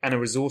 And a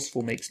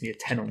resourceful makes me a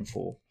 10 on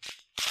 4.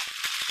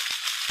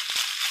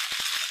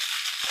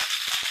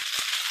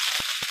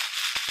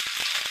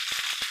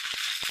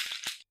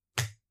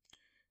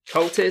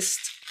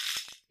 Cultist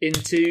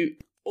into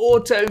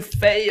auto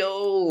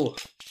fail.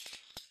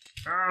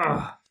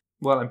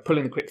 Well, I'm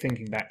pulling the quick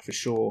thinking back for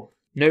sure.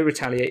 No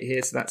retaliate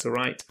here, so that's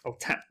alright. I'll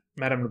tap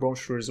Madame Leblanche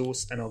for a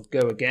resource and I'll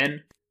go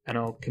again. And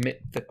I'll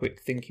commit the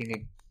quick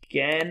thinking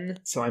again.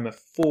 So I'm a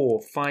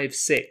 4, 5,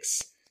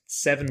 6,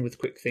 7 with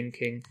quick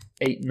thinking,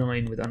 8,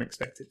 9 with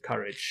unexpected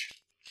courage.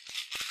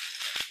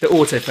 The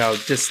auto fail,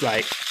 just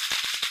like,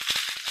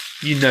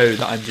 you know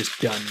that I'm just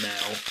done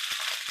now.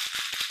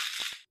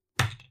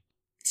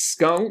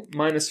 Skull,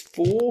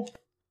 -4.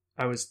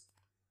 I was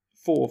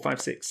 4,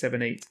 5, 6,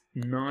 7, 8,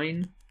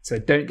 9. So I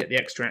don't get the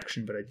extra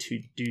action, but I do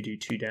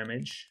 2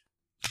 damage.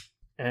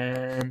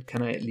 And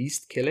can I at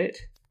least kill it?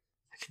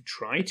 I can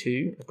try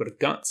to. I've got a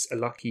Guts, a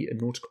Lucky, a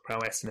Nautical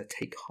Prowess, and a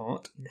Take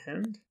Heart in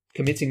hand.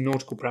 Committing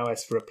Nautical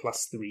Prowess for a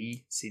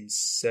 +3 seems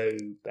so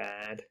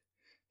bad.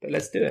 But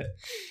let's do it.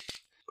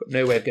 Got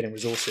no way of getting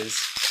resources.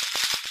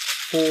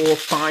 4,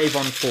 5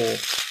 on 4.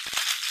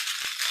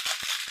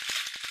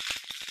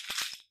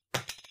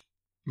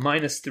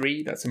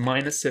 -3, that's a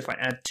minus, so if I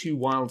add 2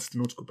 wilds to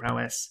Nautical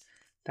Prowess,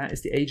 that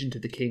is the agent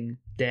of the king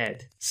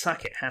dead.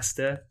 Suck it,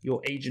 Hasta,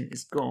 your agent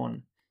is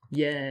gone.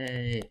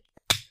 Yay!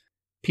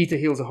 Peter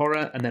heals a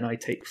horror, and then I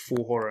take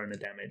 4 horror and a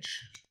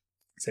damage.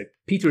 So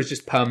Peter is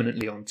just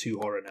permanently on 2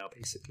 horror now,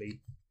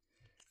 basically.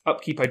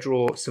 Upkeep, I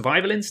draw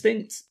Survival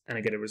Instinct, and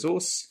I get a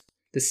resource.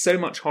 There's so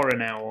much horror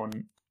now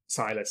on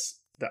Silas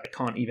that I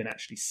can't even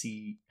actually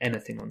see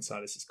anything on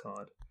Silas's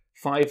card.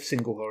 5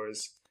 single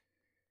horrors.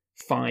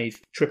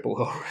 5 triple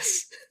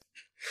horrors.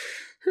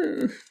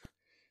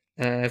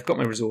 I've got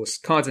my resource.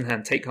 Cards in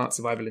hand, Take Heart,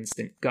 Survival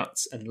Instinct,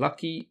 Guts, and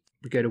Lucky.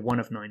 We go to 1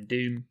 of 9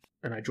 Doom,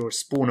 and I draw a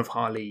Spawn of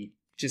Harley.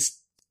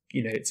 Just,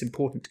 it's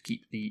important to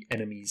keep the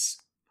enemies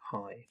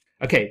high.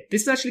 Okay,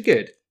 this is actually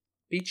good.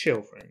 Be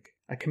chill, Frank.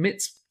 I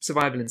commit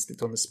Survival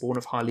Instinct on the Spawn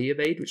of Harley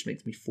evade, which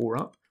makes me 4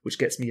 up, which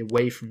gets me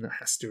away from the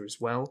Hasta as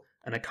well,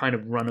 and I kind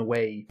of run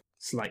away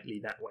slightly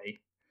that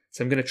way.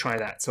 So I'm going to try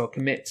that. So I'll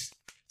commit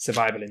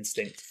Survival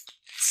Instinct.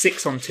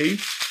 6 on 2.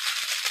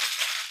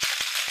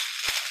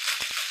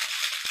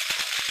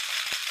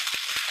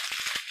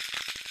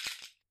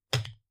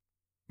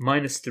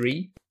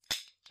 -3.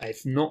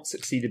 I've not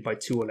succeeded by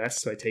 2 or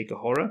less, so I take a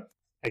horror.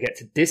 I get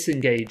to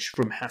disengage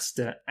from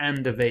Hasta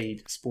and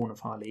evade Spawn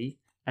of Harley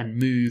and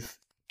move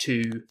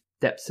to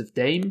Depths of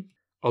Dame.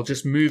 I'll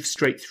just move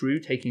straight through,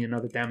 taking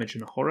another damage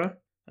and a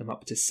horror. I'm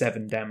up to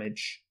 7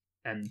 damage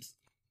and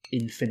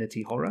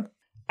infinity horror.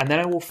 And then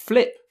I will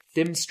flip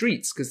Dim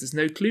Streets, because there's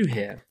no clue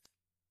here.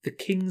 The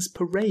King's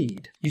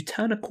Parade. You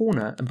turn a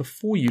corner and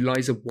before you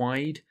lies a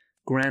wide,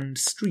 grand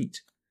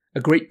street. A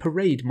great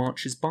parade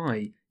marches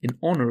by in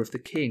honour of the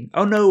king.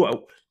 Oh no!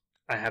 Oh,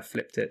 I have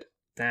flipped it.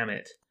 Damn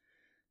it.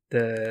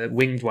 The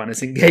winged one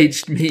has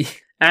engaged me.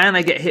 And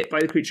I get hit by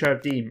the creature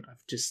I've deemed.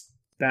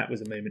 That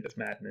was a moment of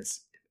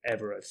madness, if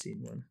ever I've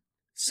seen one.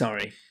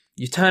 Sorry.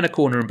 You turn a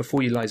corner and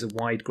before you lies a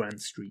wide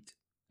grand street.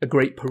 A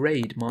great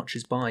parade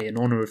marches by in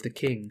honour of the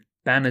king.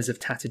 Banners of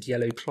tattered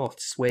yellow cloth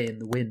sway in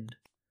the wind.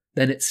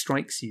 Then it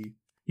strikes you.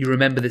 You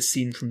remember the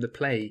scene from the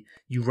play.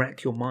 You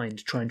rack your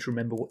mind trying to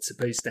remember what's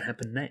supposed to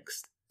happen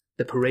next.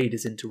 The parade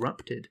is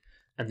interrupted,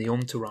 and the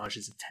entourage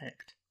is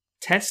attacked.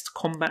 Test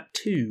Combat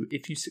 2.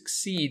 If you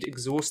succeed,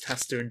 exhaust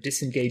Hasta and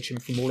disengage him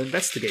from all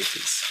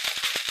investigators.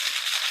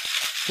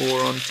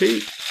 4 on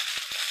 2.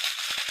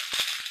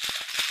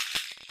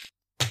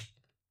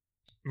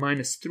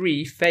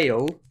 -3,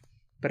 fail,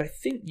 but I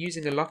think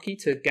using a Lucky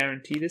to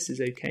guarantee this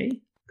is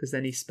okay, because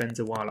then he spends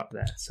a while up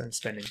there, so I'm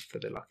spending for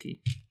the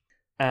Lucky.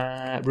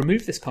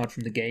 Remove this card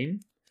from the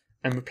game,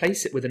 and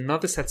replace it with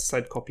another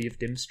set-aside copy of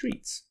Dim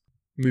Streets.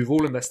 Move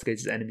all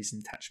investigators, enemies,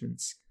 and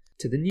attachments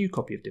to the new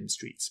copy of Dim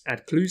Streets.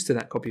 Add clues to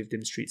that copy of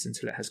Dim Streets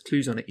until it has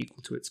clues on it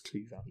equal to its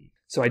clue value.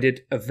 So I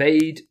did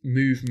evade,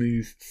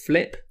 move,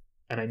 flip,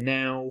 and I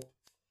now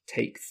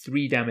take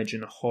 3 damage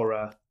and a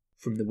horror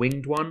from the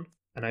winged one,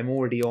 and I'm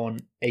already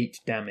on 8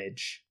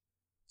 damage.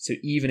 So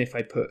even if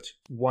I put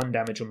 1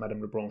 damage on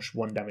Madame Leblanche,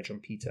 1 damage on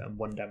Peter, and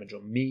 1 damage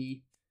on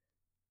me,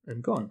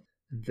 I'm gone.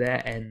 And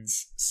there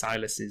ends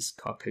Silas's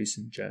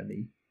Carcosan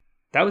journey.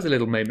 That was a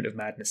little moment of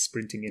madness,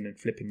 sprinting in and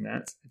flipping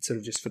that. I'd sort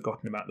of just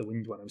forgotten about the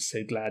winged one. I was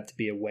so glad to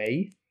be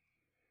away.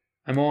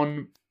 I'm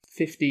on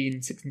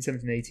 15, 16,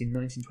 17, 18,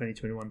 19, 20,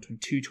 21,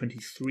 22,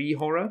 23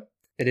 horror.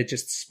 It had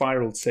just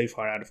spiraled so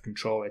far out of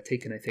control. I'd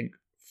taken, I think,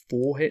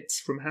 4 hits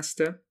from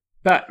Hasta.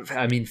 But,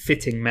 I mean,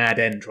 fitting mad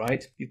end,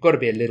 right? You've got to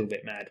be a little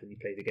bit mad when you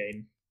play the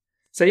game.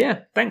 So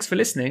yeah, thanks for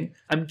listening.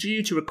 I'm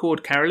due to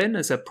record Carolyn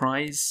as a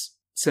prize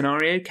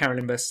scenario,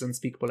 Carolyn vs.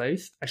 Unspeakable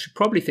Oath. I should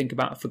probably think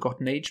about a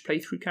Forgotten Age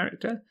playthrough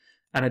character,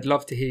 and I'd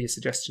love to hear your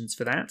suggestions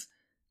for that.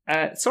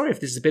 Sorry if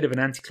this is a bit of an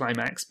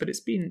anticlimax, but it's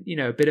been,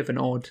 a bit of an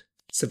odd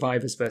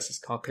Survivors vs.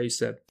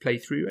 Carcosa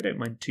playthrough. I don't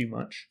mind too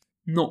much.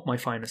 Not my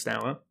finest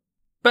hour.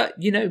 But,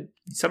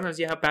 sometimes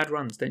you have bad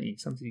runs, don't you?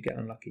 Sometimes you get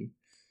unlucky.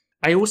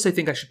 I also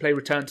think I should play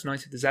Return to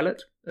Night of the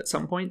Zealot at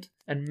some point,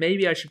 and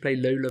maybe I should play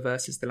Lola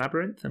versus the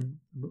Labyrinth.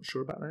 I'm not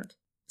sure about that.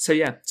 So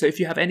yeah,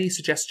 if you have any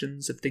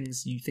suggestions of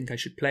things you think I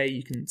should play,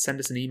 you can send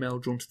us an email,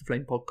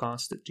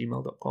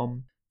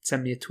 drawntotheflamepodcast@gmail.com.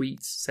 Send me a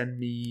tweet, send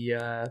me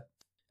a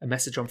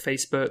message on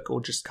Facebook, or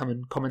just come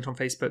and comment on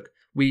Facebook.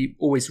 We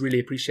always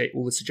really appreciate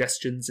all the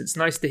suggestions. It's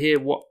nice to hear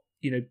what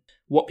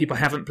people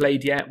haven't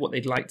played yet, what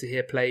they'd like to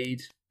hear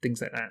played,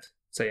 things like that.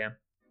 So yeah,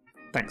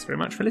 thanks very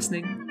much for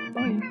listening.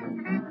 Bye.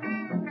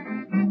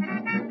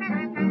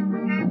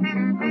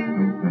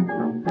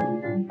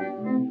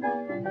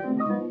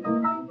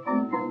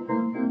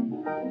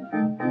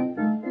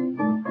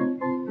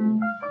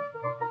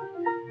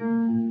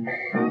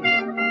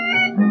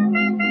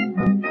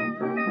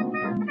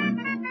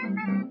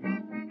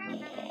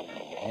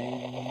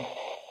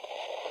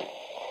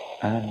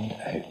 And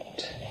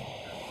out.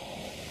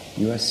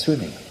 You are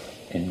swimming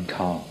in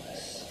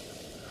calmness.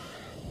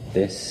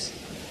 This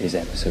is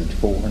episode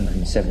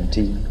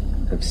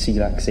 417 of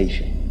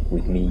Sealaxation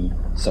with me,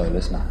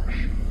 Silas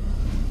Mash,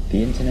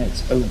 the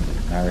internet's only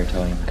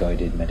maritime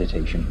guided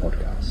meditation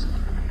podcast,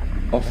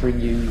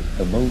 offering you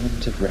a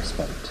moment of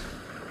respite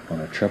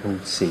on a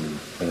troubled sea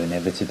of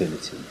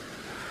inevitability.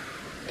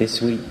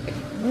 This week,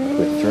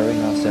 we're throwing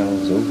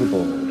ourselves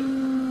overboard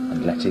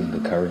and letting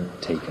the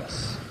current take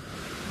us.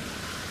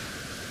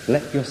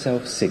 Let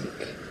yourself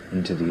sink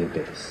into the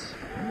abyss.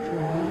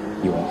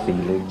 You are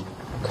feeling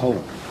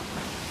cold.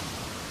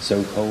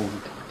 So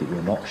cold that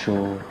you're not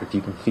sure if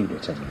you can feel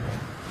it anymore.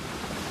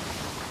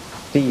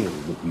 Feel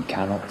that you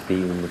cannot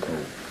feel the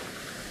cold.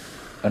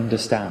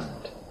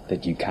 Understand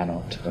that you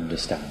cannot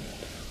understand.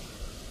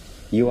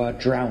 You are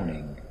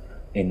drowning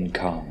in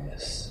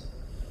calmness.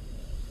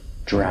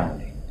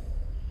 Drowning.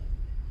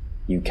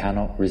 You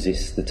cannot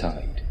resist the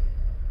tide.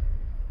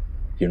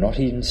 You're not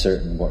even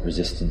certain what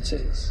resistance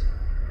is.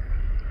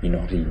 You're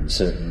not even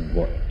certain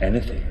what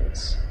anything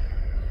is.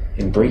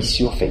 Embrace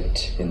your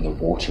fate in the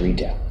watery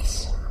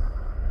depths.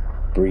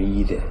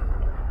 Breathe in.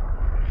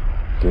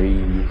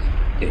 Breathe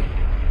in.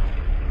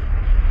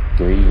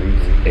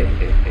 Breathe in.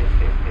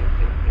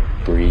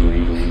 Breathe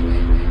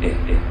in.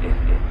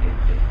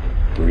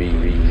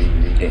 Breathe in.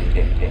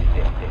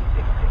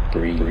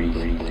 Breathe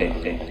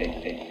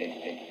in.